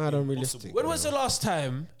 Mad unrealistic. When was the last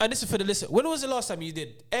time? And this is for the listener. When was the last time you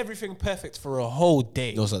did everything perfect for a whole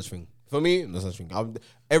day? No such thing. For me, no such thing.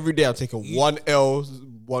 Every day I'm taking one L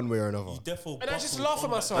one way or another. And I just laugh at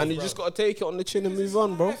myself. And you bro. just gotta take it on the chin and Because move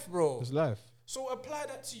it's on, bro. life, bro. It's life. So apply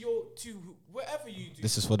that to whatever you do.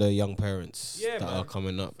 This is for the young parents Yeah, that man. are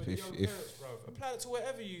coming up. For the If young if parents, bro. Apply it to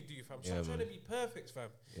whatever you do, fam. Stop Yeah, trying man. to be perfect, fam.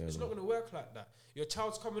 Yeah, It's man. not gonna work like that. Your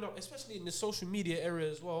child's coming up, especially in the social media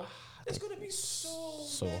area as well. There's gonna be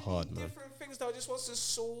so many hard, man. different things that just wants to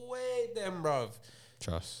sway them, bruv.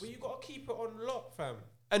 trust. But you gotta keep it on lock, fam.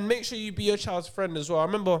 And make sure you be your child's friend as well. I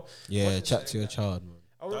remember. Yeah, watching chat to something your that- child, man.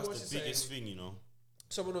 I remember That's watching the biggest something- thing, you know.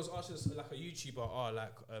 Someone was asking us, like a YouTuber,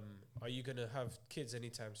 are you gonna have kids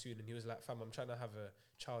anytime soon? And he was like, fam, I'm trying to have a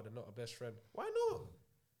child and not a best friend. Why not?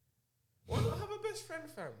 Why not have a best friend,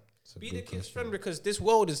 fam? It's a Be good the kid's question. friend, because this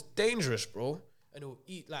world is dangerous, bro. And it'll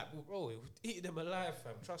eat it'll eat them alive,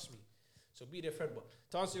 fam. Trust me. So be their friend. But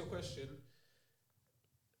to answer your question,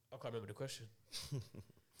 I can't remember the question.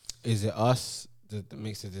 Is it us that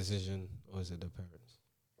makes the decision, or is it the parents?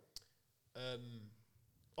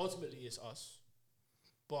 Ultimately, it's us.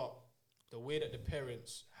 But the way that the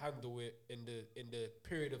parents handle it in the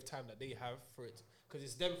period of time that they have for it, because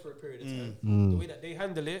it's them for a period of time. The way that they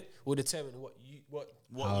handle it will determine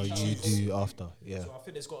How you do after? Yeah, So I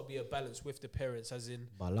think there's got to be a balance with the parents, as in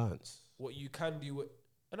balance. what you can do.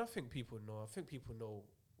 And I think people know. I think people know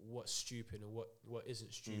what's stupid and what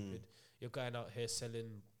isn't stupid. You're going out here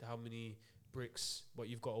selling how many bricks, but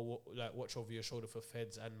you've got to watch over your shoulder for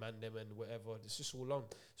feds and man them and whatever. It's just all long.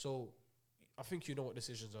 So I think you know what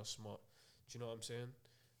decisions are smart. Do you know what I'm saying?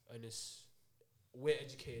 And we're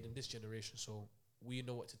educated in this generation, so we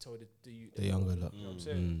know what to tell the younger lot. You know what I'm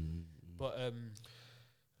saying? But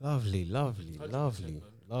Lovely, 100%,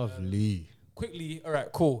 lovely. quickly, all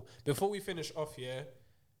right, cool. Before we finish off here,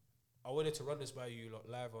 I wanted to run this by you lot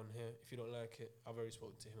live on here. If you don't like it, I've already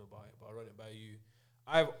spoken to him about it, but I'll run it by you.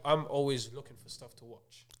 I'm always looking for stuff to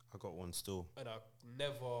watch, I got one still. and I'm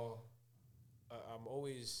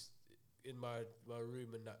always in my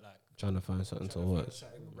room and that, like, Trying to find something to trying to find watch.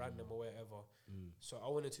 something random or whatever. So I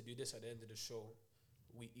wanted to do this at the end of the show.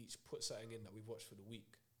 We each put something in that we've watched for the week.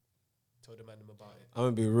 Told the man about it. I'm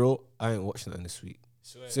gonna be real. I ain't watching that this week.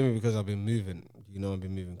 So Simply because I've been moving. You know, I've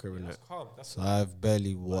been moving crib and that's that. calm. That's So I've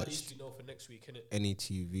barely But at least watched you know for next week, innit? any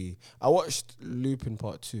TV. I watched Lupin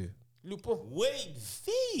Part 2. Lupo. Wait,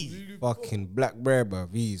 V. Fucking Black Bear, bro.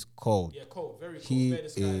 He's cold. Yeah, cold. Very cold. He Fair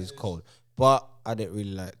disguises. is cold. But I didn't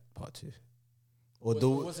really like Part 2. It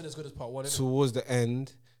Although wasn't as good as part one, innit? towards the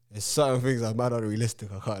end, there's certain things that might not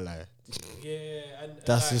realistic. I can't lie. Yeah, and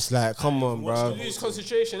That's just like, come on, you bro. lose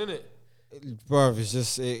concentration, innit? Bro, it's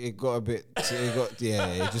just it got a bit.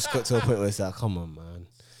 It just got to a point where it's like, come on, man.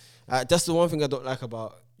 That's the one thing I don't like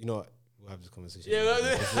about. You know what? We'll have this conversation. Yeah,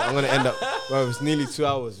 later, because I'm gonna end up. Bro, it's nearly 2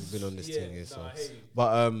 hours we've been on this thing here. So, I hear you.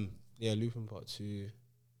 but yeah, Lupin Part 2.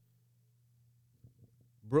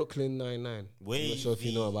 Brooklyn Nine-Nine. I'm not sure if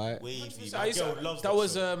you know about it. Wavy. I used to- Girl loves that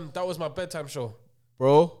was show. that was my bedtime show.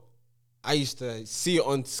 Bro, I used to see it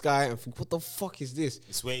on Sky and think, what the fuck is this?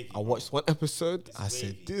 It's wavy. I watched one episode. I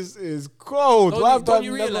said, this is cold. Don't, Why you, have don't I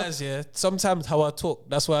you never- realize, yeah, sometimes how I talk,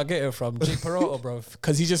 that's where I get it from. Jake Peralta, bro.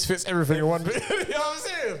 Because he just fits everything in one bit. You know what I'm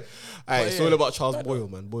saying? Hey, But it's yeah. all about Charles Boyle,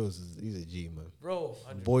 man. He's a G, man. Bro.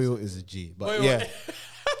 100%. Boyle is a G. But Boyle. yeah.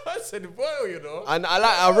 I said Boyle, you know. And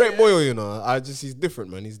I rate Boyle, you know. He's different,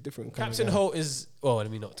 man. He's different. kind of Captain guy. Holt is, oh, let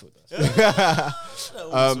me not talk that.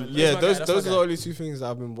 Yeah, my those guy, that's are my the guy. only two things that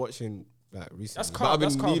I've been watching like recently. That's But calm, I've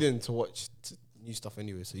that's been calm. needing to watch new stuff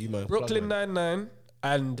anyway. So you might Brooklyn Nine-Nine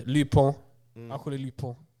and Lupin. I call it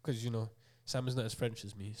Lupin because, you know, Sam is not as French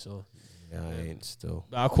as me, so Yeah, I ain't still.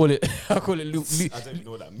 I call it I don't even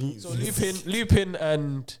know what that means. So Lupin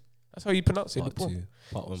and that's how you pronounce it. Part Lupin.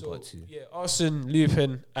 2, part 1, So, part 2. yeah, Arsene,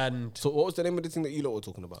 Lupin, and So what was the name of the thing that you lot were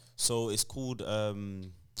talking about? So it's called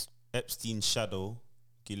Epstein's Shadow,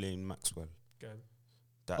 Ghislaine Maxwell.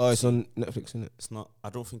 That Oh, it's on Netflix, isn't it? It's not. I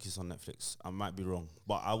don't think it's on Netflix. I might be wrong,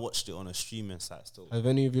 but I watched it on a streaming site still. Have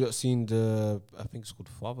any of you lot seen I think it's called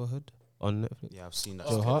Fatherhood on Netflix? Yeah, I've seen that.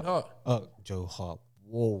 Joe stuff. Hart? Joe Hart.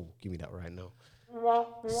 Whoa, give me that right now. I'm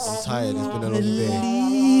tired. It's been a long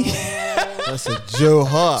day. That's a Joe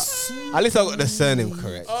Hart. At least I got the surname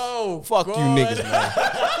correct. oh, Fuck you God. niggas, man.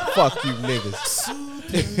 Fuck you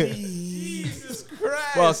niggas. Jesus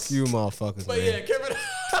Christ. Fuck you motherfuckers, But man. yeah, Kevin.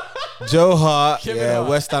 Joe Hart, Kevin yeah, Hart.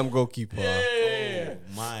 West Ham goalkeeper. Yeah.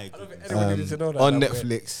 My I don't think goodness. anyone needed to know that. On by the way.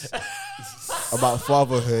 Netflix. About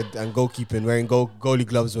fatherhood and goalkeeping, wearing goalie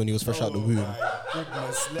gloves when he was fresh out the womb.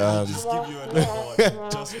 Goodness, let me just give you another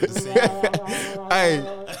one just for the sake.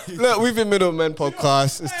 Hey, look, we've been Middlemen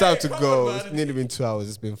podcast. It's time to come go. on, It's man. nearly been 2 hours.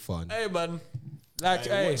 It's been fun. Hey, man. Like, Hey,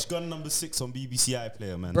 hey, watch Gun Number 6 on BBC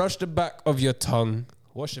iPlayer, man. brush the back of your tongue.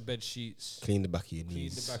 Wash your bed sheets. Clean the back of your Clean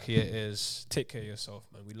knees. the back of your ears. Take care of yourself,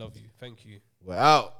 man. We love you. Thank you. We're out.